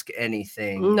risk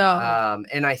anything. No.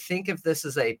 And I think if this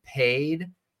is a paid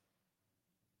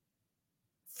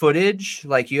footage,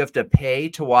 like you have to pay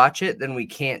to watch it, then we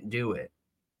can't do it.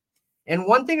 And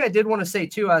one thing I did want to say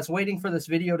too, I was waiting for this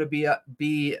video to be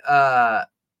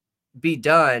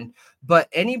done, but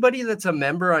anybody that's a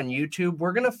member on YouTube,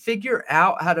 we're going to figure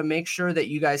out how to make sure that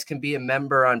you guys can be a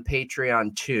member on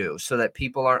Patreon too, so that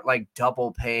people aren't like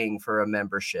double paying for a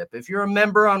membership. If you're a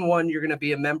member on one, you're going to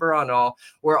be a member on all.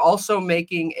 We're also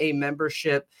making a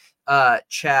membership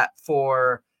chat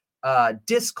for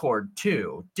Discord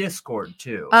too.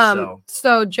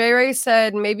 So J Ray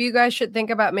said maybe you guys should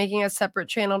think about making a separate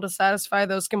channel to satisfy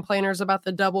those complainers about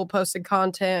the double posted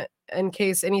content in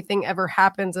case anything ever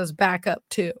happens as backup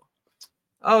too.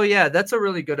 Oh yeah, that's a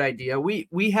really good idea.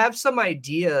 We have some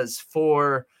ideas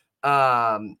for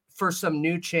some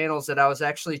new channels that I was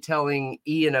actually telling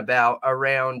Ian about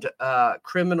around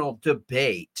criminal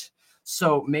debate.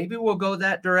 So maybe we'll go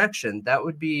that direction. That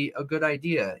would be a good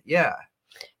idea. Yeah.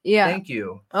 Yeah. Thank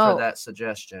you for that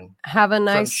suggestion. Have a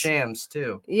nice from Shams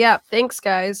too. Yeah. Thanks,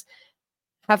 guys.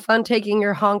 Have fun taking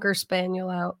your honker spaniel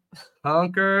out.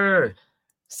 Honker.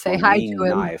 Say hi to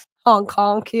him. Honk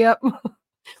honk. Yep.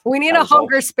 We need a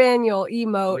honker spaniel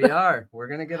emote. We're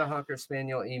gonna get a honker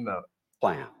spaniel emote.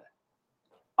 Planned.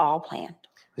 All planned.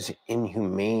 It's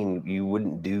inhumane. You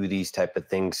wouldn't do these type of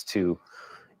things to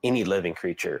any living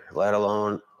creature, let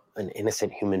alone an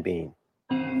innocent human being.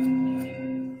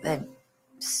 The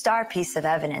star piece of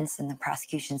evidence in the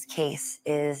prosecution's case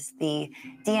is the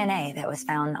DNA that was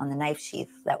found on the knife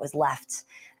sheath that was left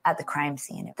at the crime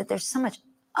scene. That there's so much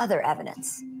other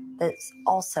evidence that's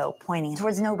also pointing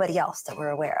towards nobody else that we're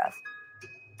aware of.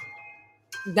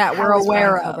 That we're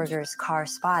aware of. Koberger's car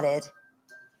spotted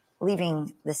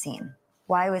leaving the scene.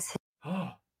 Why was his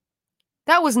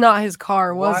That was not his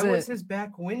car, was it? Why was his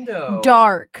back window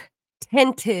dark,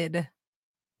 tinted?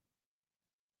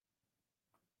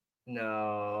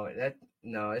 No,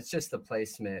 it's just the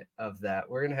placement of that.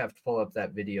 We're gonna have to pull up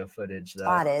that video footage though.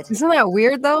 Spotted. Isn't that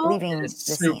weird though? Leaving It's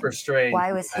the super scene. strange.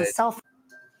 Why was his cell phone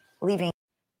leaving?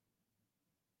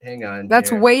 Hang on. That's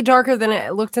here. way darker than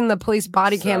it looked in the police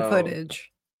body cam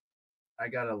footage. I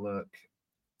gotta look.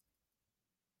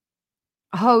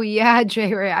 Oh yeah,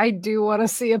 J Ray, I do want to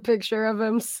see a picture of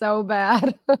him so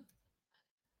bad. Oh,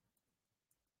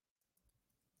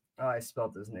 I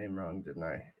spelled his name wrong, didn't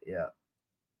I? Yeah.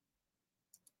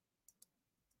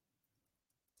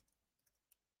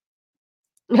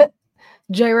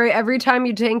 J Ray, every time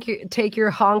you take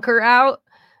your honker out,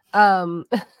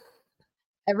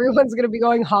 everyone's gonna be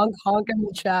going honk honk in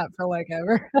the chat for like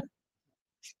ever.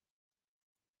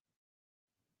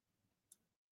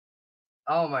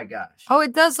 Oh my gosh. Oh,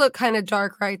 it does look kind of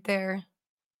dark right there.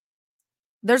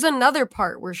 There's another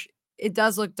part where it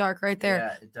does look dark right there.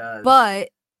 Yeah, it does. But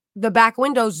the back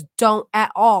windows don't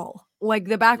at all. Like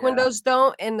the back windows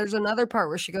don't, and there's another part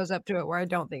where she goes up to it where I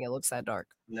don't think it looks that dark.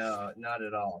 No, not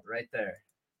at all. Right there.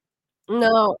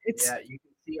 No, it's you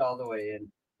can see all the way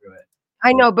in through it.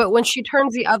 I know, but when she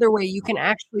turns the other way, you can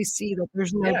actually see that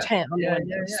there's no tint on the Yeah.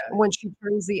 windows when she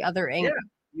turns the other angle. Yeah,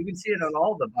 you can see it on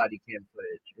all the body cam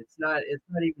footage. It's not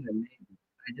even amazing.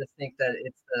 I just think that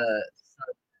it's the sun.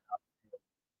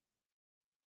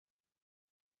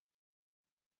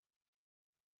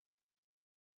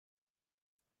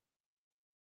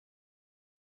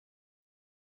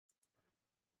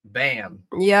 Bam.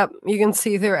 Yep, you can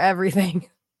see through everything.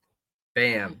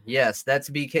 Bam. Yes, that's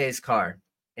BK's car.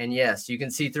 And yes, you can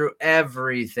see through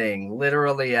everything,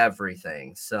 literally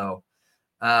everything. So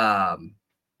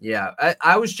Yeah,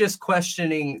 I was just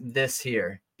questioning this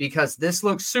here because this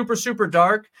looks super, super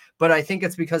dark, but I think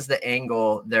it's because the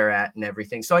angle they're at and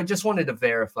everything. So I just wanted to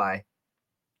verify.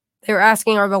 They were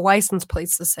asking, are the license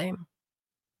plates the same?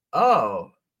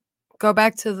 Oh, Go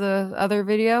back to the other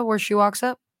video where she walks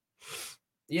up.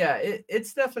 yeah,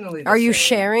 it's definitely the Are you same.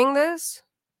 sharing this?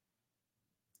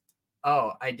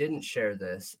 Oh, I didn't share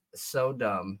this. So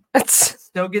dumb. It's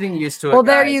Still getting used to it. well,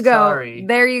 there guys. you go. Sorry.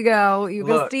 There you go. You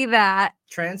Look, can see that.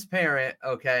 Transparent,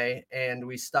 okay, and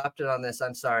we stopped it on this.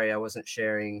 I'm sorry, I wasn't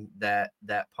sharing that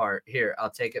part. Here, I'll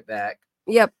take it back.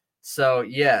 Yep. So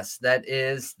yes, that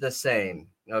is the same.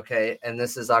 Okay, and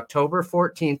this is October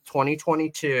 14th,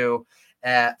 2022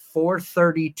 at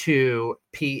 4:32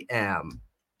 p.m.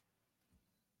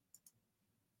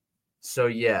 So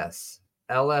yes,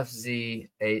 LFZ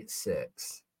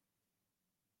 86.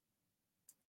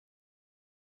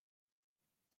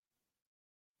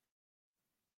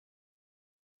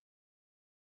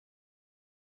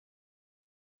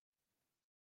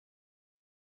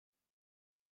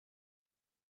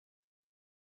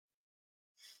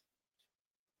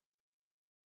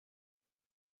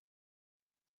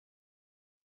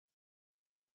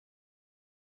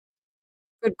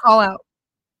 Good call out.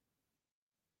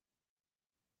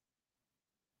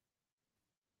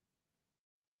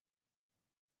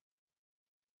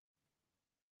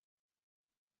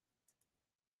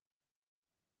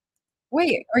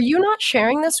 Wait, are you not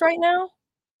sharing this right now?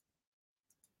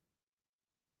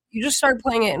 You just started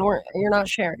playing it and you're not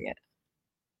sharing it.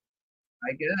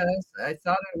 I guess I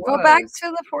thought it was. Go back to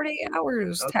the 48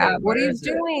 hours Okay, tab. What are where you is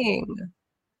it? doing?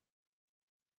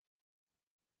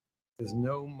 There's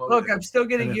no motive. Look, I'm still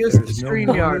getting And if used to there's no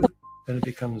StreamYard. motive, then it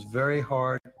becomes very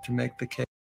hard to make the case.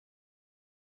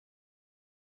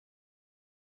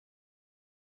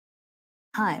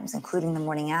 Times, including the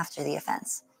morning after the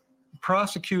offense. The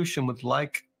prosecution would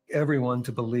like everyone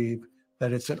to believe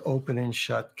that it's an open and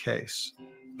shut case.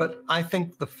 But I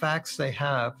think the facts they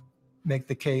have make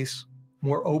the case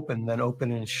more open than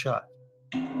open and shut.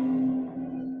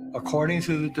 According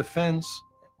to the defense,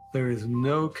 there is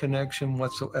no connection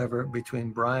whatsoever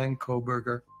between Brian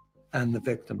Kohberger and the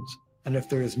victims. And if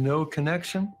there is no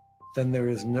connection, then there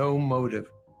is no motive.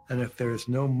 And if there is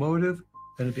no motive,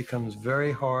 then it becomes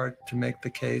very hard to make the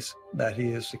case that he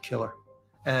is the killer.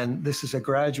 And this is a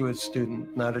graduate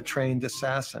student, not a trained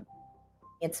assassin.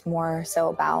 It's more so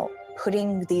about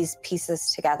putting these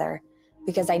pieces together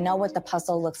because I know what the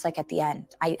puzzle looks like at the end.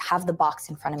 I have the box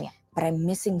in front of me, but I'm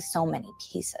missing so many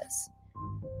pieces.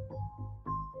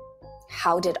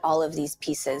 How did all of these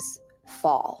pieces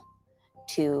fall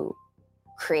to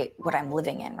create what I'm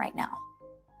living in right now?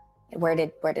 Where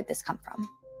did this come from?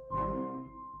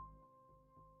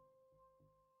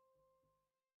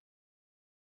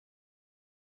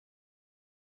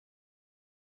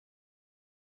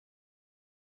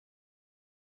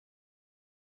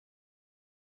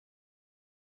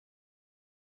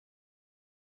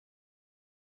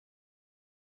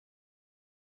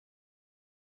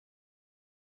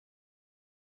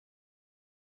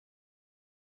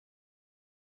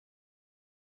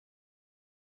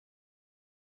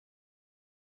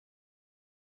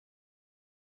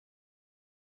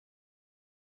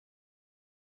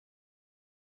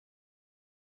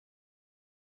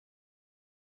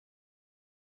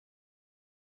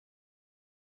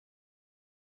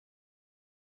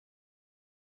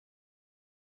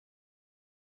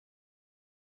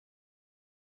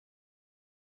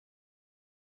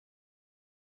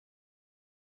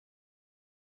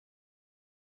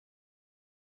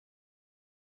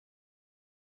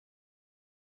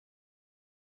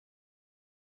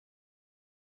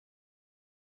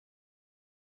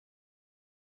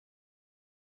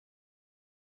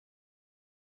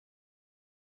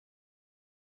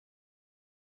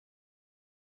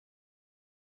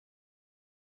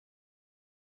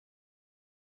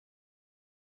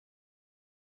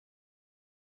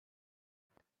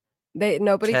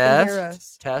 Nobody can hear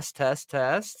us.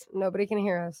 Test. Nobody can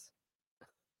hear us.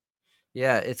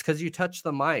 Yeah, it's because you touched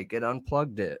the mic. It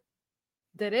unplugged it.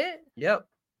 Did it? Yep.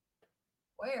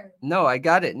 Where? No, I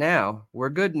got it now. We're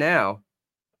good now.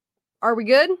 Are we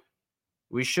good?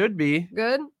 We should be.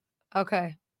 Good?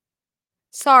 Okay.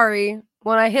 Sorry.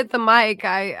 When I hit the mic,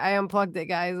 I unplugged it,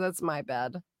 guys. That's my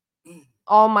bad.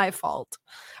 All my fault.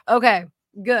 Okay,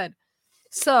 good.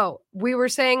 So we were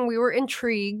saying we were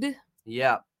intrigued.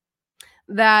 Yeah.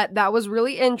 That was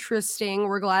really interesting.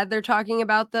 We're glad they're talking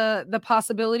about the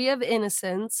possibility of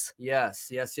innocence.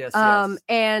 Yes.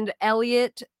 And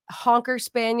Elliot Honker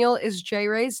Spaniel is J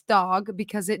Ray's dog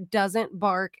because it doesn't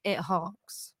bark, it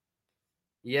honks.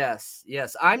 Yes,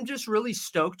 yes. I'm just really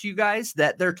stoked, you guys,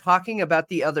 that they're talking about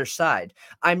the other side.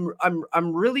 I'm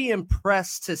really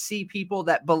impressed to see people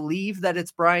that believe that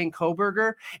it's Brian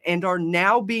Kohberger and are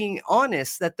now being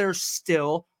honest that there's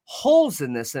still holes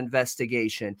in this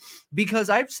investigation.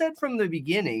 Because I've said from the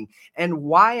beginning, and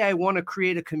why I want to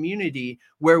create a community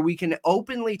where we can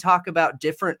openly talk about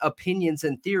different opinions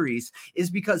and theories,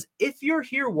 is because if you're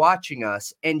here watching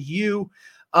us and you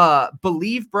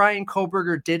believe Brian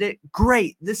Kohberger did it,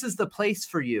 great. This is the place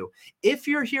for you. If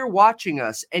you're here watching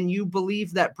us and you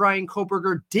believe that Brian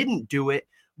Kohberger didn't do it,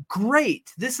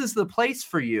 great. This is the place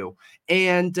for you.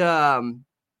 And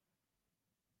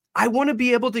I want to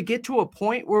be able to get to a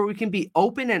point where we can be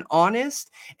open and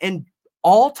honest and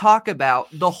all talk about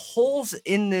the holes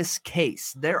in this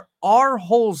case. There are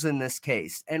holes in this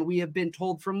case, and we have been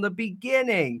told from the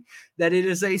beginning that it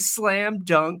is a slam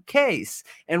dunk case.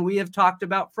 And we have talked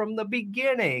about from the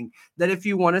beginning that if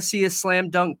you want to see a slam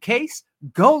dunk case,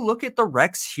 go look at the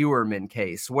Rex Heuermann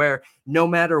case, where no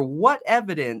matter what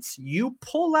evidence you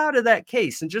pull out of that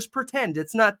case and just pretend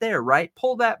it's not there, right?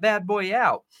 Pull that bad boy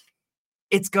out.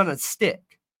 It's going to stick.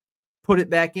 Put it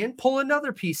back in, pull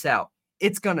another piece out.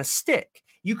 It's going to stick.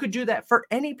 You could do that for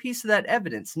any piece of that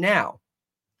evidence. Now,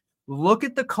 look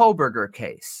at the Kohberger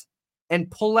case and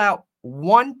pull out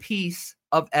one piece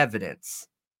of evidence.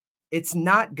 It's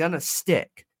not going to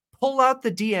stick. Pull out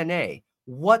the DNA.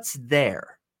 What's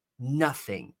there?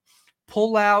 Nothing.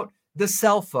 Pull out the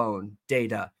cell phone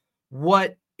data.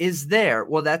 What is there?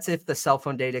 Well, that's if the cell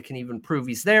phone data can even prove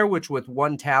he's there, which with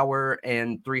one tower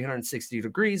and 360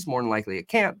 degrees, more than likely it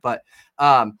can't, but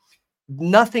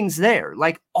nothing's there.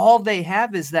 Like, all they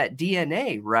have is that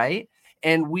DNA, right?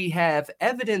 And we have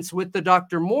evidence with the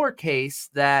Dr. Moore case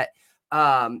that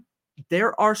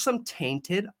there are some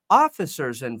tainted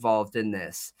officers involved in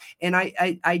this. And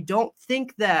I don't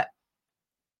think that,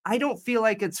 I don't feel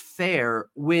like it's fair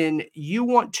when you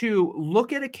want to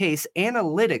look at a case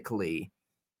analytically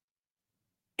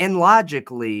and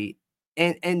logically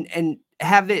and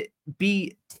have it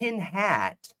be tin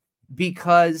hat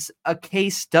because a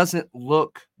case doesn't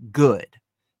look good.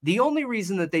 The only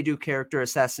reason that they do character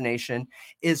assassination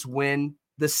is when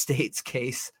the state's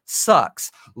case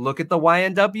sucks. Look at the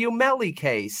YNW Melly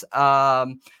case.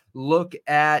 Look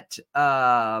at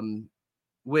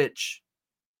which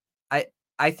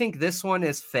I think this one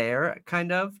is fair,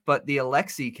 kind of, but the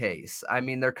Alexi case, I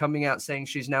mean, they're coming out saying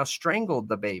she's now strangled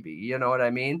the baby. You know what I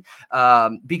mean?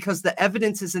 Because the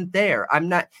evidence isn't there. I'm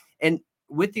not, and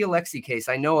with the Alexi case,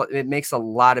 I know it makes a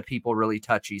lot of people really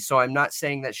touchy. So I'm not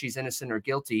saying that she's innocent or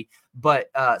guilty, but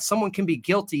someone can be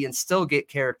guilty and still get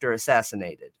character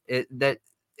assassinated.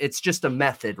 It's just a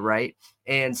method, right?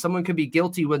 And someone could be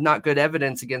guilty with not good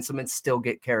evidence against them and still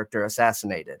get character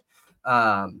assassinated.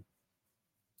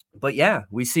 But yeah,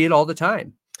 we see it all the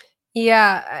time.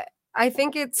 Yeah, I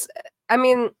think it's, I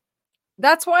mean,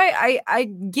 that's why I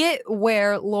get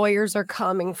where lawyers are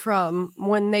coming from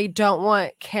when they don't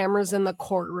want cameras in the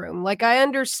courtroom. Like, I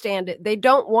understand it. They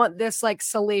don't want this like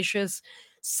salacious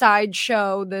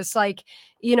sideshow, this like,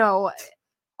 you know,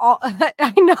 all,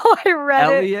 I know I read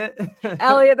Elliot. it.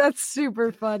 Elliot, that's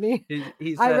super funny.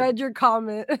 He said, I read your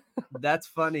comment. That's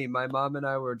funny. My mom and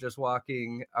I were just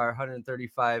walking our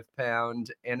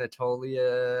 135-pound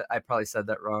Anatolia. I probably said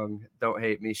that wrong. Don't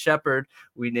hate me. Shepherd.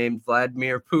 We named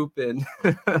Vladimir Poopin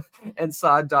and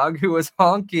saw a dog who was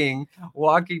honking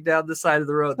walking down the side of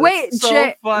the road. That's Wait,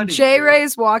 so funny. J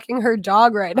Ray's walking her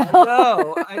dog right now.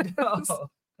 I know.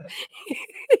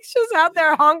 He's just out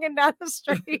there honking down the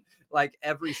street. Like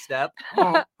every step.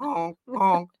 Honk, honk,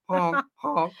 honk, honk,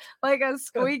 honk. Like a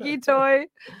squeaky toy.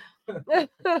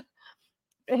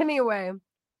 Anyway.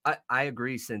 I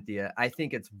agree, Cynthia. I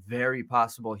think it's very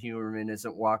possible Heuermann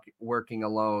isn't working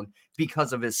alone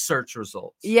because of his search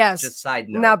results. Yes. Just side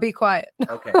note. Now be quiet.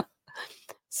 Okay.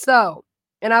 So,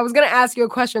 and I was going to ask you a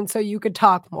question so you could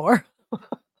talk more.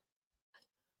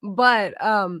 But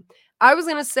I was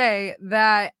going to say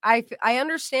that I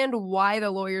understand why the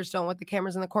lawyers don't want the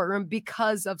cameras in the courtroom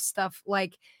because of stuff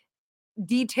like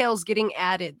details getting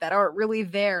added that aren't really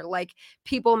there, like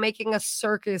people making a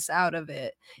circus out of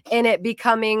it and it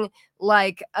becoming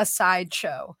like a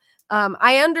sideshow.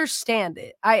 I understand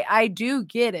it. I do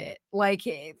get it. Like,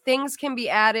 things can be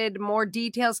added, more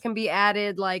details can be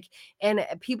added, like, and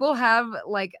people have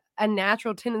like a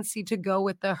natural tendency to go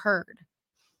with the herd.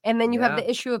 And then you have the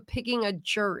issue of picking a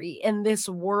jury in this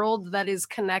world that is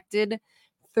connected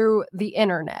through the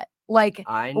internet. Like,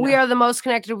 we are the most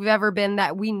connected we've ever been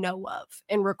that we know of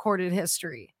in recorded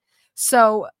history.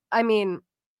 So, I mean,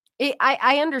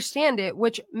 I understand it,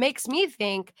 which makes me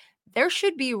think there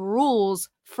should be rules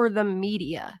for the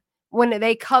media. when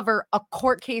they cover a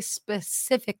court case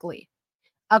specifically,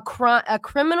 a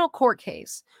criminal court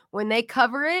case. When they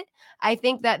cover it, I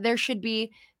think that there should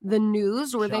be the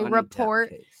news where they Johnny Depp report.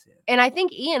 case, yeah. And I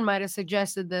think Ian might have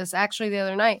suggested this actually the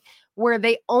other night, where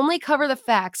they only cover the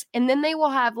facts, and then they will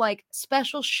have like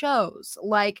special shows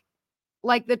like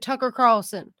the Tucker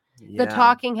Carlson, the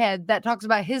talking head that talks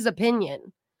about his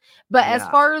opinion. But as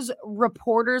Yeah. far as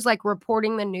reporters like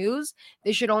reporting the news,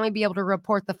 they should only be able to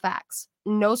report the facts.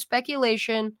 No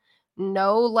speculation,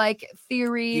 no like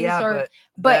theories Yeah,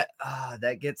 but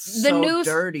that gets the so news,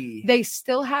 dirty. they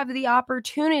still have the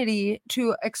opportunity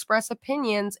to express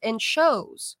opinions in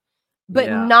shows, but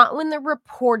Yeah. not when they're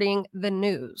reporting the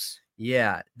news.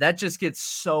 Yeah, that just gets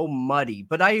so muddy.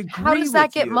 But I agree. How does that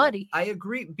with get you. muddy? I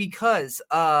agree because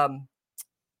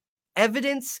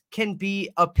evidence can be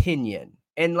opinion.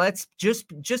 And let's just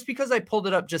because I pulled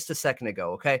it up just a second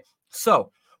ago, okay?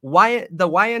 So, the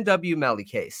YNW Melly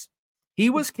case. He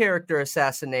was character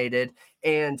assassinated,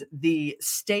 and the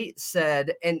state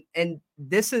said, and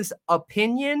this is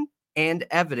opinion and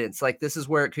evidence. Like, this is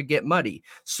where it could get muddy.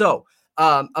 So,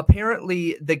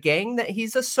 apparently the gang that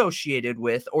he's associated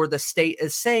with, or the state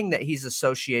is saying that he's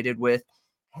associated with,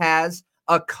 has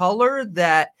a color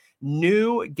that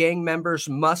new gang members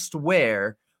must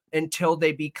wear until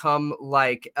they become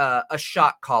like a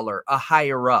shot caller, a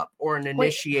higher up, or an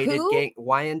initiated gang.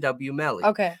 YNW Melly.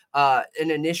 Okay. An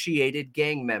initiated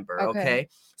gang member. Okay.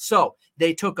 So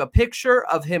they took a picture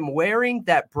of him wearing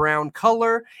that brown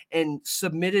color and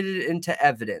submitted it into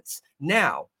evidence.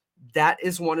 Now, that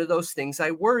is one of those things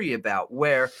I worry about,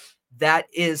 where that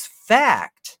is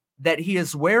fact that he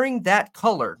is wearing that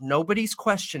color. Nobody's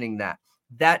questioning that.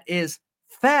 That is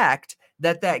fact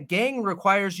that gang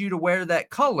requires you to wear that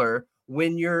color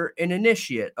when you're an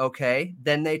initiate. Okay.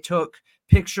 Then they took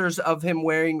pictures of him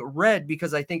wearing red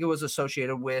because I think it was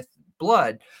associated with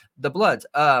the Bloods.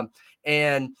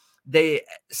 And they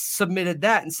submitted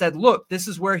that and said, look, this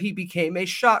is where he became a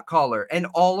shot caller. And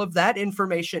all of that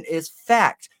information is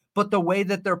fact. But the way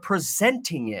that they're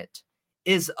presenting it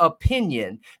is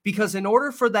opinion, because in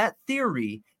order for that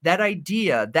theory, that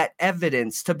idea, that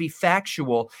evidence to be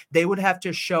factual, they would have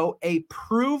to show a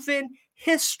proven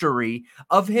history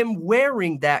of him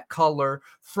wearing that color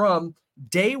from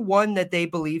day one that they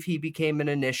believe he became an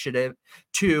initiative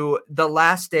to the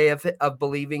last day of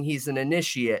believing he's an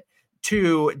initiate,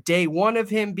 to day one of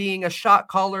him being a shot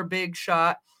caller, big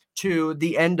shot, to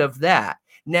the end of that.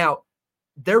 Now,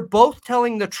 they're both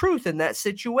telling the truth in that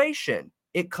situation.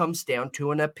 It comes down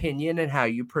to an opinion and how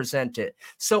you present it.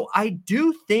 So I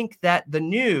do think that the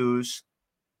news,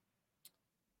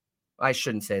 I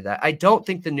shouldn't say that. I don't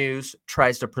think the news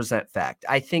tries to present fact.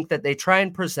 I think that they try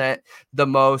and present the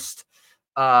most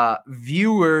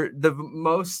the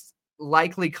most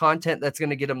likely content that's going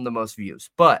to get them the most views.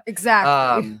 But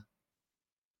exactly.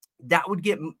 That would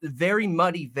get very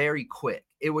muddy very quick.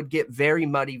 It would get very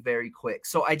muddy very quick.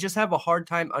 So I just have a hard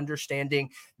time understanding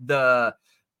the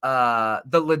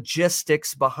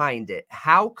logistics behind it.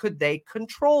 How could they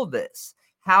control this?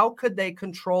 How could they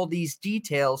control these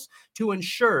details to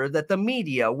ensure that the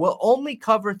media will only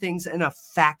cover things in a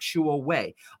factual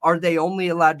way? Are they only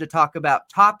allowed to talk about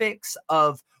topics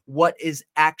of what is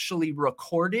actually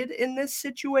recorded in this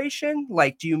situation?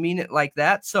 Like, do you mean it like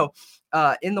that? So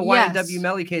in the YNW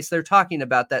Melly case, they're talking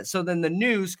about that. So then the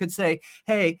news could say,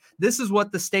 hey, this is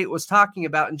what the state was talking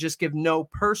about, and just give no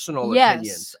personal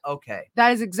opinions. Okay.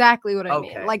 That is exactly what I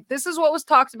mean. Like, this is what was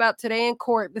talked about today in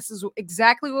court. This is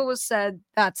exactly what was said.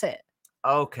 That's it.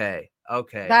 Okay.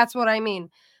 That's what I mean.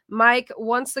 Mike,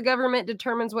 once the government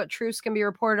determines what truths can be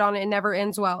reported on, it never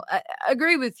ends well. I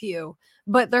agree with you,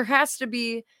 but there has to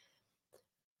be.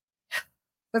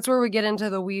 That's where we get into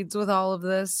the weeds with all of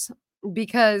this,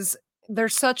 because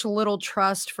there's such little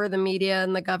trust for the media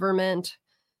and the government.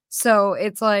 So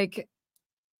it's like,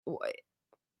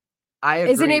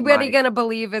 is anybody going to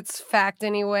believe it's fact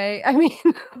anyway? I mean,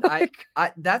 like,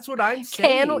 that's what I'm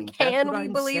saying. Can we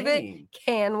believe it?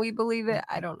 Can we believe it?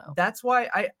 I don't know. That's why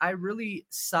I really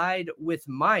side with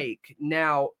Mike.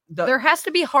 Now, there has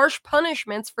to be harsh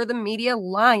punishments for the media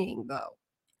lying, though.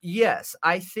 Yes,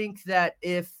 I think that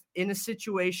if in a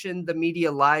situation the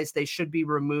media lies, they should be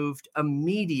removed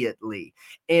immediately.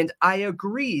 And I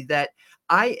agree that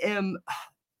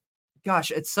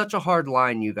gosh, it's such a hard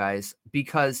line, you guys,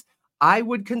 because I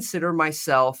would consider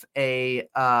myself hey,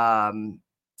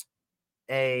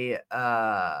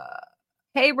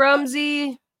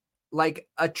 Rumsey, like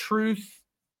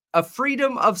a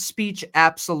freedom of speech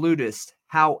absolutist.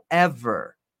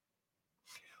 However,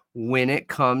 when it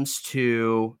comes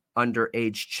to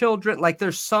underage children. Like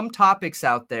there's some topics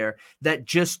out there that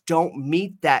just don't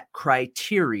meet that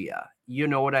criteria. You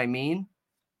know what I mean?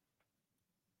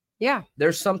 Yeah.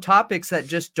 There's some topics that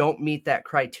just don't meet that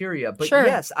criteria. But Sure.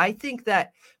 yes, I think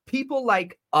that people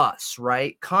like us,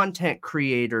 right? Content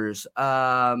creators,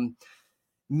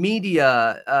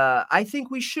 media, I think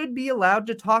we should be allowed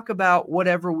to talk about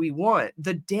whatever we want.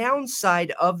 The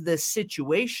downside of this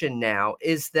situation now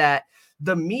is that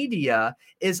the media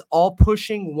is all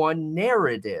pushing one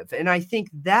narrative. And I think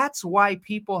that's why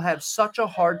people have such a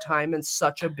hard time and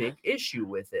such a big issue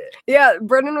with it. Yeah,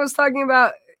 Brendan was talking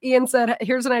about, Ian said,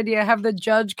 here's an idea, have the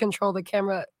judge control the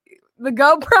camera. The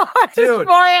GoPro on his Dude.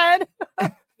 forehead.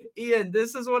 Ian,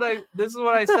 this is what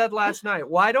I said last night.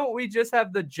 Why don't we just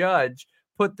have the judge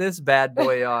put this bad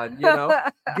boy on, you know?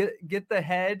 Get the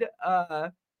head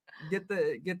get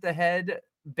the head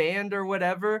banned or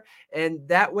whatever, and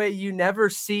that way you never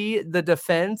see the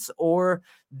defense or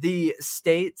the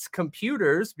state's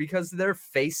computers because they're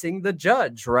facing the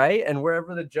judge, right? And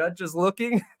wherever the judge is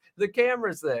looking, the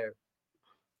camera's there.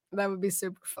 That would be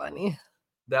super funny.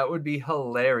 That would be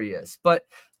hilarious. But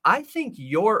I think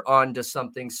you're onto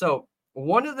something. So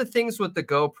one of the things with the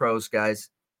GoPros,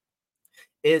 guys,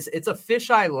 is it's a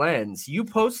fisheye lens. You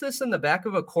post this in the back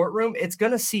of a courtroom, it's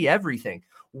going to see everything.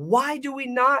 Why do we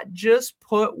not just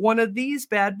put one of these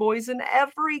bad boys in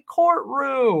every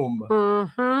courtroom?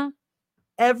 Mm-hmm.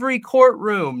 Every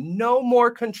courtroom. No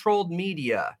more controlled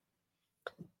media.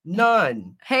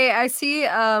 None. Hey, I see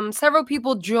several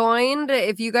people joined.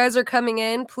 If you guys are coming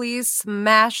in, please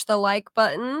smash the like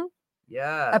button.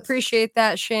 Yeah. Appreciate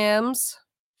that, Shams.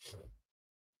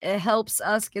 It helps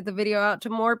us get the video out to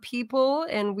more people,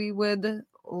 and we would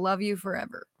love you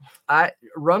forever.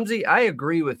 Rumsey, I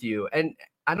agree with you. And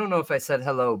I don't know if I said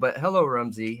hello, but hello,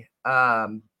 Rumsey.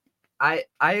 I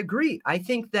agree. I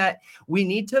think that we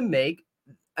need to make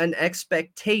an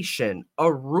expectation,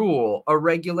 a rule, a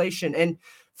regulation. And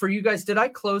for you guys, did I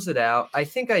close it out? I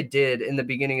think I did in the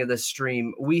beginning of the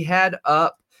stream. We had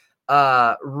up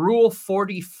Rule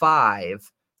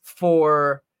 45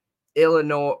 for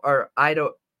Illinois or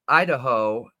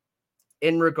Idaho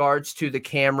in regards to the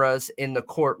cameras in the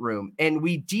courtroom. And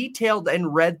we detailed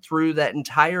and read through that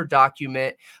entire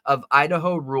document of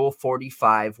Idaho Rule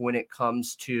 45 when it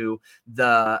comes to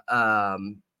the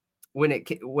when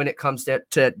it comes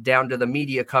to down to the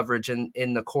media coverage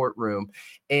in the courtroom.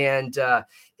 And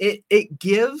it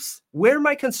gives, where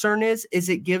my concern is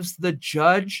it gives the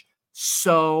judge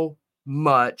so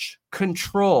much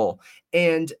control.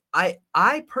 And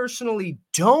I personally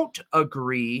don't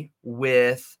agree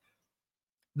with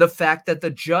the fact that the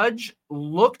judge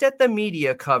looked at the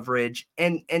media coverage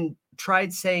and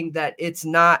tried saying that it's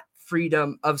not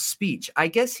freedom of speech. I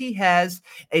guess he has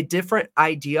a different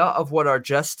idea of what our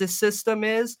justice system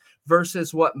is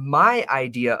versus what my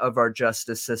idea of our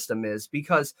justice system is,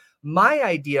 because my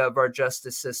idea of our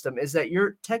justice system is that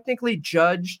you're technically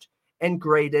judged and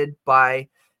graded by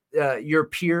your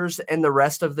peers and the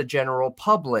rest of the general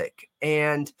public.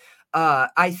 And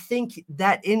I think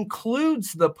that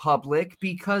includes the public,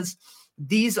 because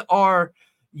these are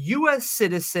U.S.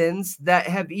 citizens that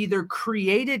have either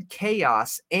created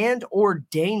chaos and or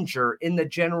danger in the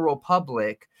general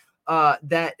public,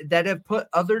 that have put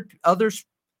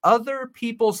other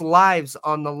people's lives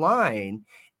on the line.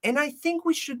 And I think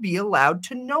we should be allowed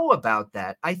to know about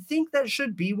that. I think that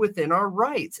should be within our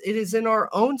rights. It is in our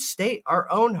own state, our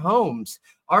own homes,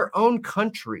 our own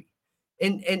country.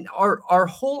 And our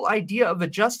whole idea of a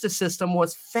justice system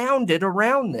was founded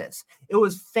around this. It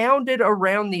was founded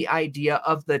around the idea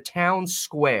of the town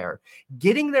square,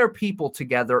 getting their people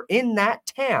together in that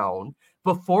town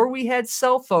before we had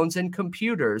cell phones and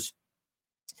computers,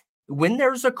 when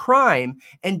there's a crime,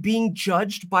 and being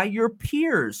judged by your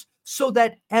peers so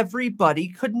that everybody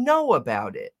could know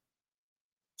about it.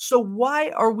 So why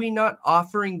are we not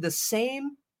offering the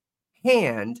same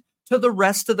hand to the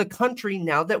rest of the country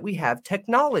now that we have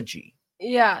technology?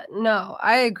 Yeah, no,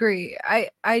 I agree.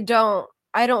 I don't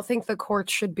think the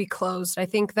courts should be closed. I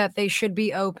think that they should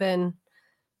be open.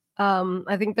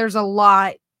 I think there's a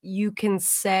lot you can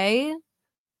say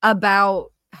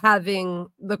about having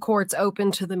the courts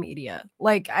open to the media.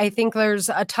 Like, I think there's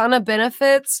a ton of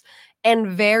benefits and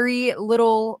very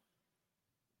little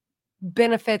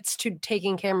benefits to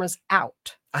taking cameras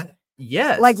out.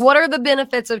 Yes. Like, what are the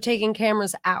benefits of taking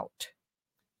cameras out?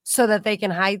 So that they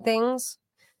can hide things?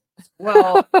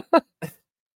 Well,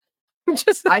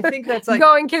 just I think that's like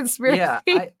going conspiracy. Yeah,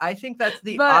 I think that's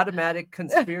the automatic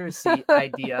conspiracy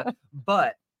idea.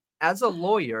 But as a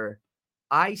lawyer,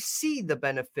 I see the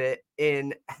benefit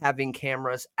in having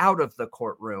cameras out of the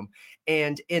courtroom.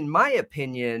 And in my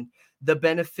opinion, the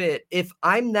benefit, if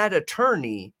I'm that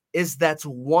attorney, is that's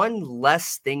one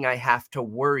less thing I have to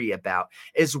worry about,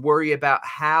 is worry about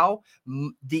how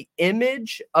the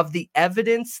image of the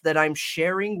evidence that I'm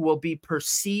sharing will be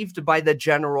perceived by the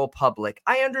general public.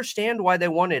 I understand why they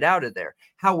want it out of there.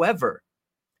 However,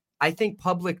 I think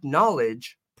public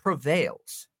knowledge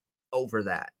prevails over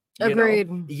that. Agreed.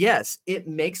 Yes, it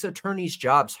makes attorneys'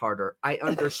 jobs harder. I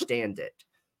understand it.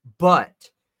 But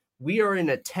we are in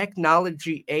a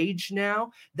technology age now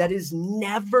that is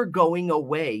never going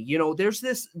away. There's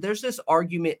this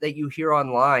argument that you hear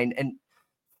online, and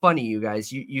funny, you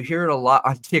guys, you hear it a lot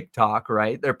on TikTok,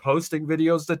 right? They're posting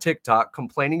videos to TikTok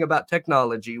complaining about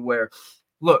technology where,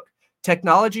 look,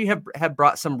 technology have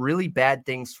brought some really bad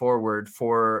things forward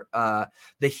for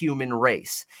the human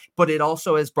race, but it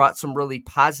also has brought some really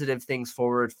positive things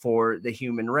forward for the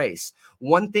human race.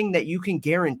 One thing that you can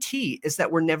guarantee is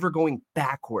that we're never going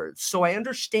backwards. So I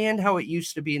understand how it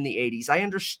used to be in the 80s. I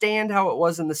understand how it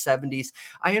was in the 70s.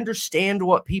 I understand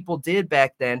what people did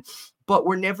back then, but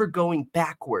we're never going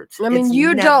backwards. I mean, It's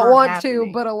you don't never want happening.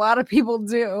 to, but a lot of people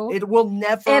do. It will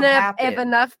never and happen. if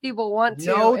enough people want to,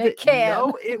 No, it can.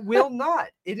 No, it will not.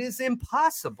 It is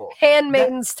impossible.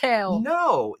 Handmaid's Tale.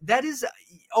 No, that is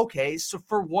okay. So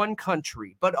for one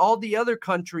country, but all the other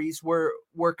countries were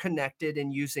connected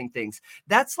and using things.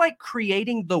 That's like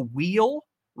creating the wheel,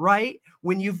 right?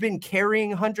 When you've been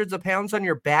carrying hundreds of pounds on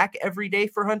your back every day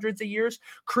for hundreds of years,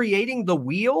 creating the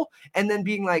wheel and then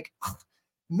being like,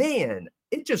 man,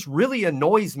 it just really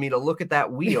annoys me to look at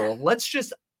that wheel. Let's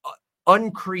just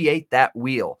uncreate that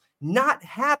wheel. Not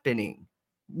happening.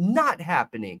 Not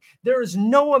happening. There is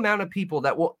no amount of people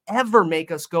that will ever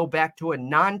make us go back to a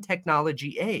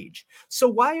non-technology age. So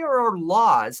why are our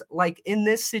laws, like in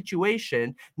this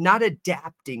situation, not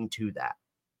adapting to that?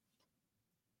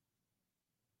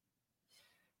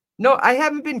 No, I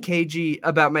haven't been cagey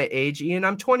about my age, Ian.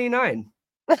 I'm 29.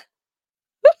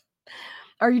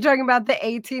 Are you talking about the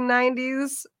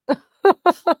 1890s?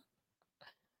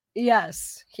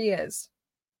 Yes, he is.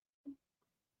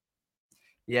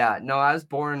 Yeah, no, I was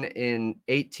born in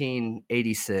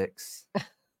 1886.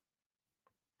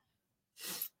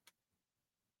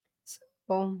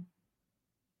 So,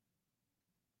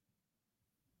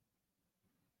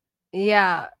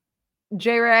 yeah,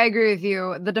 J-Ray, I agree with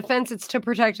you. The defense, it's to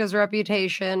protect his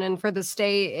reputation, and for the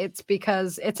state, it's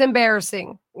because it's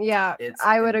embarrassing. Yeah,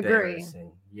 I would agree.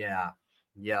 Yeah,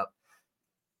 yep.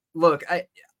 Look,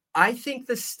 I think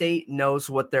the state knows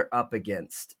what they're up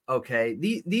against. Okay,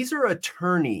 these are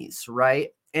attorneys, right?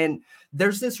 And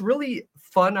there's this really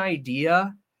fun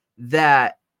idea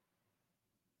that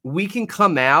we can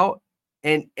come out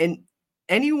and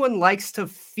anyone likes to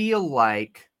feel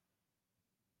like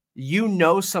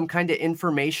some kind of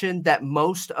information that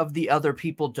most of the other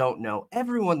people don't know.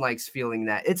 Everyone likes feeling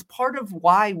that. It's part of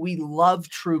why we love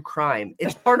true crime.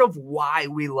 It's part of why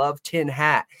we love Tin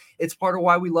Hat. It's part of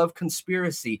why we love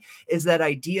conspiracy, is that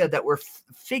idea that we're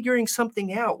figuring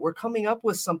something out. We're coming up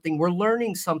with something. We're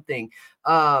learning something.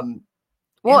 And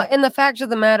the fact of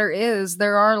the matter is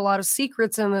there are a lot of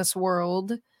secrets in this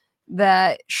world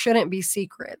that shouldn't be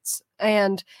secrets.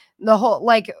 And the whole,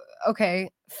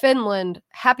 Finland,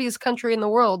 happiest country in the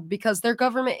world because their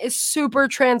government is super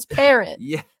transparent.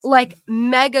 Yeah. Like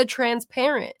mega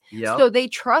transparent. Yep. So they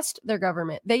trust their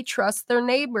government. They trust their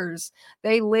neighbors.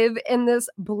 They live in this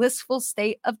blissful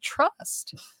state of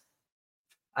trust.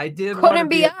 I did Couldn't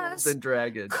be us. Golden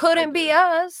Dragon. Couldn't be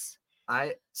us.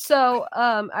 I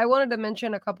wanted to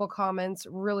mention a couple comments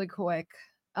really quick.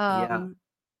 But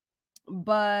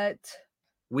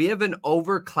we have an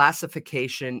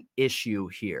overclassification issue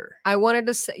here. I wanted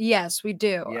to say, yes, we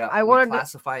do. Yeah, I wanted to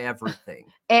classify everything.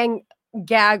 And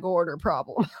gag order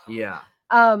problem. Yeah.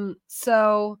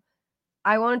 So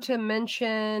I wanted to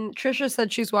mention, Trisha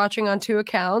said she's watching on 2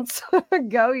 accounts.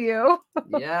 Go you.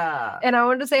 Yeah. And I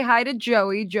wanted to say hi to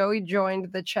Joey. Joey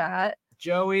joined the chat.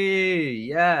 Joey,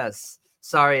 yes.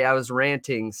 Sorry, I was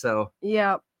ranting, so.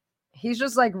 Yeah. He's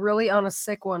just like really on a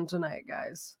sick one tonight,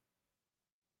 guys.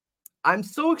 I'm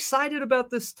so excited about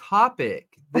this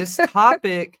topic. This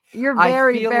topic. You're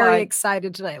very, very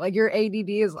excited tonight. Like your ADD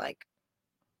is like.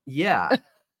 Yeah.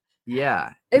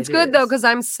 Yeah. It's good though, because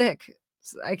I'm sick.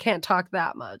 So I can't talk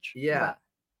that much. Yeah.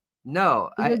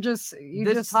 No.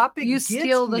 You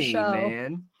steal the show,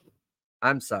 man.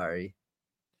 I'm sorry.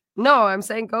 No, I'm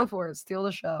saying go for it. Steal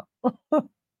the show.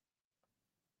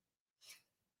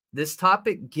 This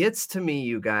topic gets to me,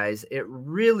 you guys. It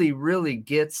really, really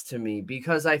gets to me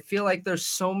because I feel like there's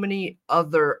so many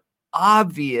other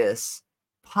obvious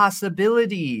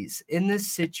possibilities in this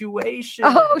situation.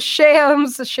 Oh,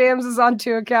 Shams. Shams is on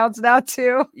 2 accounts now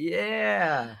too.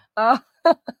 Yeah.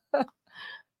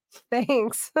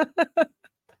 Thanks.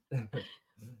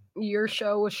 Your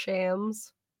show with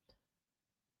Shams.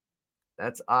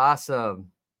 That's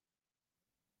awesome.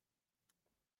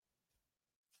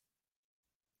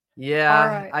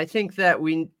 Yeah, right. I think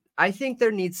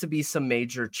there needs to be some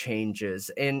major changes,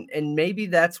 and maybe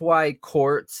that's why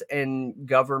courts and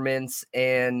governments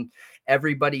and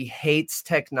everybody hates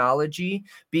technology,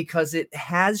 because it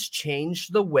has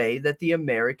changed the way that the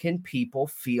American people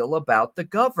feel about the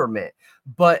government.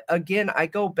 But again, I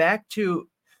go back to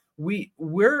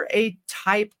we're a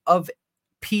type of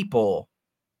people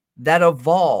that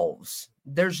evolves.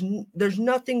 There's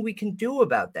nothing we can do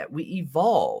about that. We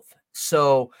evolve.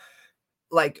 So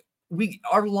like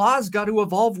our laws got to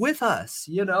evolve with us,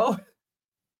 you know?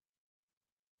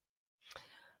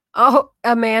 Oh,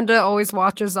 Amanda always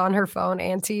watches on her phone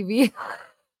and TV.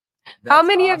 How That's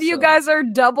many of you awesome. guys are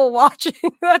double watching?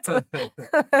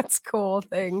 That's cool.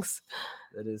 Thanks.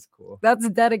 That is cool. That's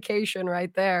dedication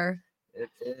right there. It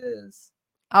is.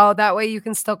 Oh, that way you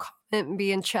can still comment and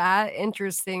be in chat.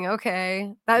 Interesting.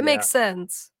 Okay. That makes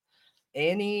sense.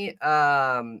 Annie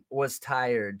was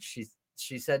tired. She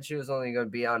said she was only going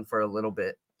to be on for a little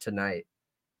bit tonight.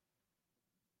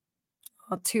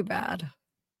 Oh, too bad.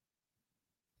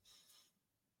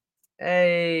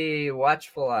 Hey,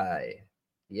 Watchfly.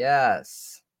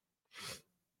 Yes.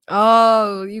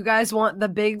 Oh, you guys want the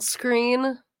big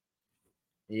screen?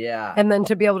 Yeah. And then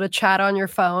to be able to chat on your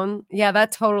phone? Yeah,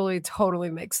 that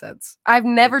totally makes sense. I've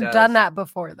never done that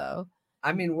before, though.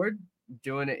 I mean, we're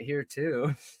doing it here,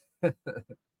 too.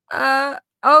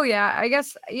 Oh, yeah, I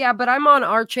guess. Yeah, but I'm on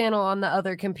our channel on the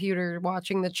other computer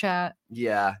watching the chat.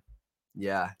 Yeah.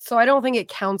 Yeah. So I don't think it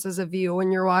counts as a view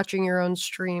when you're watching your own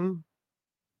stream.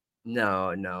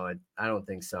 No, I don't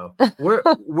think so.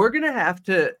 We're gonna have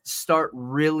to start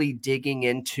really digging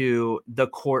into the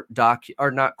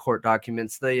not court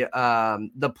documents,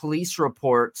 the police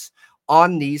reports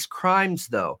on these crimes,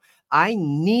 though. I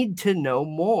need to know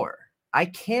more. I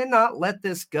cannot let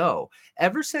this go.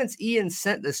 Ever since Ian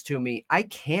sent this to me, I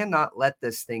cannot let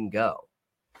this thing go.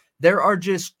 There are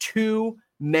just too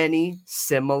many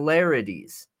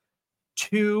similarities.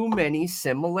 Too many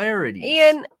similarities.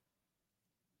 Ian,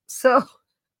 so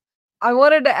I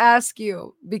wanted to ask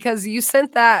you, because you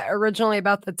sent that originally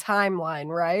about the timeline,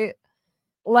 right?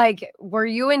 Like, were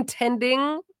you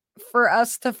intending for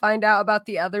us to find out about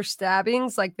the other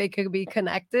stabbings, like they could be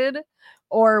connected?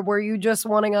 Or were you just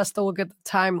wanting us to look at the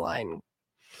timeline?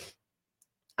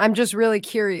 I'm just really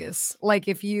curious. Like,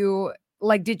 if you,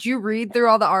 like, did you read through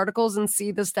all the articles and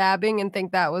see the stabbing and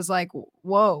think that was like,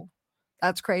 whoa,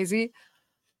 that's crazy?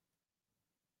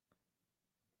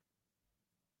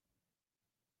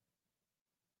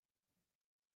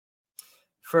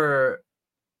 For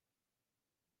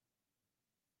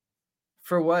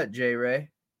what, J Ray?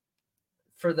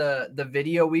 For the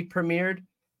video we premiered?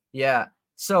 Yeah.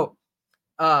 So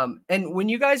and when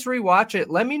you guys rewatch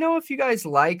it, let me know if you guys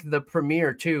like the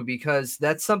premiere too, because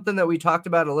that's something that we talked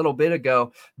about a little bit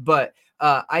ago. But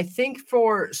I think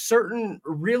for certain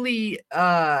really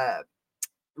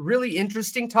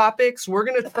interesting topics, we're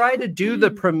going to try to do the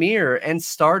premiere and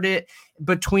start it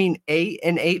between 8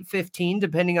 and 8:15,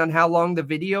 depending on how long the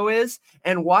video is,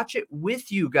 and watch it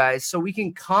with you guys so we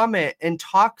can comment and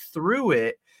talk through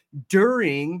it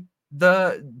during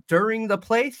the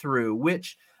playthrough,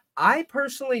 which I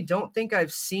personally don't think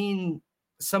I've seen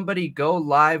somebody go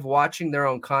live watching their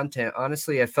own content.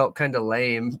 Honestly, I felt kind of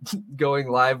lame going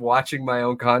live watching my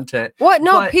own content. What?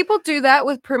 No, people do that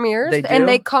with premieres and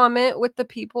they do? comment with the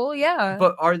people. Yeah.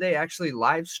 But are they actually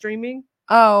live streaming?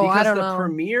 Oh, because I don't the know.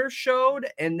 premiere showed,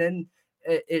 and then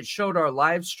it showed our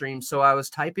live stream. So I was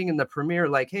typing in the premiere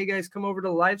like, hey guys, come over to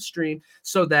the live stream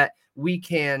so that we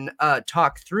can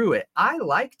talk through it. I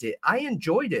liked it. I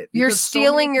enjoyed it. You're because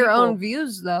stealing your own people-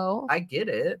 views, though. I get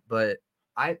it, but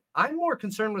I'm more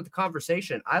concerned with the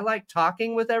conversation. I like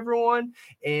talking with everyone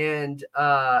and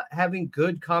having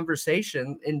good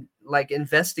conversation and like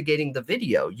investigating the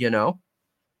video, you know?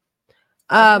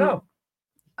 I don't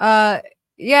know.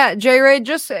 Yeah, J Ray,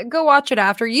 just go watch it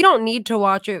after. You don't need to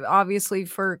watch it, obviously,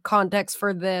 for context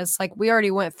for this. Like, we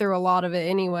already went through a lot of it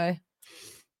anyway.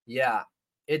 Yeah,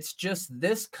 it's just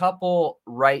this couple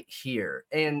right here.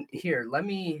 And here, let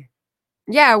me.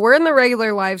 Yeah, we're in the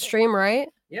regular live stream, right?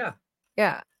 Yeah.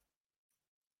 Yeah.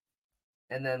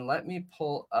 And then let me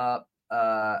pull up.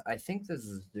 I think this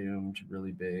is zoomed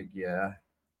really big. Yeah.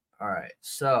 All right.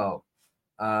 So,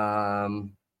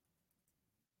 hang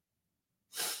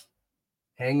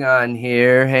on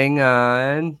here. Hang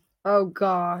on. Oh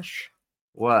gosh.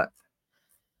 What?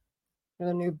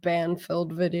 The new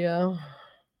Banfield video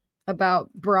about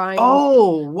Brian.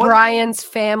 Oh, Brian's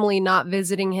family not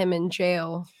visiting him in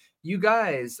jail. You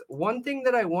guys, one thing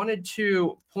that I wanted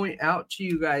to point out to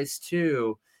you guys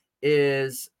too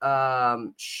is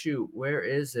shoot, where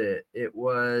is it? It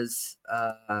was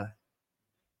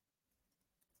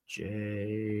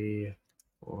J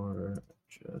for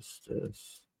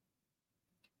Justice.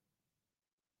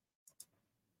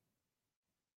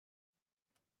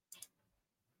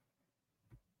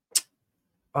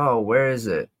 Oh, where is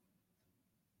it?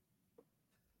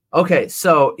 Okay,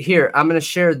 so here, I'm going to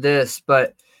share this,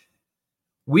 but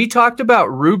we talked about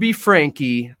Ruby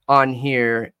Frankie on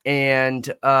here, and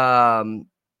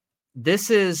this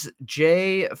is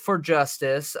J for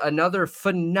Justice, another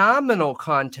phenomenal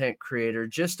content creator,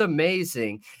 just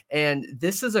amazing. And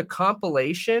this is a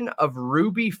compilation of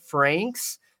Ruby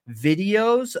Frank's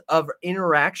videos of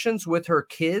interactions with her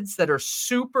kids that are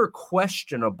super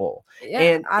questionable. Yeah,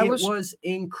 and it was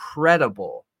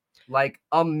incredible. Like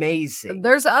amazing.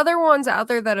 There's other ones out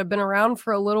there that have been around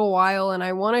for a little while, and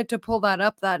I wanted to pull that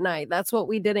up that night. That's what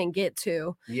we didn't get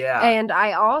to. Yeah. And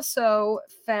I also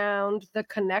found the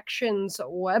Connections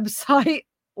website.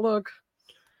 Look.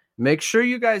 Make sure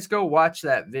you guys go watch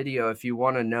that video if you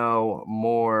want to know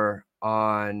more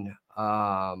on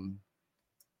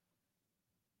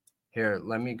here,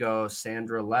 let me go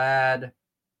Sandra Ladd.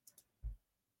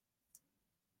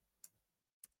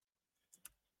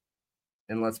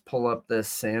 And let's pull up this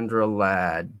Sandra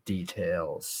Ladd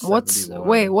details.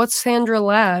 71. What's Sandra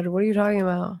Ladd? What are you talking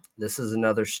about? This is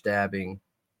another stabbing.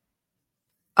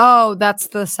 Oh, that's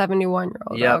the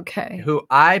 71-year-old. Yep. Okay. Who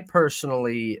I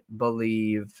personally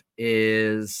believe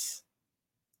is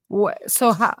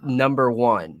number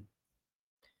one.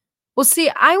 Well, see,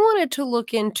 I wanted to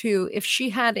look into if she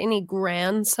had any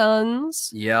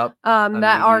grandsons. Yep.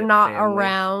 That are not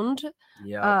around.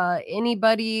 Yeah.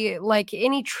 Anybody, like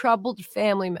any troubled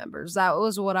family members. That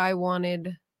was what I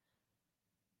wanted.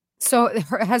 So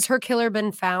has her killer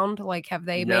been found? Like, have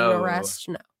they made an arrest?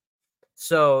 No.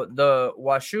 So the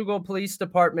Washougal Police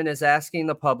Department is asking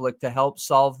the public to help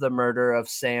solve the murder of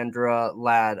Sandra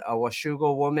Ladd, a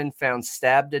Washougal woman found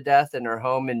stabbed to death in her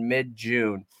home in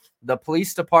mid-June. The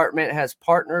police department has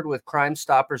partnered with Crime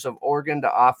Stoppers of Oregon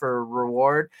to offer a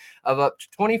reward of up to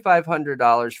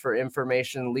 $2,500 for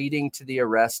information leading to the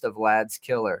arrest of Ladd's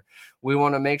killer. We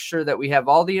want to make sure that we have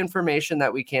all the information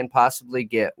that we can possibly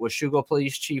get. Washougal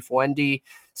Police Chief Wendy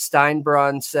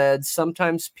Steinbrunn said,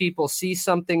 sometimes people see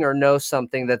something or know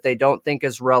something that they don't think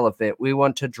is relevant. We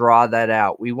want to draw that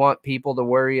out. We want people to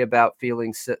worry about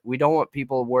feeling we don't want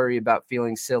people to worry about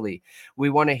feeling silly. We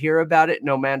want to hear about it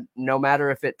no matter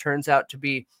if it turns out to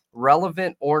be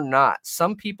relevant or not.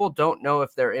 Some people don't know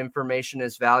if their information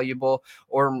is valuable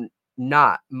or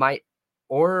not, might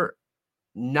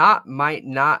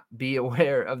not be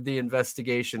aware of the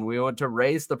investigation. We want to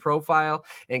raise the profile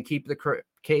and keep the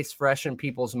case fresh in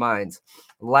people's minds.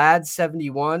 Ladd,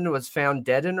 71, was found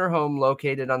dead in her home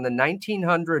located on the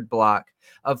 1900 block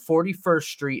of 41st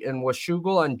Street in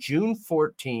Washougal on June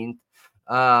 14th.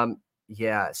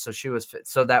 Yeah, so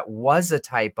that was a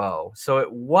typo. So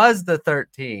it was the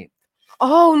 13th.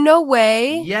 Oh, no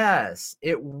way. Yes,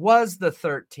 it was the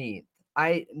 13th.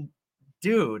 I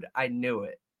knew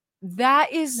it.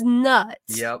 That is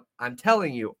nuts. Yep. I'm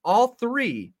telling you, all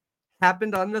three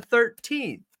happened on the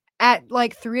 13th. At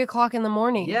like 3 o'clock in the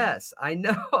morning. Yes, I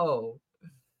know.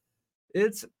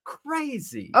 It's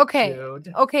crazy. Okay.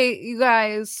 Dude. Okay, you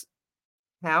guys.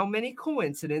 How many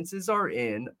coincidences are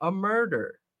in a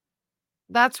murder?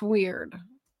 That's weird.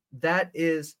 That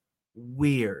is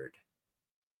weird.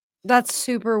 That's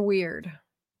super weird.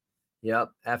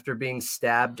 Yep, after being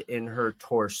stabbed in her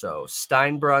torso.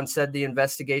 Steinbrunn said the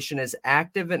investigation is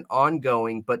active and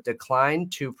ongoing, but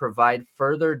declined to provide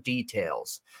further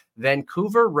details.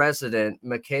 Vancouver resident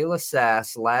Michaela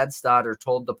Sass, Ladd's daughter,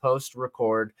 told the Post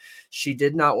Record she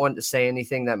did not want to say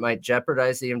anything that might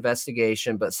jeopardize the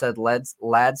investigation, but said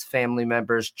Ladd's family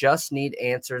members just need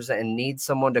answers and need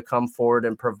someone to come forward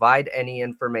and provide any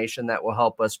information that will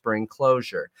help us bring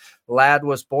closure. Ladd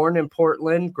was born in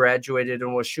Portland, graduated in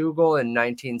Washougal in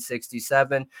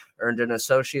 1967, earned an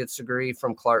associate's degree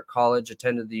from Clark College,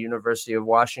 attended the University of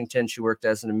Washington. She worked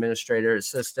as an administrator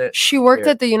assistant. She worked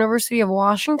at the University of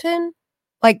Washington?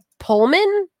 Like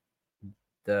Pullman?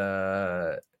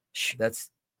 That's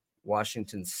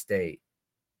Washington State.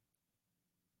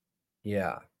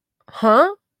 Yeah.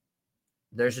 Huh?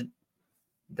 There's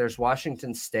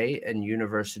Washington State and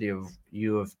University of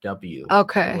U of W.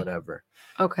 Okay. Or whatever.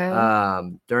 Okay.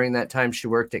 During that time, she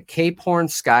worked at Cape Horn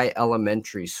Sky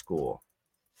Elementary School.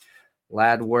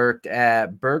 Ladd worked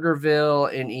at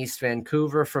Burgerville in East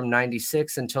Vancouver from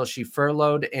 96 until she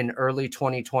furloughed in early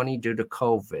 2020 due to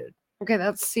COVID. Okay,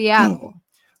 that's Seattle.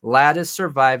 Ladd is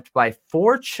survived by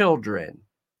 4 children.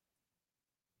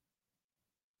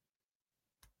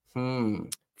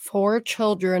 4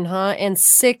 children, huh? And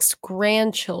 6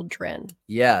 grandchildren.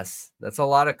 Yes, that's a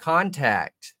lot of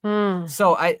contact.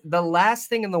 So the last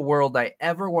thing in the world I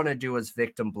ever want to do is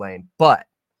victim blame, but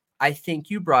I think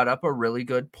you brought up a really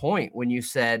good point when you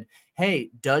said,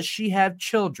 hey, does she have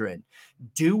children?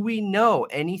 Do we know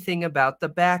anything about the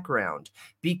background?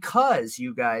 Because,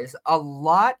 you guys, a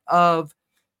lot of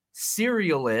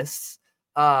serialists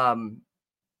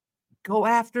go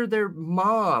after their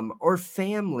mom or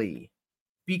family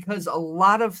because a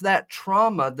lot of that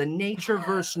trauma, the nature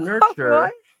versus nurture,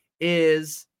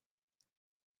 is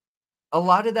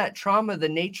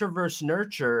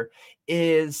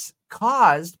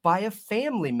caused by a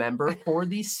family member for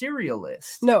these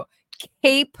serialists. No,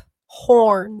 Cape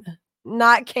Horn,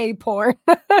 not Cape Horn.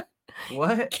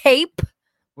 What? Cape.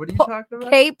 What are you talking about?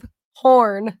 Cape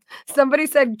Horn. Somebody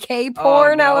said Cape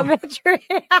Horn Elementary.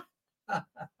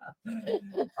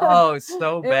 Oh,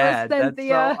 so bad. That's so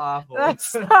Cynthia. awful. That's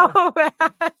so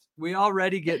bad. We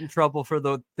already get in trouble for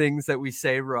the things that we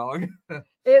say wrong.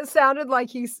 It sounded like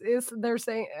they're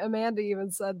saying, Amanda even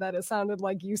said that. It sounded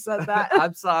like you said that.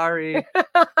 I'm sorry.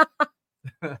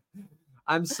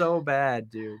 I'm so bad,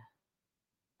 dude.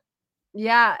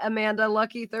 Yeah, Amanda,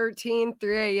 Lucky 13,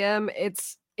 3 a.m.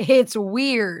 It's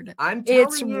weird. I'm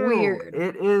telling you, weird.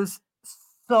 It is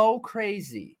so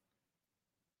crazy.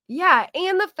 Yeah,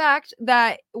 and the fact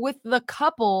that with the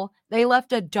couple, they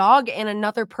left a dog and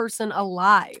another person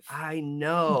alive. I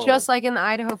know. Just like in the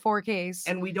Idaho4 case.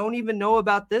 And we don't even know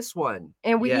about this one.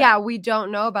 And we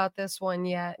don't know about this one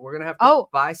yet. We're going to have to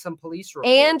buy some police reports.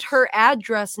 And her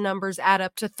address numbers add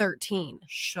up to 13.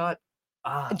 Shut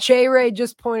up. J. Ray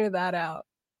just pointed that out.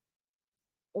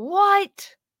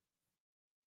 What?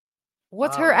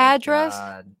 What's her address?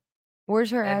 God.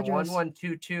 Where's her address?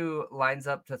 1122 lines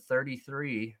up to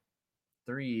 33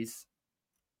 threes.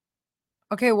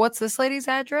 Okay, what's this lady's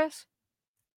address?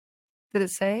 Did it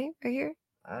say right here?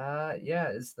 Yeah,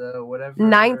 it's the whatever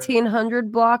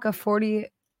 1900 block of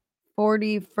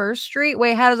 41st Street.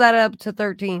 Wait, how does that add up to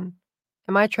 13?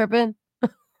 Am I tripping?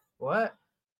 What?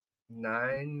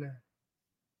 9.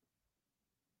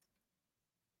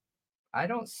 I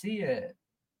don't see it.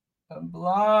 I'm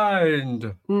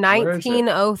blind.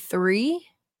 1903?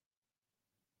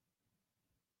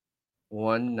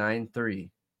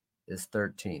 193 is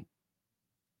 13.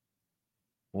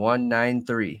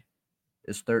 193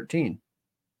 is 13.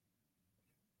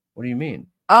 What do you mean?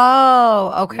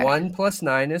 Oh, okay. 1 plus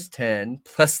 9 is 10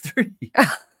 plus 3.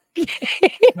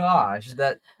 Gosh,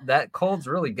 that cold's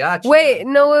really got you.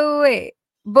 Wait.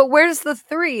 But where's the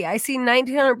 3? I see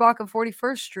 1900 block of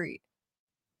 41st Street.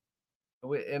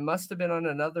 It must have been on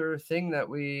another thing that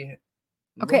we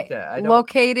Okay, looked at.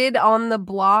 located on the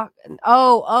block.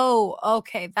 Oh,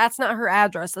 okay. That's not her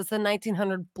address. That's the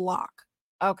 1900 block.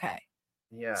 Okay.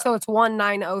 Yeah. So it's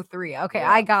 1903. Okay,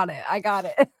 Yeah. I got it. I got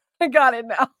it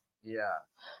now. Yeah.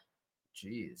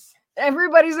 Jeez.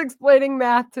 Everybody's explaining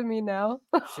math to me now.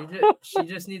 She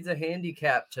just needs a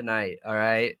handicap tonight, all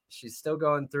right? She's still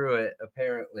going through it,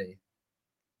 apparently.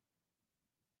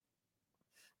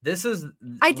 This is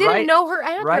I didn't know her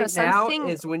address. Right now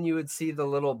is when you would see the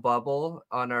little bubble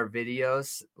on our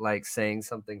videos, like saying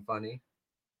something funny.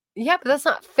 Yeah, but that's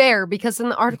not fair because in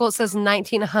the article it says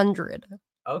 1900.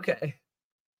 Okay.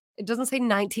 It doesn't say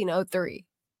 1903.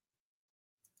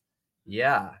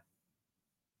 Yeah.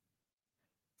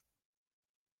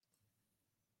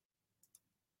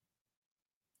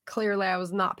 Clearly, I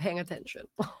was not paying attention.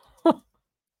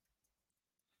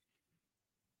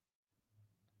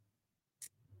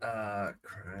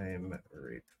 Crime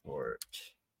report.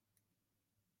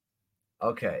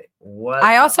 Okay. What?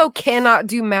 I also cannot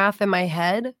do math in my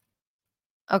head.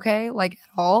 Okay, like at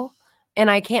all.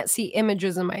 And I can't see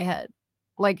images in my head.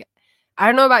 Like, I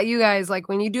don't know about you guys. Like,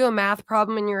 when you do a math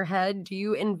problem in your head, do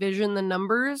you envision the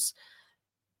numbers?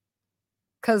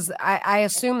 Because I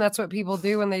assume that's what people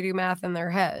do when they do math in their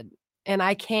head. And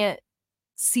I can't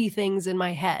see things in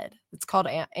my head. It's called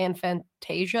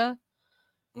aphantasia,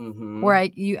 where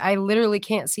I literally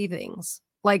can't see things.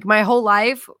 Like my whole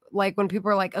life, like when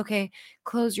people are like, okay,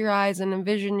 close your eyes and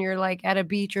envision you're like at a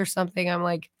beach or something. I'm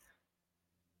like,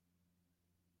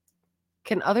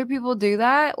 can other people do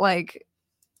that? Like,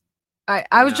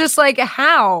 I was just like,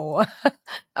 how?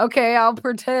 Okay, I'll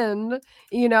pretend,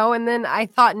 and then I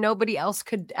thought nobody else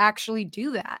could actually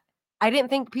do that. I didn't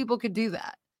think people could do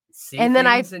that. See And then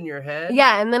things in your head?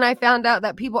 Yeah, and then I found out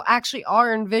that people actually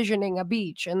are envisioning a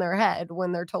beach in their head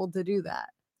when they're told to do that.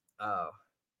 Oh.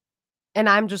 And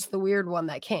I'm just the weird one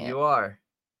that can't. You are.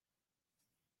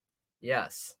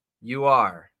 Yes, you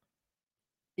are.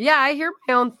 Yeah, I hear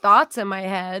my own thoughts in my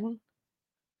head.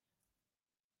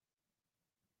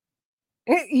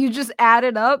 You just add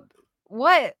it up?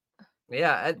 What?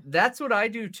 Yeah, that's what I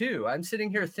do too. I'm sitting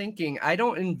here thinking, I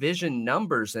don't envision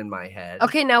numbers in my head.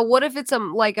 Okay, now what if it's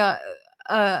like a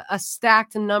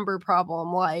stacked number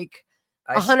problem, like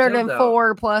I still don't.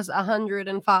 104 plus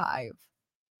 105?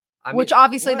 I Which mean,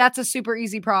 obviously what? that's a super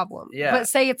easy problem. Yeah. But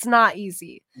say it's not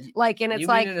easy. Like, and it's You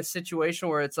like mean in a situation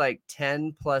where it's like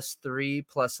 10 plus 3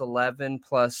 plus 11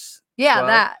 plus yeah, 12?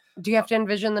 that. Do you have to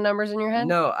envision the numbers in your head?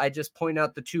 No, I just point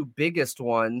out the two biggest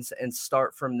ones and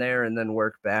start from there and then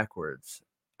work backwards.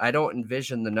 I don't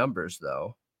envision the numbers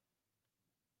though.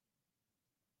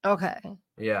 Okay.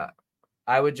 Yeah.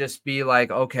 I would just be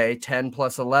like, okay, 10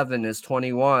 plus 11 is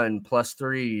 21 plus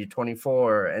 3,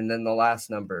 24, and then the last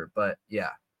number. But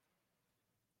yeah.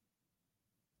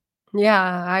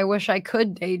 Yeah, I wish I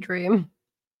could daydream.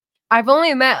 I've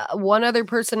only met one other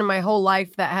person in my whole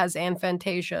life that has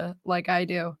aphantasia like I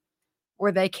do,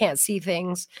 where they can't see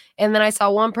things. And then I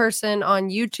saw one person on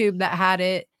YouTube that had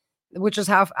it, which is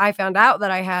how I found out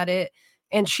that I had it.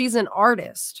 And she's an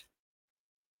artist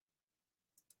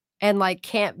and like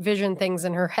can't vision things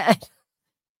in her head.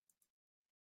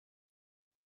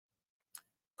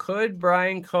 Could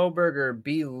Brian Kohberger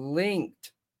be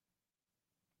linked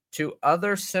to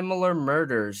other similar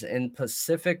murders in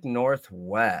Pacific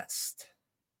Northwest?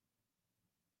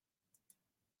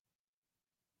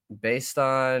 Based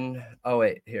on, oh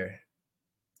wait, here.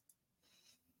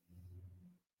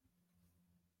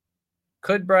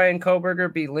 Could Brian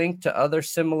Kohberger be linked to other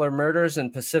similar murders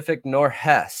in Pacific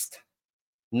Northwest?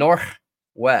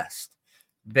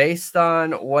 Based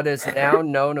on what is now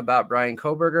known about Brian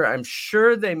Kohberger, I'm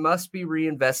sure they must be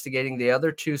reinvestigating the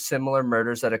other two similar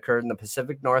murders that occurred in the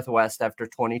Pacific Northwest after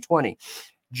 2020.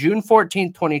 June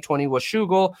 14th, 2020,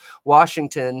 Washougal,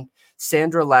 Washington.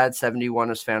 Sandra Ladd, 71,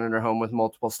 was found in her home with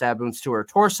multiple stab wounds to her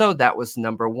torso. That was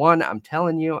number one. I'm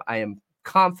telling you, I am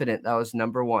confident that was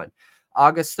number one.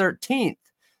 August 13th,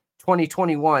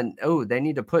 2021. Oh, they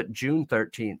need to put June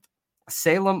 13th.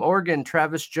 Salem, Oregon,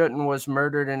 Travis Jutton was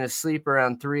murdered in his sleep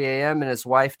around 3 a.m. and his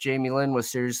wife, Jamie Lynn, was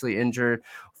seriously injured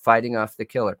fighting off the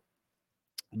killer.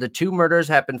 The two murders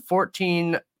happened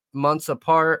 14 months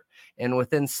apart and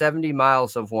within 70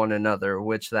 miles of one another,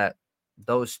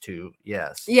 those two,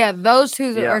 yes. Yeah, those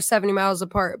two are 70 miles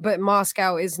apart, but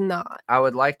Moscow is not. I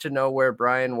would like to know where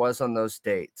Brian was on those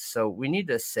dates. So we need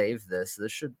to save this.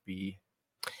 This should be...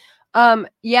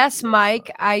 Yes,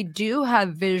 Mike, I do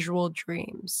have visual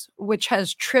dreams, which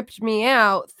has tripped me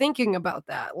out thinking about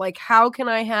that. Like, how can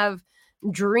I have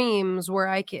dreams where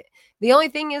I can... The only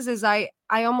thing is I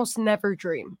almost never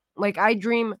dream. Like, I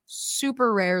dream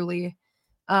super rarely.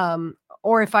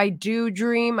 Or if I do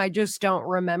dream, I just don't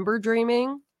remember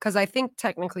dreaming. Because I think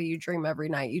technically you dream every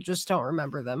night. You just don't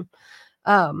remember them.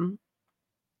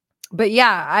 But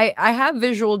yeah, I have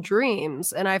visual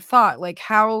dreams. And I've thought, like,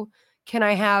 how can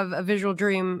I have a visual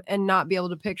dream and not be able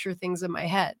to picture things in my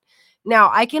head?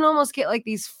 Now, I can almost get like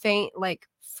these faint, like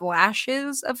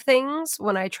flashes of things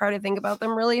when I try to think about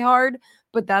them really hard,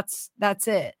 but that's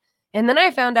it. And then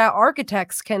I found out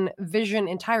architects can visualize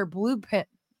entire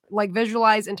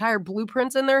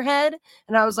blueprints in their head.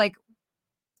 And I was like,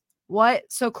 what?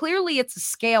 So clearly it's a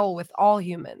scale with all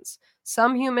humans.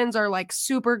 Some humans are like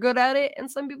super good at it, and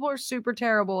some people are super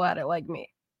terrible at it, like me.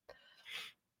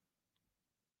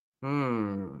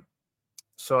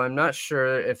 So I'm not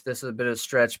sure if this is a bit of a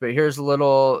stretch, but here's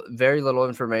very little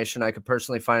information I could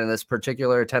personally find in this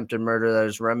particular attempted murder that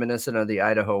is reminiscent of the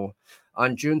Idaho.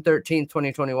 On June 13th,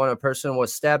 2021, a person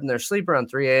was stabbed in their sleep around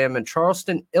 3 a.m. in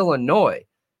Charleston, Illinois.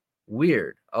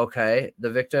 Weird. Okay.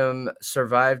 The victim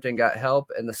survived and got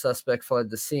help, and the suspect fled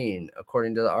the scene,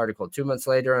 according to the article. 2 months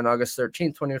later, on August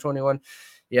 13th, 2021,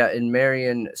 in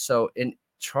Marion. So in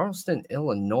Charleston,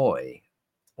 Illinois.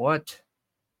 What?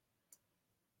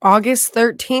 August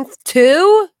 13th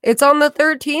too? It's on the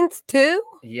 13th too?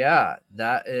 Yeah,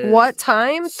 that is... What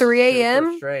time? 3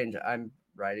 a.m.? Strange. I'm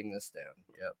writing this down.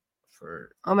 Yep.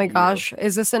 Oh my gosh.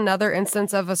 Is this another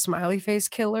instance of a smiley face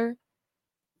killer?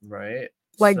 Right.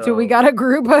 Like, do we got a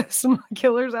group of some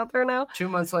killers out there now? 2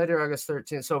 months later, August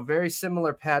 13th. So very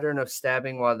similar pattern of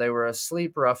stabbing while they were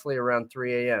asleep, roughly around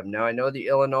 3 a.m. Now, I know the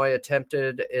Illinois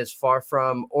attempted is far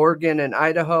from Oregon and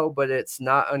Idaho, but it's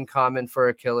not uncommon for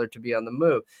a killer to be on the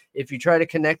move. If you try to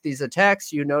connect these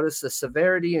attacks, you notice the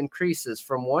severity increases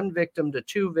from 1 victim to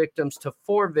 2 victims to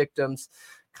 4 victims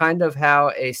kind of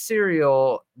how a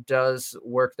serial does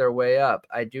work their way up.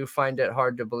 I do find it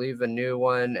hard to believe a new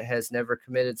one has never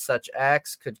committed such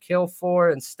acts, could kill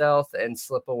 4 in stealth and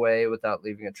slip away without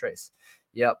leaving a trace.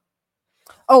 Yep.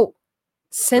 Oh, But it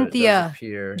does Cynthia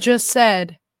appear. just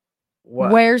said,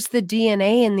 What? where's the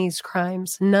DNA in these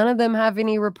crimes? None of them have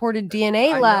any reported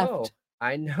DNA left.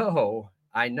 I know.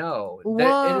 It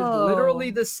is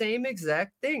literally Whoa. the same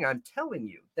exact thing. I'm telling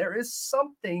you, there is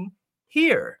something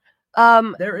here.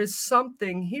 There is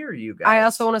something here, you guys. I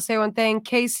also want to say one thing.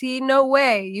 Casey, no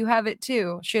way. You have it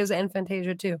too. She has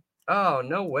aphantasia too. Oh,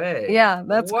 no way. Yeah,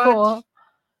 that's What? cool.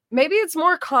 Maybe it's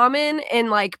more common and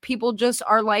like people just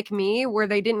are like me where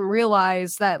they didn't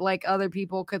realize that like other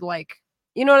people could like,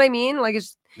 you know what I mean? Like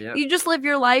it's Yeah. you just live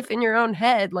your life in your own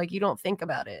head. Like you don't think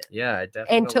about it Yeah, I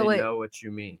definitely know what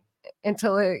you mean.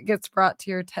 until it gets brought to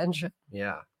your attention.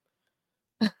 Yeah.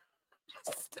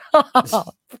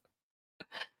 Stop.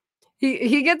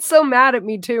 He gets so mad at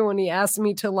me too when he asks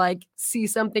me to like see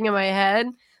something in my head,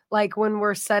 like when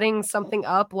we're setting something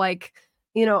up, like,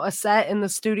 you know, a set in the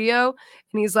studio,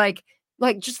 and he's like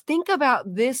just think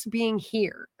about this being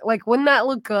here. Like, wouldn't that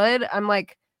look good? I'm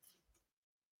like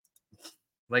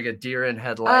a deer in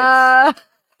headlights.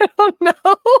 I don't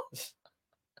know.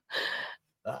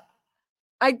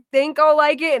 I think I'll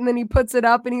like it, and then he puts it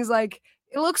up and he's like,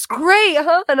 it looks great,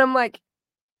 huh? And I'm like,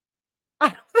 I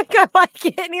don't think I like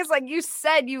it. And he's like, you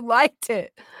said you liked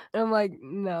it. And I'm like,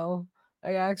 no,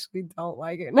 I actually don't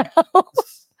like it now.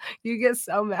 You get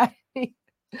so mad at me.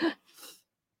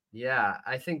 Yeah,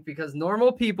 I think because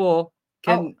normal people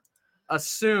can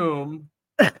assume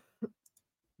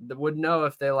would know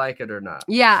if they like it or not.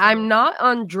 Yeah, so. I'm not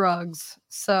on drugs.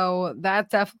 So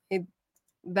that definitely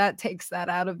takes that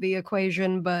out of the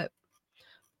equation. But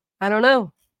I don't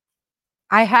know.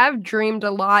 I have dreamed a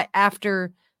lot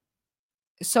after.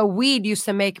 So weed used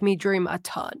to make me dream a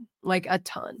ton,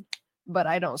 but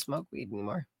I don't smoke weed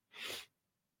anymore.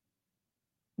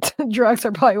 Drugs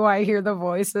are probably why I hear the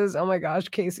voices. Oh my gosh,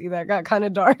 Casey, that got kind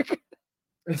of dark.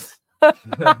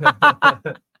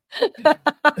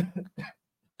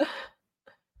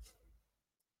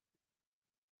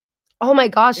 Oh my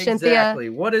gosh, Cynthia. Exactly.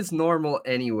 What is normal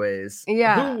anyways?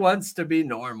 Yeah. Who wants to be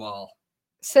normal?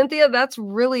 Cynthia, that's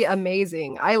really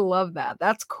amazing. I love that.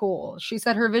 That's cool. She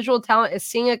said her visual talent is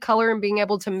seeing a color and being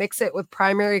able to mix it with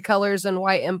primary colors and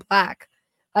white and black.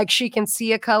 Like she can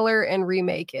see a color and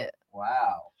remake it.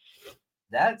 Wow.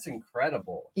 That's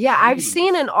incredible. Yeah, Jeez. I've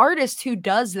seen an artist who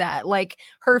does that. Like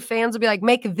her fans will be like,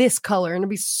 make this color, and it'll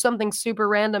be something super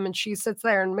random. And she sits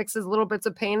there and mixes little bits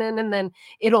of paint in, and then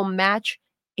it'll match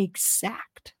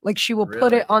exact. Like she will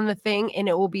put it on the thing and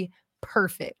it will be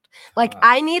perfect. Like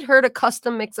I need her to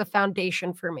custom mix a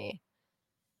foundation for me.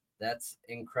 That's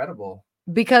incredible.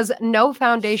 Because no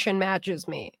foundation matches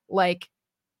me. Like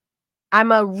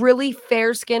I'm a really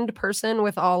fair-skinned person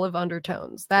with olive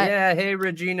undertones. Yeah, hey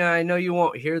Regina, I know you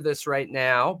won't hear this right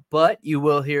now, but you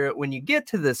will hear it when you get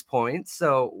to this point.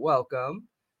 So welcome.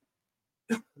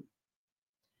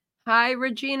 Hi,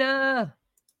 Regina.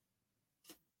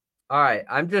 All right,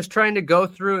 I'm just trying to go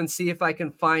through and see if I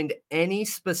can find any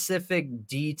specific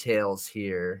details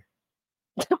here.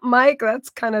 Mike, that's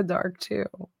kind of dark too.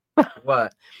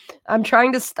 What? I'm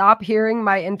trying to stop hearing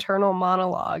my internal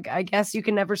monologue. I guess you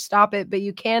can never stop it, but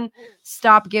you can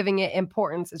stop giving it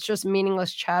importance. It's just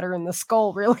meaningless chatter in the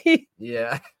skull, really.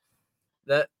 Yeah.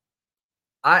 That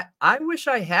I wish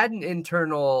I had an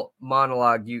internal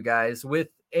monologue, you guys. With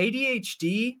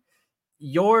ADHD,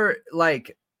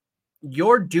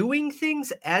 you're doing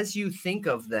things as you think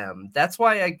of them. That's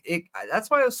why I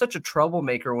was such a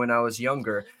troublemaker when I was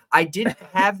younger. I didn't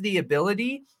have the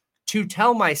ability to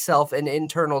tell myself an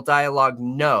internal dialogue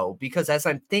no, because as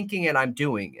I'm thinking it, I'm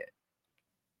doing it.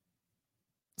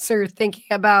 So you're thinking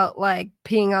about like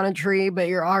peeing on a tree, but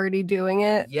you're already doing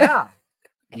it? Yeah.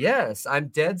 Yes, I'm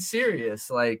dead serious.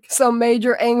 Like some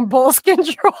major impulse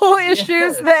control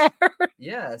issues there.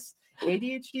 Yes.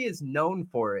 ADHD is known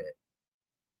for it.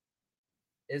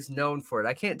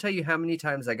 I can't tell you how many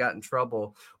times I got in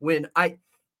trouble when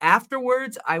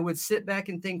afterwards I would sit back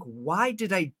and think, why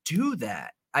did I do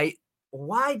that?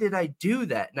 Why did I do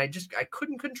that? And I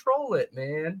couldn't control it,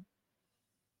 man.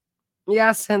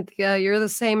 Yeah, Cynthia, you're the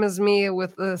same as me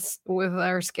with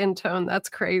our skin tone. That's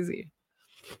crazy.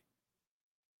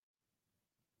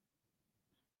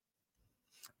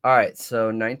 All right,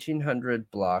 so 1900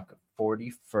 block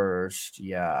 41st,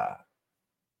 yeah.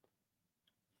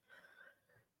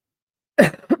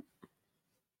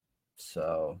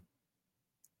 So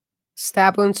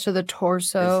stab wounds to the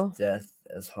torso. Death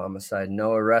as homicide.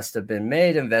 No arrests have been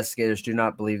made. Investigators do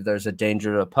not believe there's a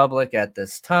danger to the public at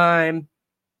this time.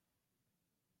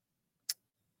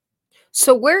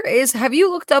 So where is, have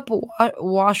you looked up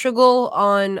Washougal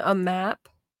on a map?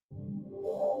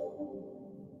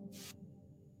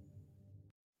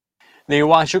 The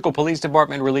Washougal Police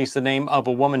Department released the name of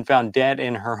a woman found dead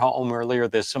in her home earlier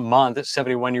this month.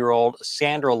 71-year-old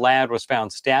Sandra Ladd was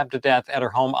found stabbed to death at her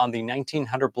home on the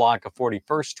 1900 block of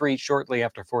 41st Street shortly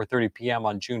after 4:30 p.m.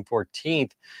 on June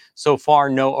 14th. So far,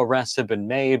 no arrests have been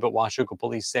made, but Washougal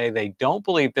police say they don't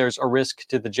believe there's a risk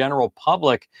to the general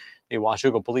public. The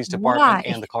Washougal Police Department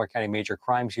and the Clark County Major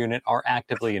Crimes Unit are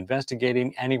actively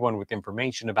investigating. Anyone with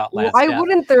information about Ladd's Why death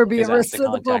wouldn't there be is a asked risk to to the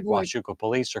contact public? Washougal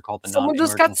Police or call the Someone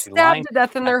just got non-emergency stabbed line to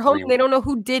death in at their home. They don't know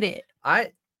who did it.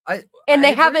 And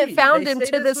they haven't found him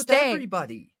to this day.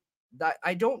 Everybody,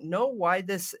 I don't know why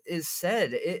this is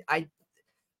said.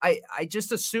 I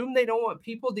just assume they don't want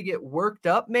people to get worked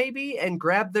up maybe and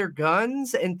grab their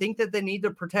guns and think that they need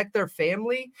to protect their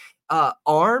family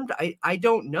armed. I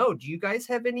don't know. Do you guys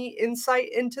have any insight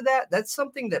into that? That's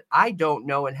something that I don't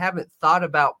know and haven't thought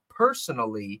about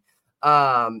personally,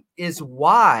 is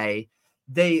why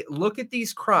they look at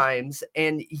these crimes.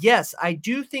 And yes, I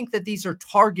do think that these are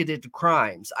targeted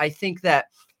crimes. I think that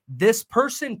this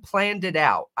person planned it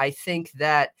out. I think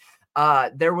that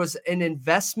there was an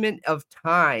investment of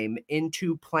time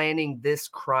into planning this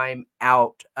crime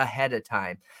out ahead of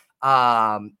time,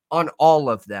 on all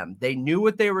of them. They knew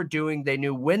what they were doing. They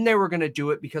knew when they were going to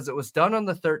do it because it was done on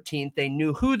the 13th. They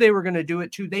knew who they were going to do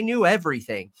it to. They knew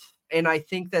everything. And I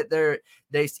think that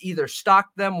they either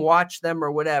stalked them, watched them,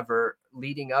 or whatever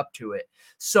leading up to it.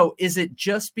 So is it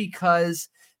just because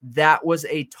that was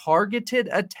a targeted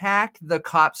attack, the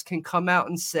cops can come out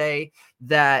and say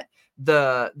that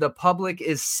the public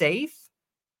is safe?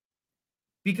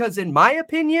 Because in my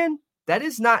opinion, that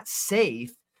is not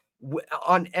safe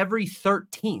on every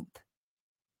 13th.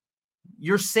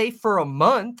 You're safe for a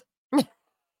month.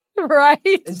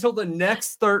 Right. Until the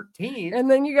next 13th. And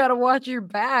then you got to watch your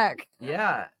back.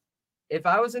 Yeah. If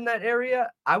I was in that area,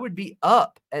 I would be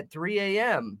up at 3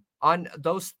 a.m. on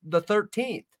the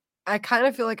 13th. I kind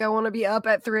of feel like I want to be up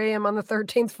at 3 a.m. on the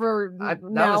 13th for that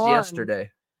was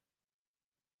yesterday.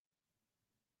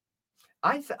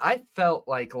 I felt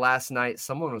like last night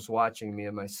someone was watching me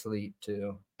in my sleep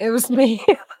too. It was me.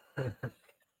 I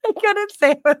couldn't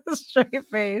say it with a straight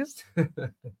face. I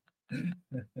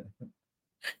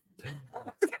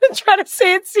was gonna try to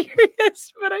say it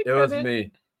serious, but I couldn't. It was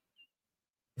me.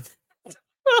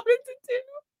 What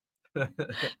did you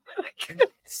do?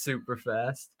 Super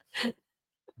fast.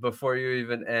 Before you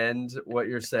even end what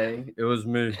you're saying, it was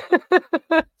me.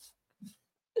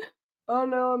 Oh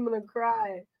no, I'm gonna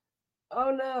cry.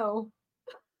 Oh no.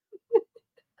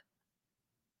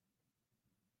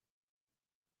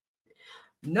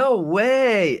 No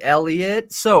way,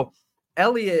 Elliot. So,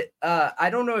 Elliot, I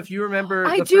don't know if you remember.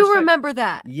 I do remember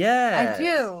that. Yes. I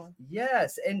do.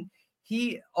 Yes. And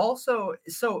he also,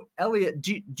 so Elliot,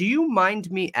 do you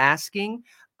mind me asking,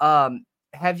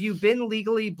 have you been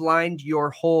legally blind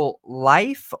your whole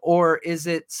life, or is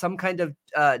it some kind of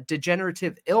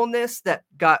degenerative illness that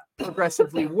got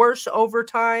progressively worse over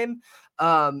time?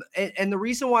 And the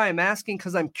reason why I'm asking,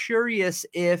 because I'm curious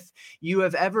if you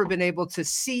have ever been able to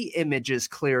see images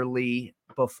clearly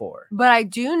before. But I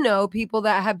do know people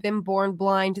that have been born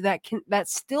blind that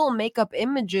still make up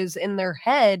images in their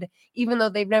head, even though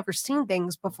they've never seen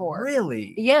things before.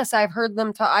 Really? Yes, I've heard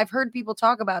them talk. I've heard people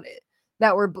talk about it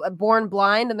that were born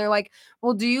blind, and they're like,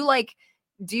 "Well, do you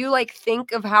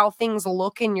think of how things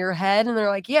look in your head?" And they're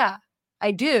like, "Yeah, I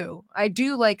do. I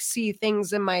do like see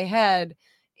things in my head."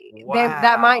 Wow.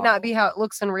 That might not be how it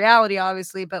looks in reality,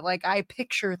 obviously, but like I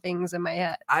picture things in my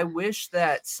head. I wish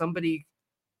that somebody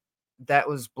that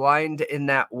was blind in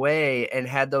that way and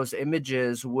had those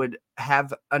images would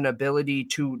have an ability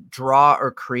to draw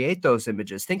or create those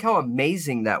images. Think how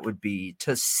amazing that would be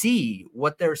to see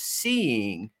what they're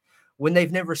seeing when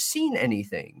they've never seen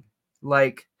anything.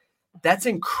 Like, that's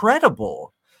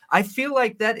incredible. I feel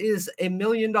like that is $1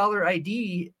 million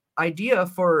idea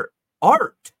for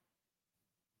art.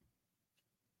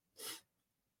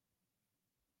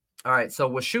 All right, so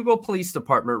Washougal Police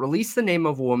Department released the name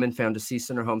of a woman found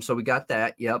deceased in her home. So we got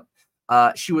that. Yep.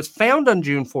 She was found on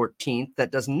June 14th.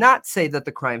 That does not say that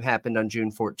the crime happened on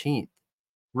June 14th.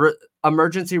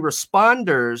 Emergency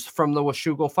responders from the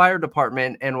Washougal Fire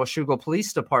Department and Washougal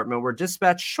Police Department were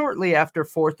dispatched shortly after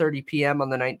 4:30 p.m. on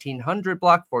the 1900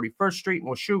 block, 41st Street in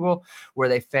Washougal, where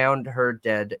they found her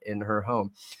dead in her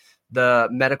home. The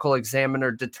medical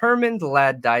examiner determined the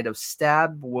lad died of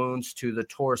stab wounds to the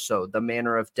torso. The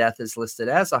manner of death is listed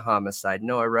as a homicide.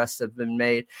 No arrests have been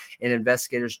made, and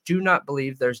investigators do not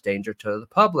believe there's danger to the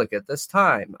public at this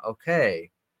time.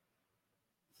 Okay.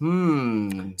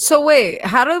 So wait,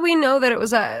 how do we know that it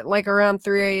was at like around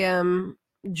 3 a.m.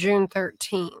 June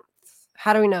 13th?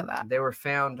 How do we know that? They were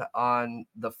found on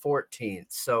the 14th.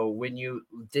 So when you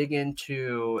dig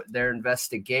into their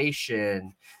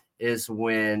investigation is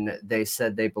when they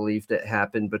said they believed it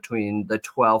happened between the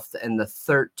 12th and the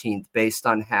 13th based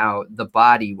on how the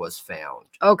body was found.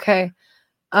 Okay.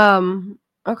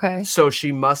 Okay. So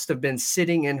she must have been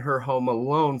sitting in her home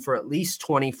alone for at least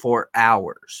 24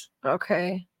 hours.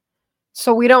 Okay.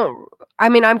 So we don't, I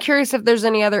mean, I'm curious if there's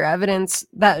any other evidence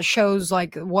that shows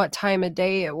like what time of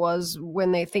day it was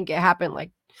when they think it happened.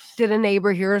 Like, did a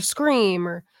neighbor hear a scream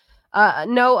or,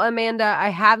 no, Amanda, I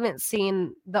haven't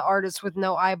seen the artist with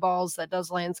no eyeballs that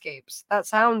does landscapes. That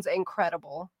sounds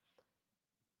incredible.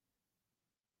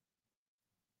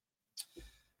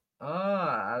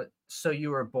 So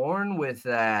you were born with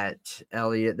that,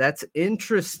 Elliot. That's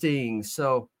interesting.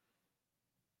 So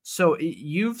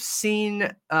you've seen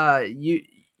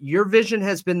your vision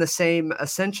has been the same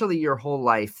essentially your whole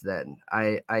life then.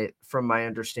 I from my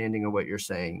understanding of what you're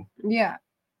saying. Yeah.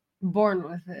 Born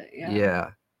with it. Yeah.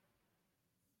 Yeah.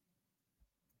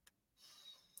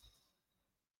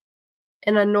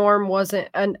 And a nerve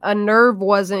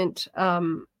wasn't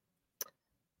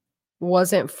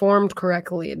formed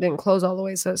correctly. It didn't close all the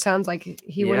way. So it sounds like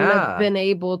he wouldn't have been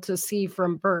able to see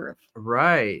from birth.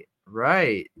 Right.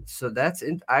 So that's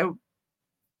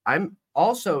I'm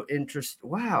also interested.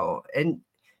 Wow. And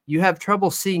you have trouble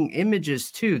seeing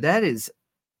images too. That is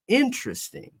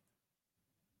interesting.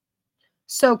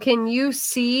 So can you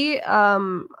see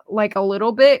like a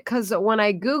little bit? Because when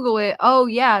I Google it, oh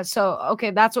yeah, so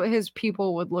okay, that's what his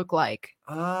pupil would look like.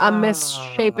 A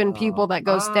misshapen pupil that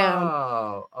goes down.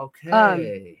 Oh,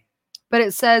 okay. But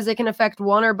it says it can affect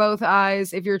one or both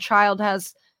eyes if your child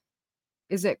has,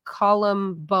 is it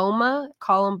columboma?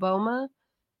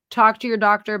 Talk to your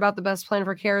doctor about the best plan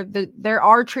for care. There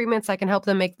are treatments that can help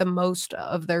them make the most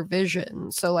of their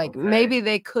vision. So like maybe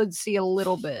they could see a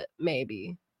little bit,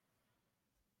 maybe.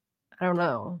 I don't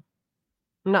know.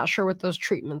 I'm not sure what those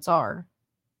treatments are.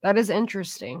 That is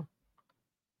interesting.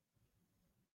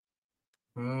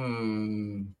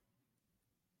 Oh,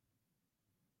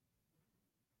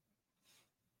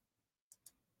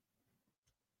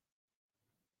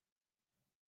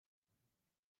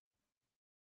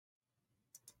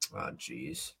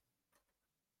 geez.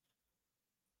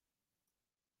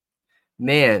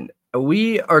 Man,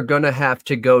 we are gonna have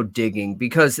to go digging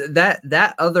because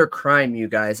that other crime, you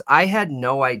guys, I had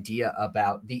no idea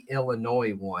about the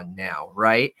Illinois one now,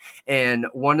 right? And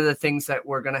one of the things that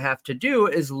we're gonna have to do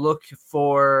is look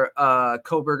for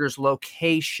Kohberger's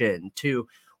location to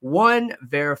one,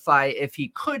 verify if he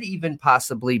could even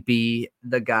possibly be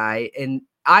the guy in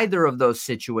either of those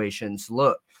situations.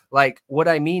 Look, like what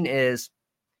I mean is,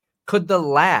 could the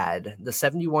lad, the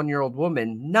 71-year-old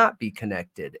woman, not be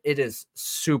connected? It is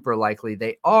super likely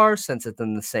they are, since it's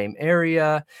in the same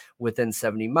area, within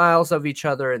 70 miles of each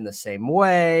other in the same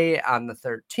way on the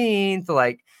 13th.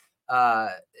 Like,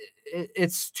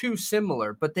 it's too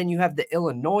similar. But then you have the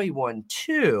Illinois one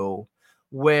too,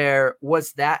 where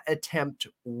was that attempt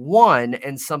 1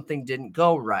 and something didn't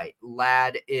go right?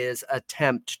 Lad is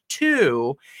attempt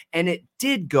 2 and it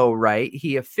did go right.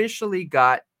 He officially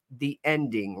got the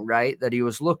ending, right, that he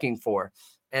was looking for.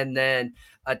 And then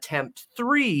attempt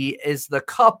 3 is the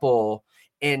couple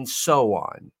and so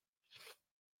on.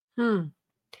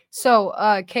 So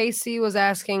KC was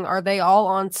asking, are they all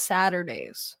on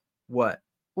Saturdays? What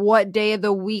day of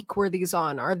the week were these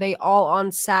on? Are they all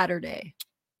on Saturday?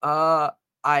 I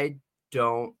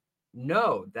don't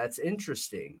know. That's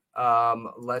interesting.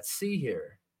 Let's see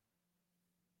here.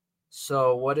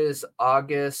 So what is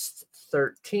August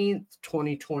 13th,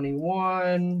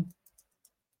 2021?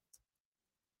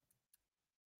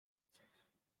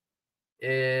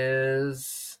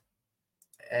 Is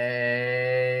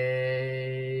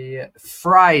a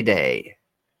Friday.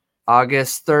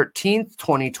 August 13th,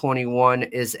 2021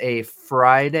 is a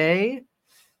Friday.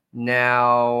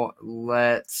 Now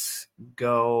let's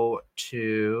go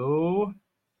to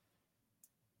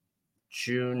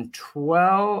June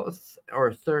 12th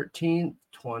or 13th,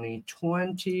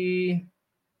 2020.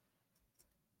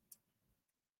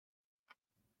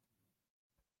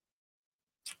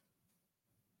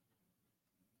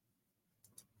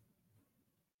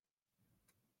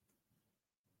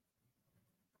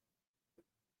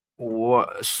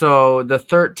 So the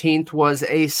 13th was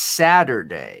a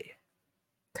Saturday.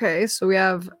 Okay, so we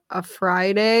have a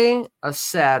Friday, a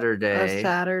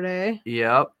Saturday.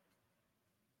 Yep.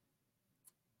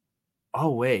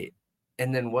 Oh, wait.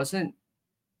 And then wasn't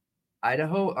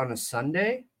Idaho on a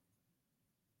Sunday?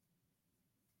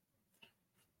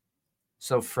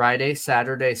 So Friday,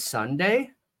 Saturday, Sunday?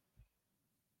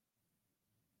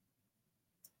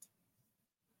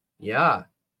 Yeah.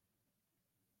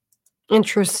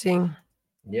 Interesting.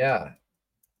 Yeah.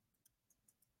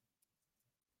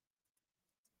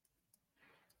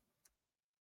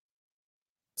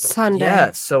 Sunday.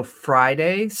 Yeah, so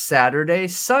Friday, Saturday,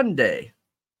 Sunday.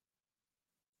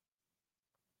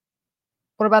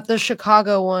 What about the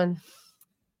Chicago one?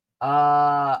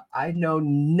 I know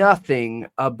nothing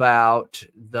about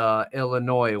the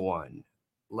Illinois one.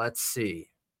 Let's see.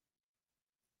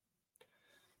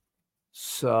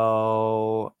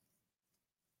 So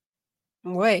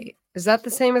Wait, is that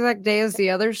the same exact day as the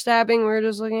other stabbing we were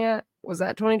just looking at? Was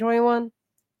that 2021?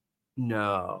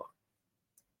 no.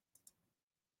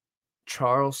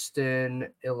 Charleston,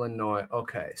 Illinois.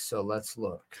 Okay, so let's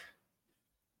look.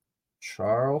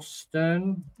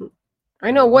 Charleston. I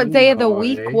know. What day of the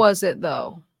week Illinois, was it,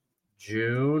 though?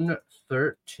 June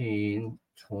 13,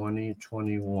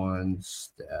 2021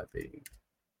 stabbing.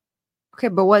 Okay,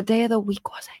 but what day of the week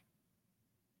was it?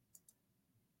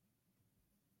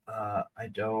 I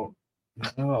don't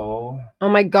know. Oh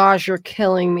my gosh, you're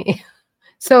killing me.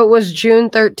 So it was June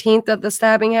 13th that the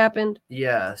stabbing happened?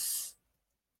 Yes.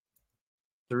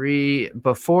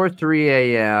 Before 3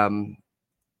 a.m.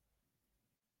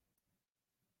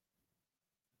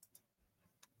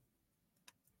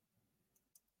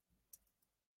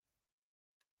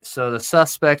 So the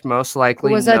suspect most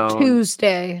likely It was known. a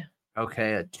Tuesday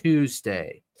Okay, a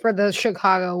Tuesday. for the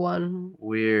Chicago one.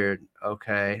 Weird.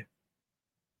 Okay.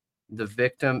 The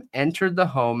victim entered the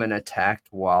home and attacked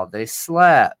while they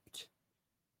slept.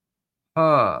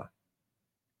 Huh.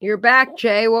 You're back,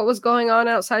 Jay. What was going on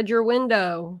outside your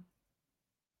window?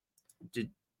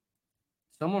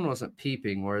 Someone wasn't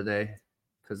peeping, were they?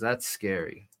 Because that's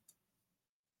scary.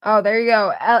 Oh, there you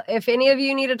go. If any of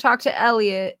you need to talk to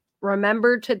Elliot,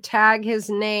 remember to tag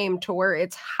his name to where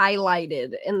it's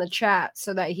highlighted in the chat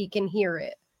so that he can hear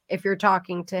it if you're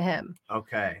talking to him.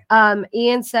 Okay.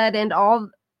 Ian said, and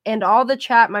all the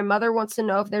chat, my mother wants to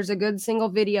know if there's a good single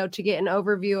video to get an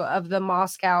overview of the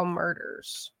Moscow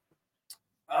murders.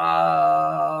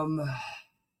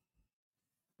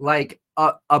 Like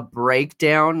a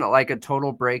breakdown, like a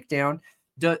total breakdown.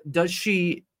 Is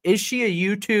she a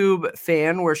YouTube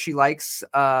fan where she likes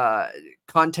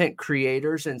content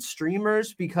creators and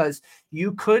streamers? Because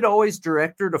you could always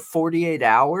direct her to 48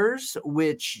 hours,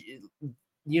 which,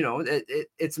 you know,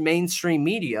 it's mainstream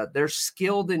media. They're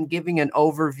skilled in giving an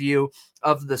overview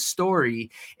of the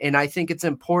story. And I think it's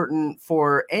important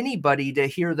for anybody to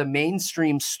hear the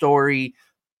mainstream story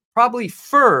probably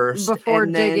first before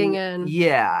and digging then, in.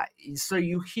 Yeah. So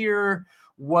you hear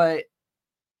what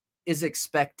is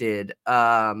expected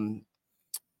from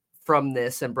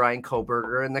this and Brian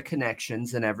Koberger and the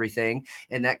connections and everything.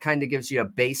 And that kind of gives you a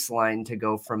baseline to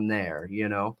go from there, you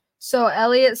know? So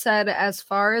Elliot said, as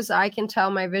far as I can tell,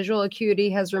 my visual acuity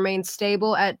has remained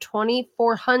stable at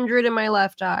 2400 in my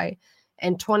left eye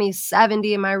and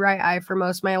 2070 in my right eye for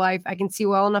most of my life. I can see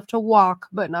well enough to walk,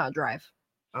 but not drive.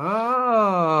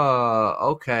 Oh,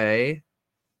 okay.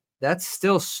 That's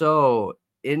still so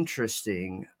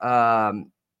interesting.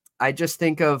 I just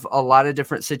think of a lot of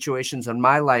different situations in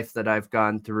my life that I've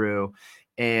gone through,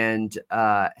 and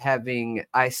having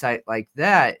eyesight like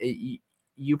that,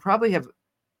 you probably have,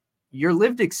 your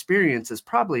lived experience is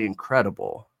probably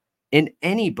incredible in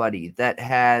anybody that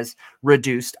has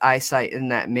reduced eyesight in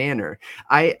that manner.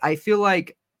 I feel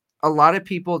like a lot of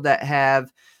people that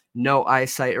have no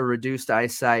eyesight or reduced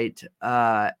eyesight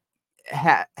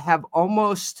have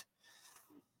almost,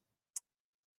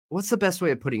 what's the best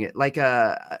way of putting it? Like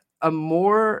a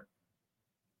more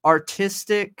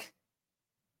artistic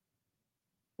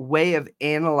way of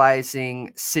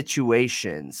analyzing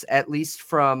situations, at least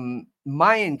from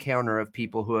my encounter of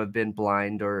people who have been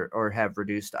blind or have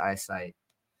reduced eyesight.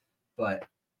 But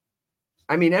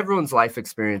I mean, everyone's life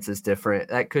experience is different.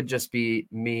 That could just be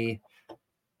me,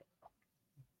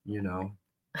 you know,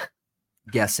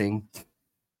 guessing,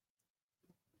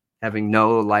 having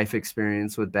no life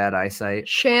experience with bad eyesight.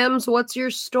 Shams, what's your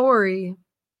story?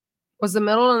 Was the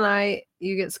middle of the night,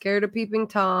 you get scared of peeping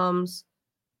Toms.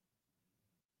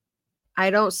 I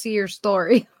don't see your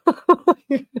story.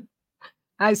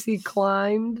 I see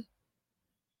climbed.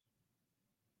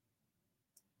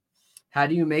 How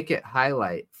do you make it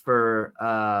highlight for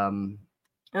I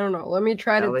don't know. Let me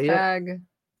try Elliot? to tag.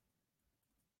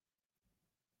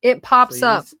 It pops Please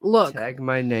up. Look. Tag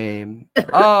my name.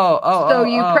 So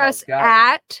you press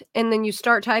at and then you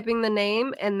start typing the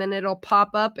name and then it'll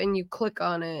pop up and you click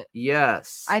on it.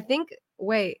 Yes. I think,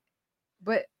 wait,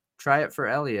 but try it for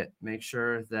Elliot. Make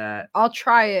sure that I'll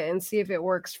try it and see if it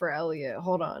works for Elliot.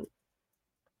 Hold on.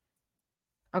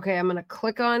 Okay, I'm gonna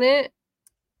click on it.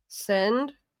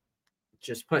 Send.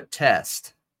 Just put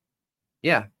test.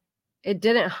 Yeah. It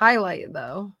didn't highlight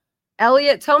though.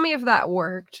 Elliot, tell me if that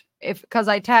worked. Because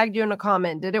I tagged you in a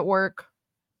comment. Did it work?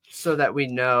 So that we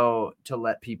know to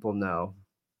let people know.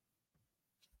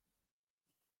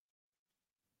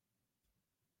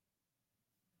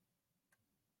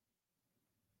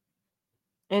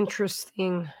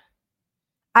 Interesting.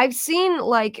 I've seen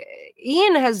like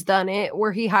Ian has done it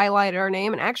where he highlighted our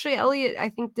name, and actually Elliot I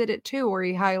think did it too where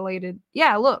he highlighted.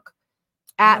 Yeah, look.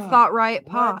 At Thought Riot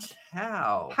Pod.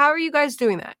 How? How are you guys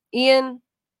doing that? Ian,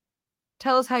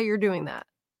 tell us how you're doing that.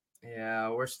 Yeah,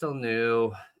 we're still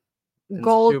new. And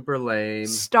Gold super lame.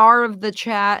 Star of the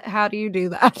chat. How do you do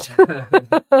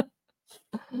that?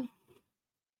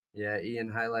 Yeah,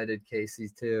 Ian highlighted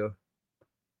Casey's too.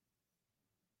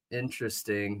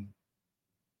 Interesting.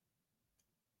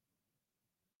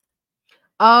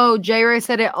 Oh, J Ray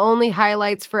said it only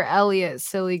highlights for Elliot,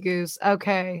 silly goose.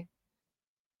 Okay.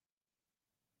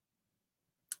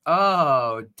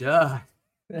 Oh, duh.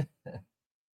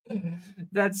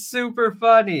 That's super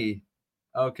funny.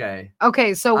 Okay.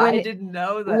 Okay, so when I didn't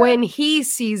know that. when he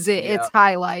sees it, it's Yep.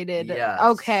 highlighted. Yes.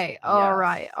 Okay. All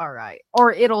right. All right.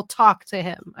 Or it'll talk to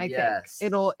him, I Yes.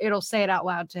 think. It'll say it out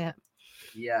loud to him.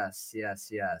 Yes.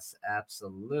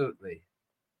 Absolutely.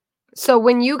 So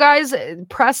when you guys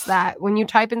press that, when you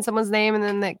type in someone's name and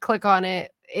then they click on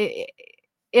it,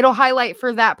 it'll highlight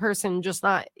for that person, just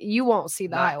not you won't see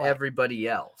the Not highlight. everybody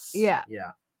else. Yeah.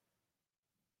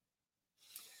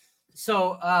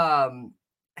 So,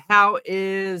 how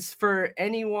is for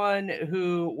anyone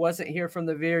who wasn't here from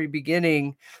the very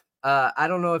beginning? I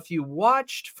don't know if you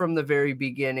watched from the very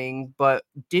beginning, but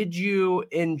did you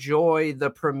enjoy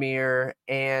the premiere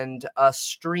and us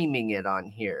streaming it on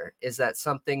here? Is that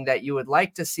something that you would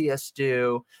like to see us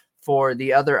do for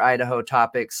the other Idaho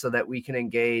topics so that we can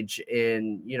engage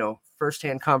in,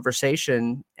 firsthand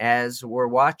conversation as we're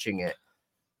watching it?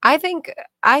 I think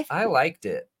I liked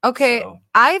it. Okay, so.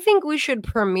 I think we should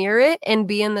premiere it and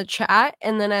be in the chat,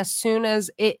 and then as soon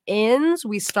as it ends,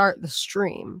 we start the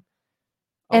stream.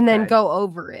 And then go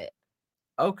over it.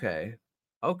 Okay.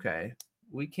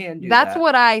 We can do That's that.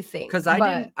 what I think. Because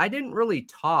I didn't really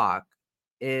talk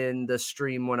in the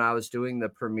stream when I was doing the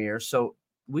premiere, so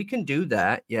we can do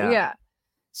that. Yeah.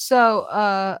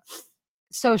 So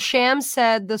Sham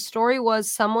said the story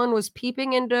was someone was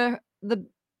peeping into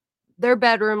their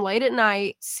bedroom late at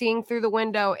night, seeing through the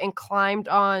window, and climbed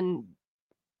on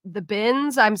the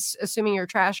bins. I'm assuming your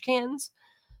trash cans.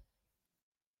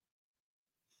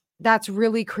 That's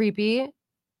really creepy.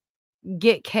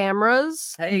 Get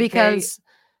cameras because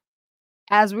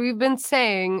as we've been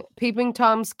saying, peeping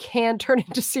toms can turn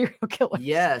into serial killers.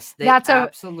 Yes, that's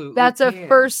a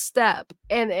first step.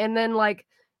 And then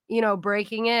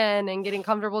breaking in and getting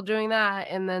comfortable doing that,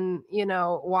 and then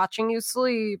watching you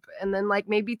sleep, and then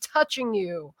maybe touching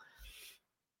you.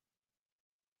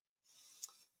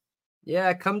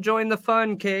 Yeah, come join the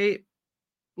fun, Kate.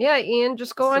 Yeah, Ian,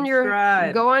 just go on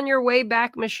your way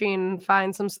back machine and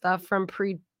find some stuff from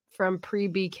pre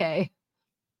BK.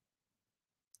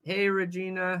 Hey,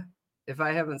 Regina, if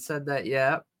I haven't said that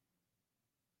yet.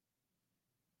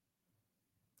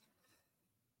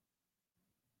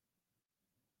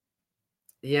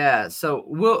 Yeah, so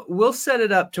we'll set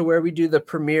it up to where we do the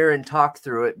premiere and talk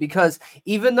through it, because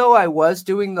even though I was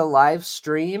doing the live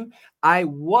stream, I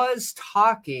was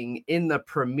talking in the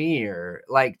premiere,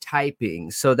 like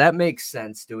typing. So that makes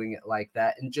sense doing it like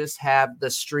that and just have the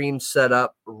stream set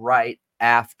up right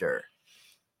after.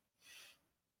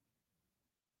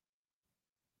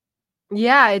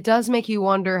 Yeah, it does make you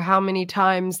wonder how many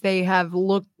times they have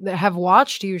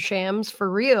watched you, Shams, for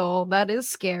real. That is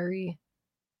scary.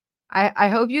 I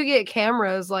hope you get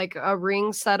cameras like a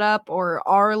Ring setup or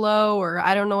Arlo, or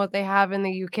I don't know what they have in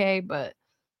the UK, but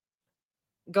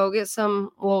go get some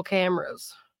little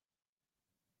cameras.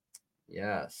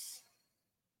 Yes.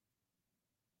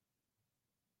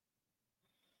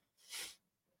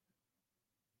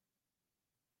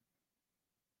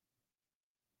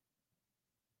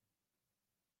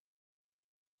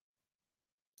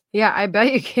 Yeah, I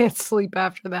bet you can't sleep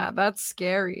after that. That's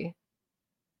scary.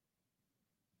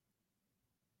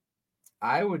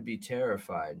 I would be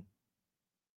terrified.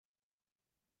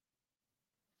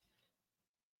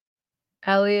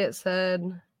 Elliot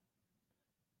said,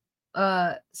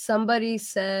 somebody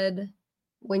said,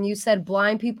 when you said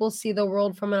blind people see the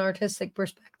world from an artistic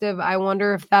perspective, I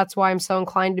wonder if that's why I'm so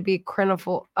inclined to be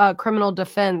criminal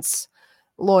defense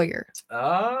lawyer.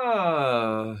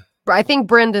 Oh. I think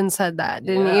Brendan said that,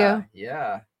 didn't you?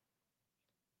 Yeah.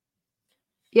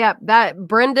 Yeah, that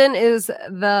Brendan is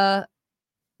the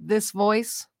this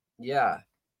voice. Yeah.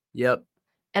 Yep.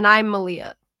 And I'm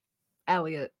Malia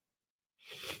Elliott.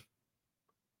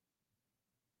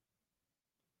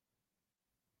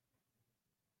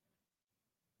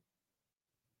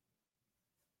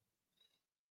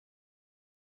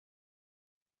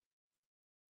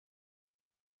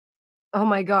 Oh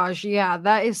my gosh, yeah,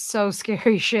 that is so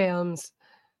scary, Shams.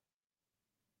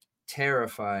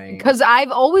 Terrifying. Because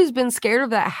I've always been scared of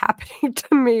that happening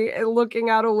to me, looking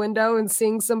out a window and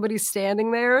seeing somebody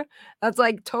standing there. That's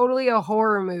like totally a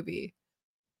horror movie.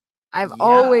 I've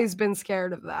always been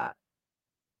scared of that.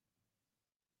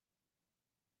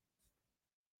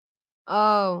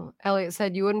 Oh, Elliot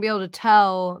said you wouldn't be able to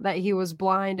tell that he was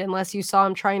blind unless you saw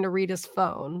him trying to read his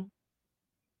phone.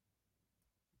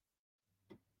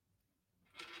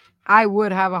 I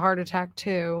would have a heart attack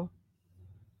too.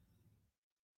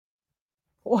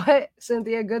 What,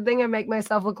 Cynthia? Good thing I make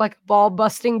myself look like a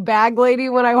ball-busting bag lady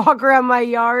when I walk around my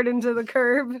yard into the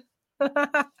curb.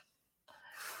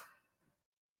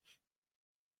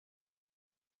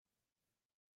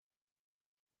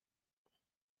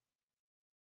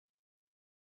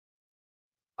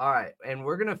 All right, and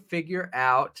we're gonna figure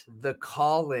out the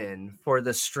call-in for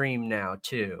the stream now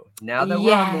too. Now that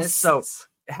we're on this, so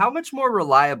how much more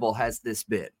reliable has this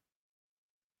been?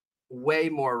 Way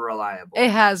more reliable. It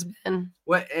has been.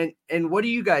 What and what do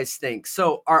you guys think?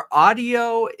 So our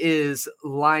audio is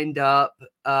lined up.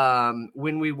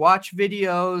 When we watch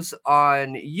videos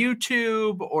on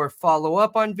YouTube or follow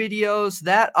up on videos,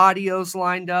 that audio's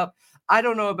lined up. I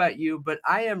don't know about you, but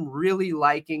I am really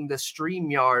liking the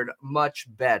StreamYard much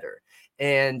better.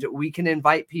 And we can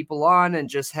invite people on and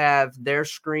just have their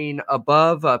screen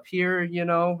above up here. You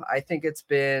know, I think it's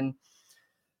been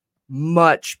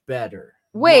much better.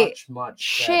 Wait, much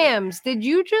Shams, did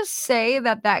you just say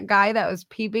that that guy that was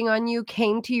peeping on you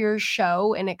came to your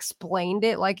show and explained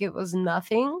it like it was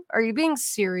nothing? Are you being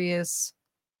serious?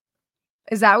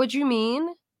 Is that what you mean?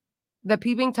 The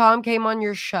peeping Tom came on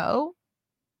your show?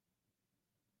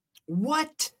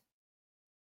 What?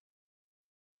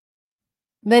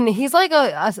 Then he's like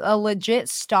a legit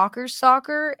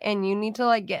stalker, and you need to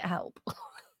like get help.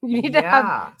 You need to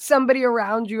have somebody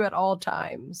around you at all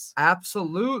times.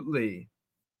 Absolutely.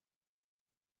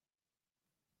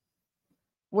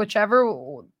 Whichever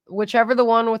the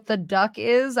one with the duck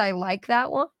is, I like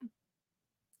that one.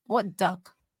 What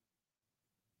duck?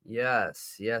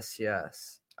 Yes.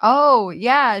 Oh,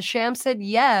 yeah. Sham said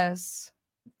yes.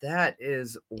 That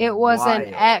is It was wild.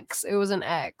 an X. It was an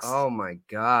X. Oh my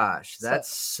gosh. That's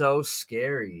so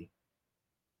scary.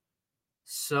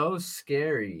 So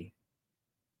scary.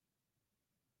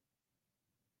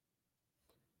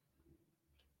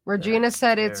 Regina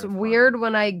said it's weird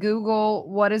when I Google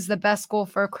what is the best school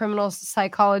for criminal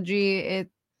psychology. It,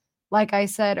 like I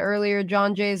said earlier,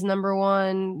 John Jay is number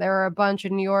one. There are a bunch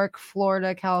in New York,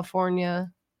 Florida,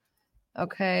 California.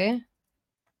 Okay.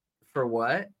 For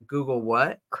what? Google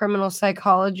what? Criminal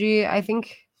psychology. I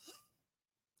think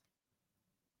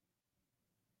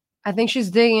she's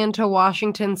digging into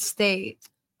Washington State.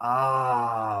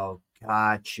 Oh,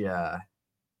 gotcha.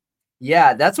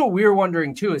 Yeah, that's what we were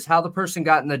wondering too, is how the person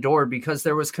got in the door, because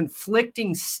there was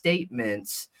conflicting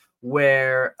statements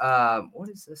where what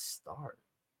is this star?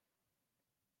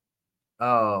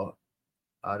 Oh,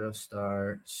 auto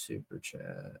star super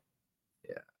chat.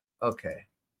 Yeah. Okay.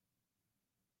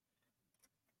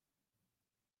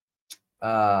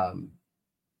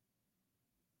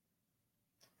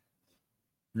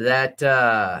 That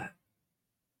oh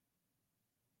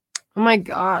my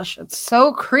gosh, it's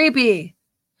so creepy.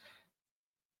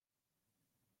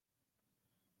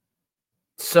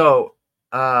 So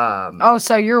oh,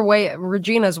 so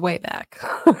Regina's way back.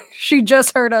 She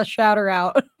just heard us shout her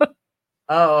out.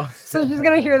 Oh. So she's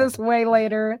gonna hear this way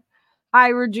later. Hi,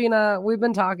 Regina. We've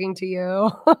been talking to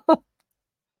you.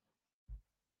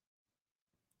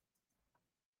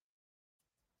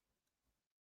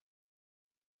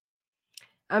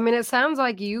 I mean, it sounds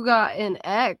like you got an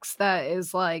ex that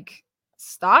is like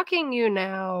stalking you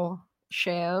now,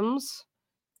 Shams.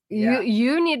 Yeah.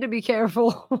 You need to be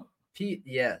careful.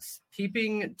 Yes.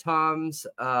 Peeping Toms,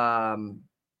 that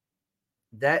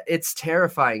it's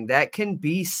terrifying. That can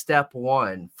be step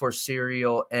one for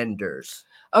serial enders.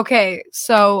 Okay,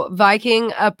 so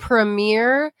Viking, a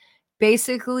premiere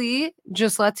basically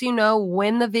just lets you know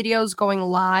when the video is going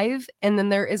live, and then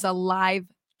there is a live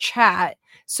chat.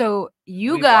 So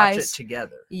we guys watch it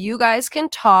together. You guys can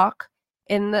talk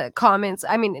in the comments.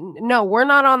 I mean, no, we're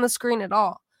not on the screen at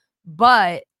all,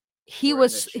 but he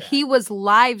was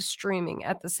live streaming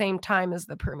at the same time as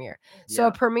the premiere. So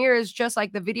a premiere is just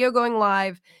like the video going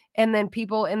live and then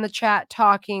people in the chat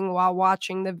talking while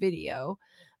watching the video.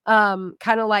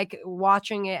 kind of like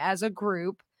watching it as a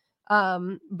group.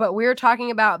 But we're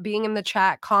talking about being in the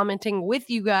chat, commenting with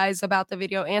you guys about the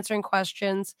video, answering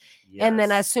questions. Yes. And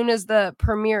then as soon as the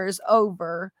premiere is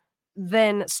over,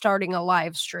 then starting a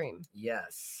live stream.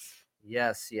 Yes.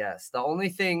 The only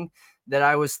thing that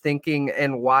I was thinking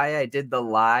and why I did the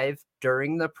live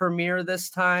during the premiere this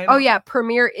time. Oh yeah,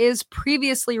 premiere is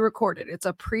previously recorded. It's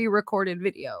a pre-recorded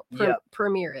video. Yep.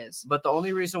 Premiere is. But the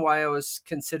only reason why I was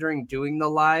considering doing the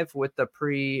live with the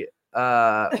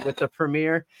with the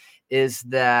premiere is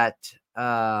that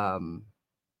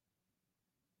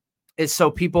is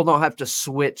so people don't have to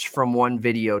switch from one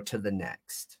video to the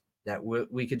next. That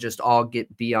we could just all get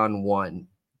on one,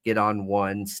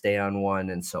 stay on one,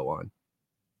 and so on.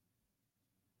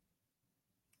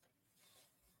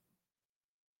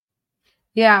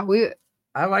 Yeah,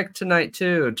 I like tonight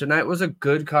too. Tonight was a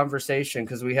good conversation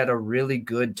because we had a really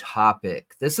good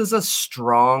topic. This is a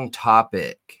strong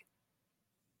topic.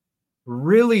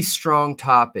 Really strong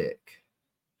topic.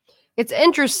 It's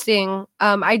interesting.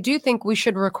 I do think we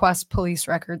should request police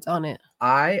records on it.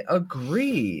 I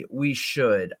agree. We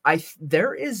should.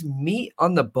 There is meat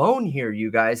on the bone here,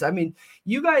 you guys. I mean,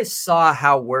 you guys saw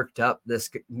how worked up this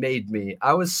made me.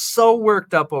 I was so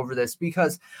worked up over this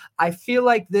because I feel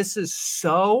like this is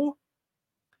so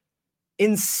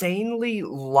insanely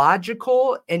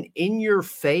logical and in your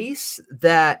face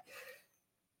that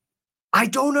I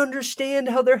don't understand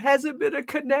how there hasn't been a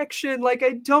connection. Like,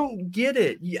 I don't get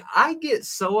it. I get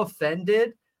so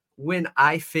offended when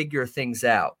I figure things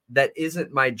out. That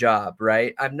isn't my job,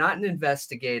 right? I'm not an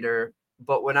investigator,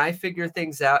 but when I figure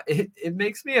things out, it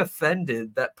makes me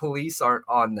offended that police aren't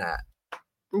on that.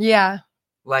 Yeah,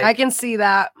 like I can see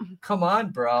that. Come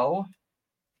on, bro.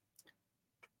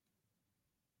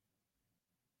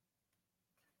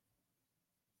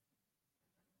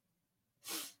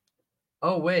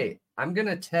 Oh, wait. I'm going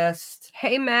to test.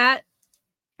 Hey, Matt.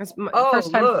 It's my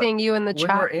first time seeing you in the when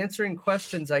chat. we're answering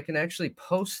questions, I can actually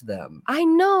post them. I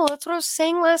know. That's what I was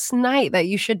saying last night, that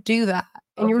you should do that.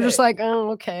 And you were just like,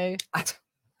 oh, okay.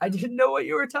 I didn't know what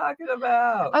you were talking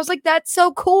about. I was like, that's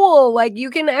so cool. Like,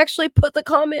 you can actually put the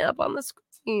comment up on the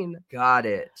screen. Got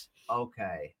it.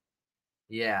 Okay.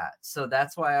 Yeah. So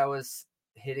that's why I was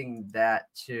hitting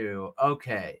that too.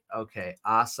 Okay.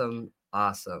 Awesome.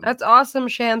 That's awesome,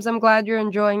 Shams. I'm glad you're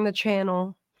enjoying the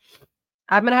channel.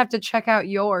 I'm going to have to check out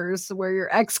yours where your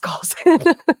ex calls in.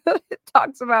 It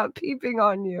talks about peeping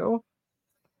on you.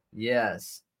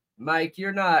 Yes. Mike,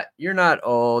 you're not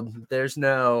old. There's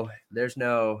no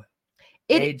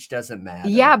age doesn't matter.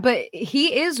 Yeah, but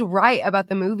he is right about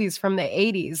the movies from the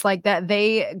 80s, like that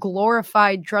they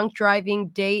glorified drunk driving,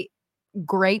 date,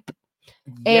 grape,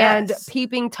 and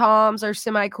peeping toms are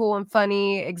semi cool and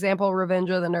funny. Example, Revenge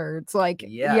of the Nerds. Like,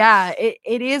 yeah,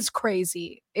 it is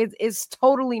crazy. It is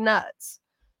totally nuts.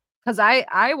 Because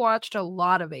I watched a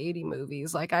lot of 80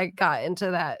 movies. Like, I got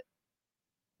into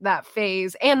that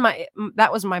phase, and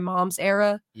that was my mom's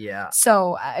era. Yeah.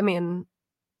 So I mean,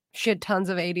 she had tons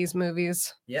of 80s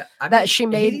movies. Yeah, she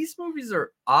made. 80s movies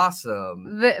are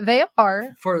awesome. They are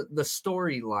for the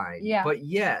storyline. Yeah. But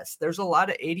yes, there's a lot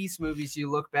of 80s movies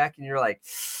you look back and you're like,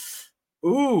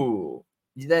 ooh,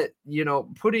 that,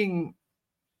 putting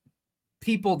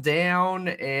people down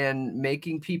and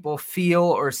making people feel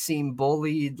or seem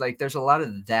bullied. Like, there's a lot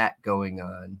of that going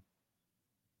on.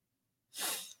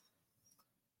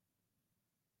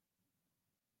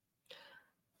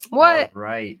 What? All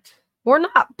right. We're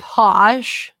not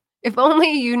posh. If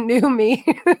only you knew me.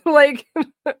 Like,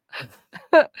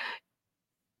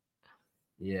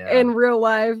 yeah. In real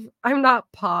life, I'm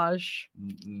not posh.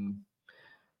 Mm-mm.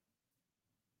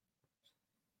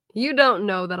 You don't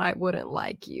know that I wouldn't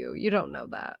like you. You don't know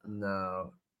that.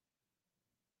 No.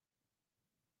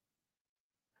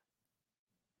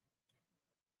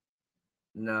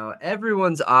 No,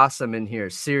 everyone's awesome in here.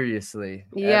 Seriously.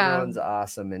 Yeah. Everyone's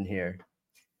awesome in here.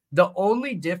 The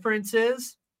only difference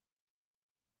is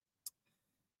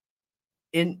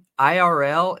in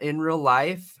IRL, in real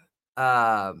life,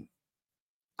 I'm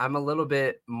a little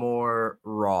bit more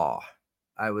raw,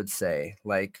 I would say.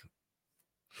 Like,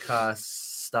 cuss,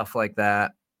 stuff like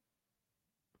that.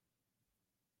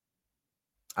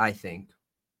 I think.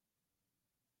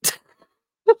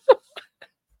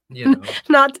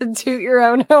 Not to toot your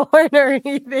own horn or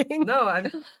anything. No,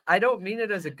 I don't mean it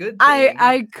as a good thing.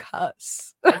 I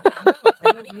cuss. I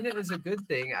don't mean it as a good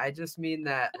thing. I just mean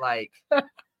that, like,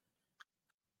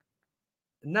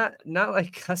 not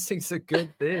like cussing's a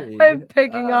good thing. I'm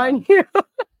picking on you.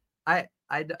 I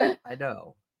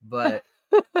know, but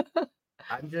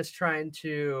I'm just trying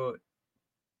to.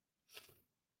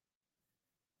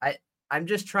 I'm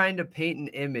just trying to paint an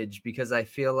image because I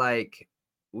feel like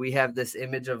we have this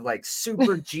image of like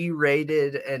super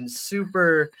G-rated and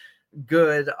super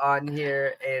good on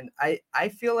here, and I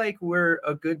feel like we're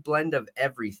a good blend of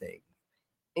everything.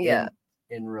 Yeah.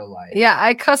 In real life. Yeah,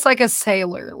 I cuss like a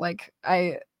sailor. Like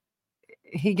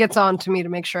he gets on to me to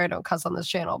make sure I don't cuss on this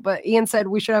channel. But Ian said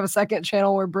we should have a second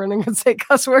channel where Brennan can say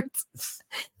cuss words.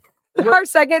 Our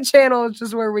second channel is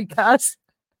just where we cuss.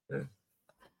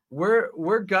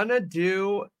 We're gonna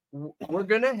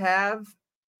have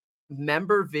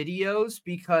member videos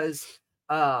because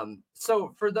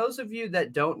so for those of you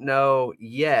that don't know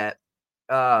yet,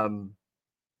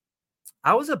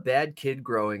 I was a bad kid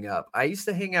growing up. I used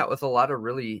to hang out with a lot of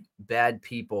really bad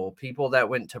people that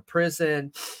went to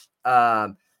prison.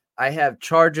 I have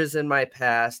charges in my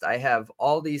past. I have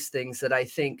all these things that I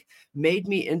think made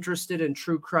me interested in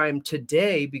true crime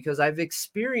today because I've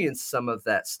experienced some of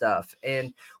that stuff.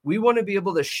 And we want to be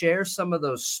able to share some of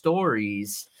those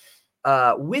stories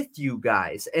with you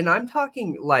guys. And I'm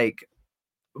talking like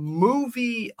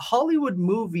Hollywood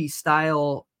movie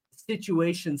style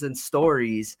situations and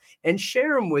stories, and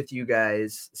share them with you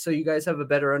guys so you guys have a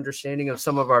better understanding of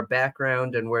some of our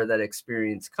background and where that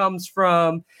experience comes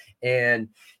from. And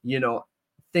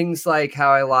things like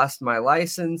how I lost my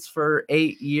license for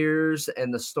 8 years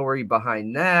and the story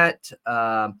behind that,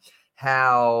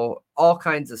 how all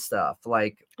kinds of stuff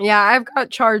like, yeah, I've got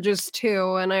charges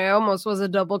too, and I almost was a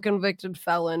double convicted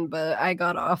felon, but I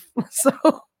got off.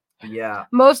 So yeah,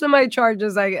 most of my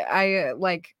charges I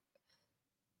like,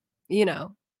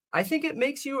 I think it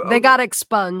makes you they got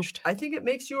expunged. I think it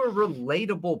makes you a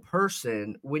relatable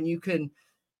person when you can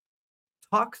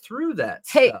talk through that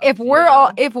Hey, stuff, if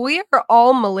we are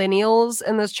all millennials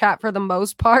in this chat for the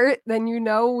most part, then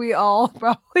we all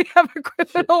probably have a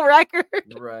criminal record.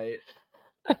 Right.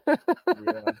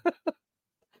 Yeah.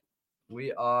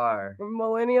 We are.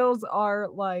 Millennials are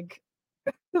like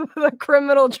the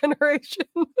criminal generation.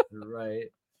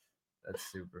 Right. That's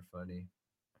super funny.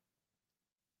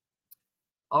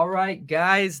 All right,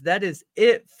 guys, that is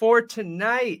it for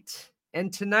tonight.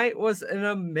 And tonight was an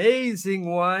amazing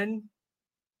one.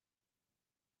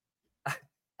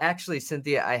 Actually,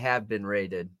 Cynthia, I have been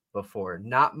raided before.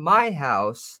 Not my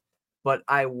house, but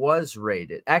I was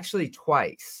raided. Actually,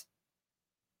 twice.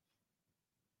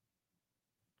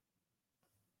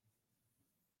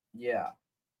 Yeah.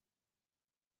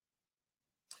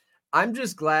 I'm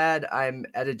just glad I'm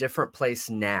at a different place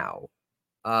now.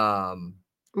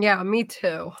 Yeah, me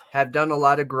too. Have done a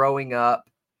lot of growing up,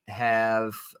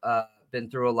 have been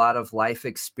through a lot of life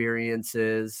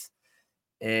experiences,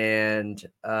 and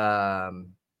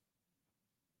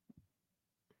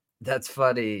that's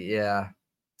funny. Yeah.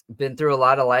 Been through a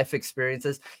lot of life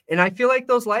experiences, and I feel like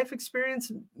those life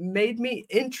experiences made me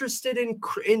interested in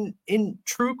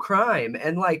true crime.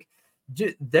 And like,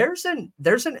 there's an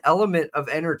element of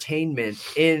entertainment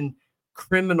in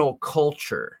criminal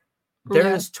culture.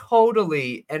 There is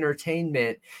totally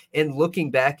entertainment in looking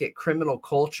back at criminal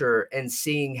culture and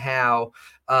seeing how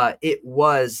it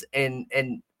was and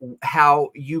how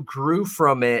you grew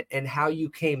from it and how you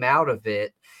came out of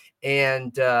it.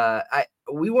 And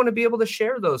we want to be able to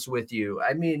share those with you.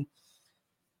 I mean,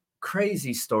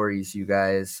 crazy stories, you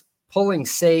guys, pulling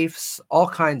safes, all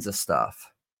kinds of stuff.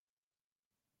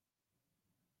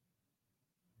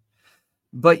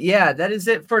 But yeah, that is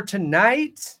it for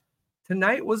tonight.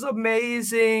 Tonight was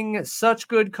amazing. Such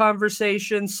good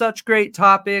conversation, such great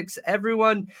topics.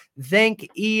 Everyone, thank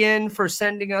Ian for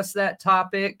sending us that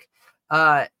topic.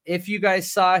 If you guys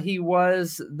saw, he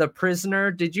was the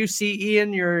prisoner. Did you see,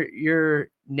 Ian, your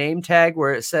name tag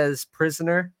where it says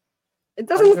prisoner? It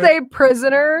doesn't say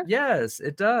prisoner. Yes,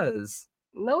 it does.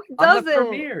 No, it doesn't. On the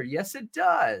premiere, yes, it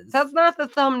does. That's not the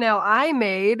thumbnail I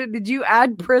made. Did you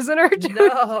add prisoner to it?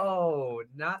 No,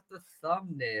 not the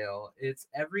thumbnail. It's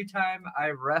every time I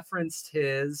referenced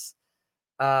his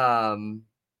here,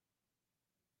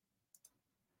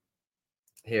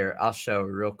 I'll show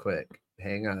real quick.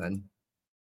 Hang on.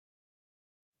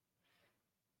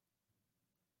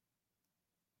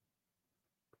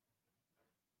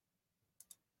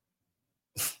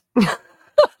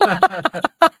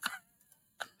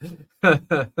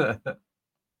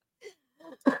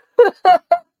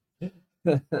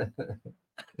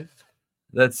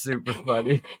 That's super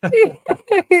funny.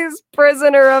 He's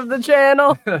prisoner of the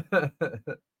channel.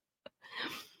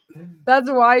 That's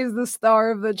why he's the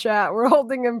star of the chat. We're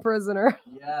holding him prisoner.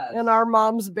 Yes. In our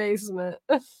mom's basement.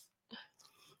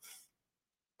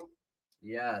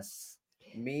 Yes.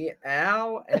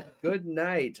 Meow and good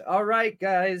night. All right,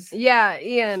 guys. Yeah,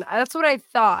 Ian, that's what I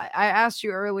thought. I asked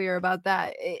you earlier about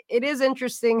that. It is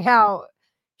interesting how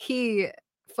he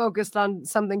focused on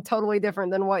something totally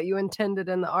different than what you intended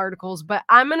in the articles, but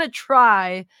I'm going to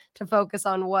try to focus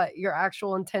on what your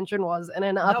actual intention was in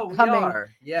an upcoming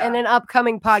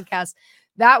podcast.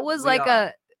 That was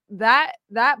that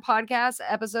podcast,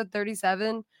 episode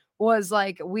 37, was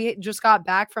like, we just got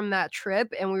back from that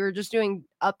trip and we were just doing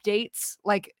updates,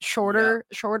 like shorter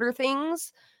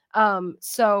things.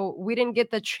 So we didn't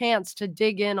get the chance to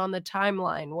dig in on the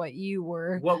timeline, what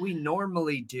we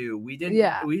normally do. We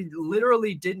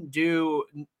literally didn't do.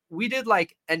 We did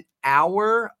like an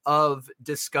hour of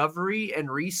discovery and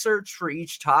research for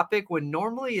each topic when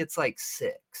normally it's like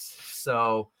 6.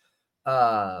 So,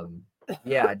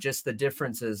 just the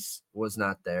differences was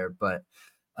not there, but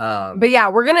yeah,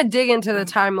 we're gonna dig into the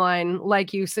timeline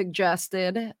like you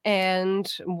suggested, and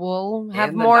we'll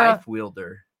have more knife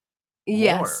wielder.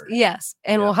 Yes.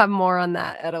 And we'll have more on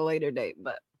that at a later date.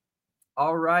 But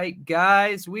all right,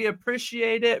 guys, we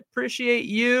appreciate it. Appreciate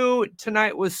you.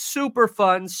 Tonight was super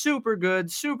fun, super good,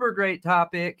 super great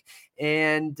topic.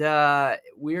 And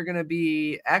we're going to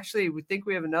be, actually, we think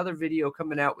we have another video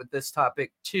coming out with this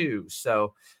topic too.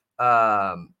 So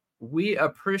we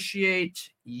appreciate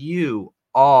you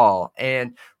all.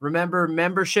 And remember,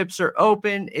 memberships are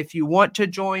open. If you want to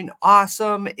join,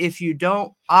 awesome. If you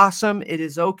don't, awesome. It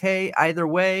is okay. Either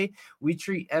way, we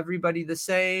treat everybody the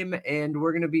same. And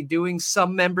we're going to be doing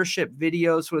some membership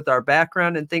videos with our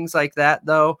background and things like that,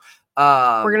 though.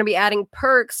 We're going to be adding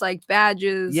perks like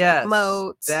badges,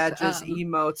 emotes,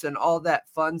 emotes, and all that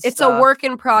fun stuff. It's a work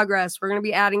in progress. We're going to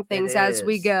be adding things as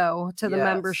we go to the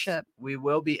membership. We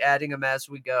will be adding them as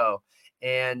we go.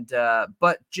 And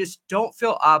but just don't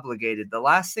feel obligated. The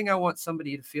last thing I want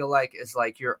somebody to feel like is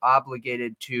like you're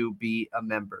obligated to be a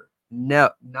member. No,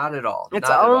 not at all.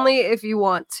 It's only if you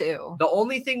want to. The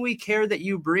only thing we care that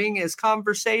you bring is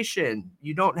conversation.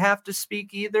 You don't have to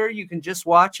speak either. You can just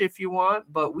watch if you want,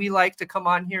 but we like to come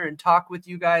on here and talk with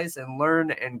you guys and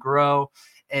learn and grow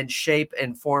and shape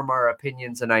and form our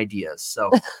opinions and ideas. So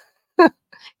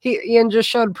Ian just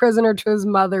showed Prisoner to his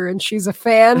mother and she's a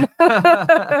fan.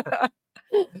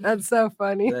 That's so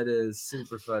funny. That is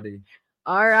super funny.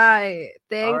 All right.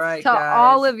 Thanks to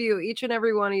all of you, each and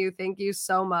every one of you. Thank you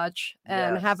so much.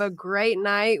 And have a great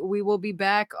night. We will be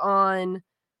back on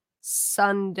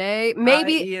Sunday.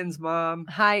 Maybe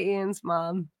Hi, Ian's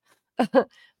mom.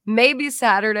 Maybe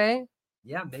Saturday.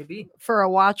 Yeah, maybe. For a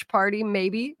watch party.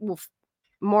 Maybe.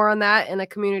 More on that in a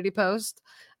community post.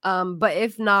 But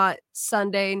if not,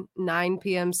 Sunday, 9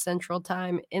 p.m. Central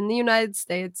Time in the United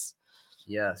States.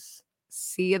 Yes.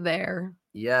 See you there.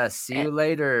 Yes. See you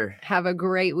later. Have a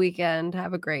great weekend.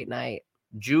 Have a great night.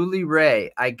 Julie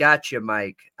Ray. I got you,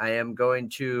 Mike. I am going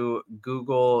to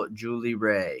Google Julie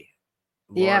Ray.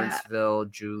 Lawrenceville,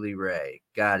 Julie Ray.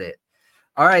 Got it.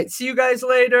 All right. See you guys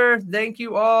later. Thank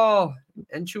you all.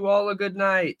 And to all a good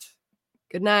night.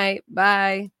 Good night.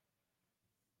 Bye.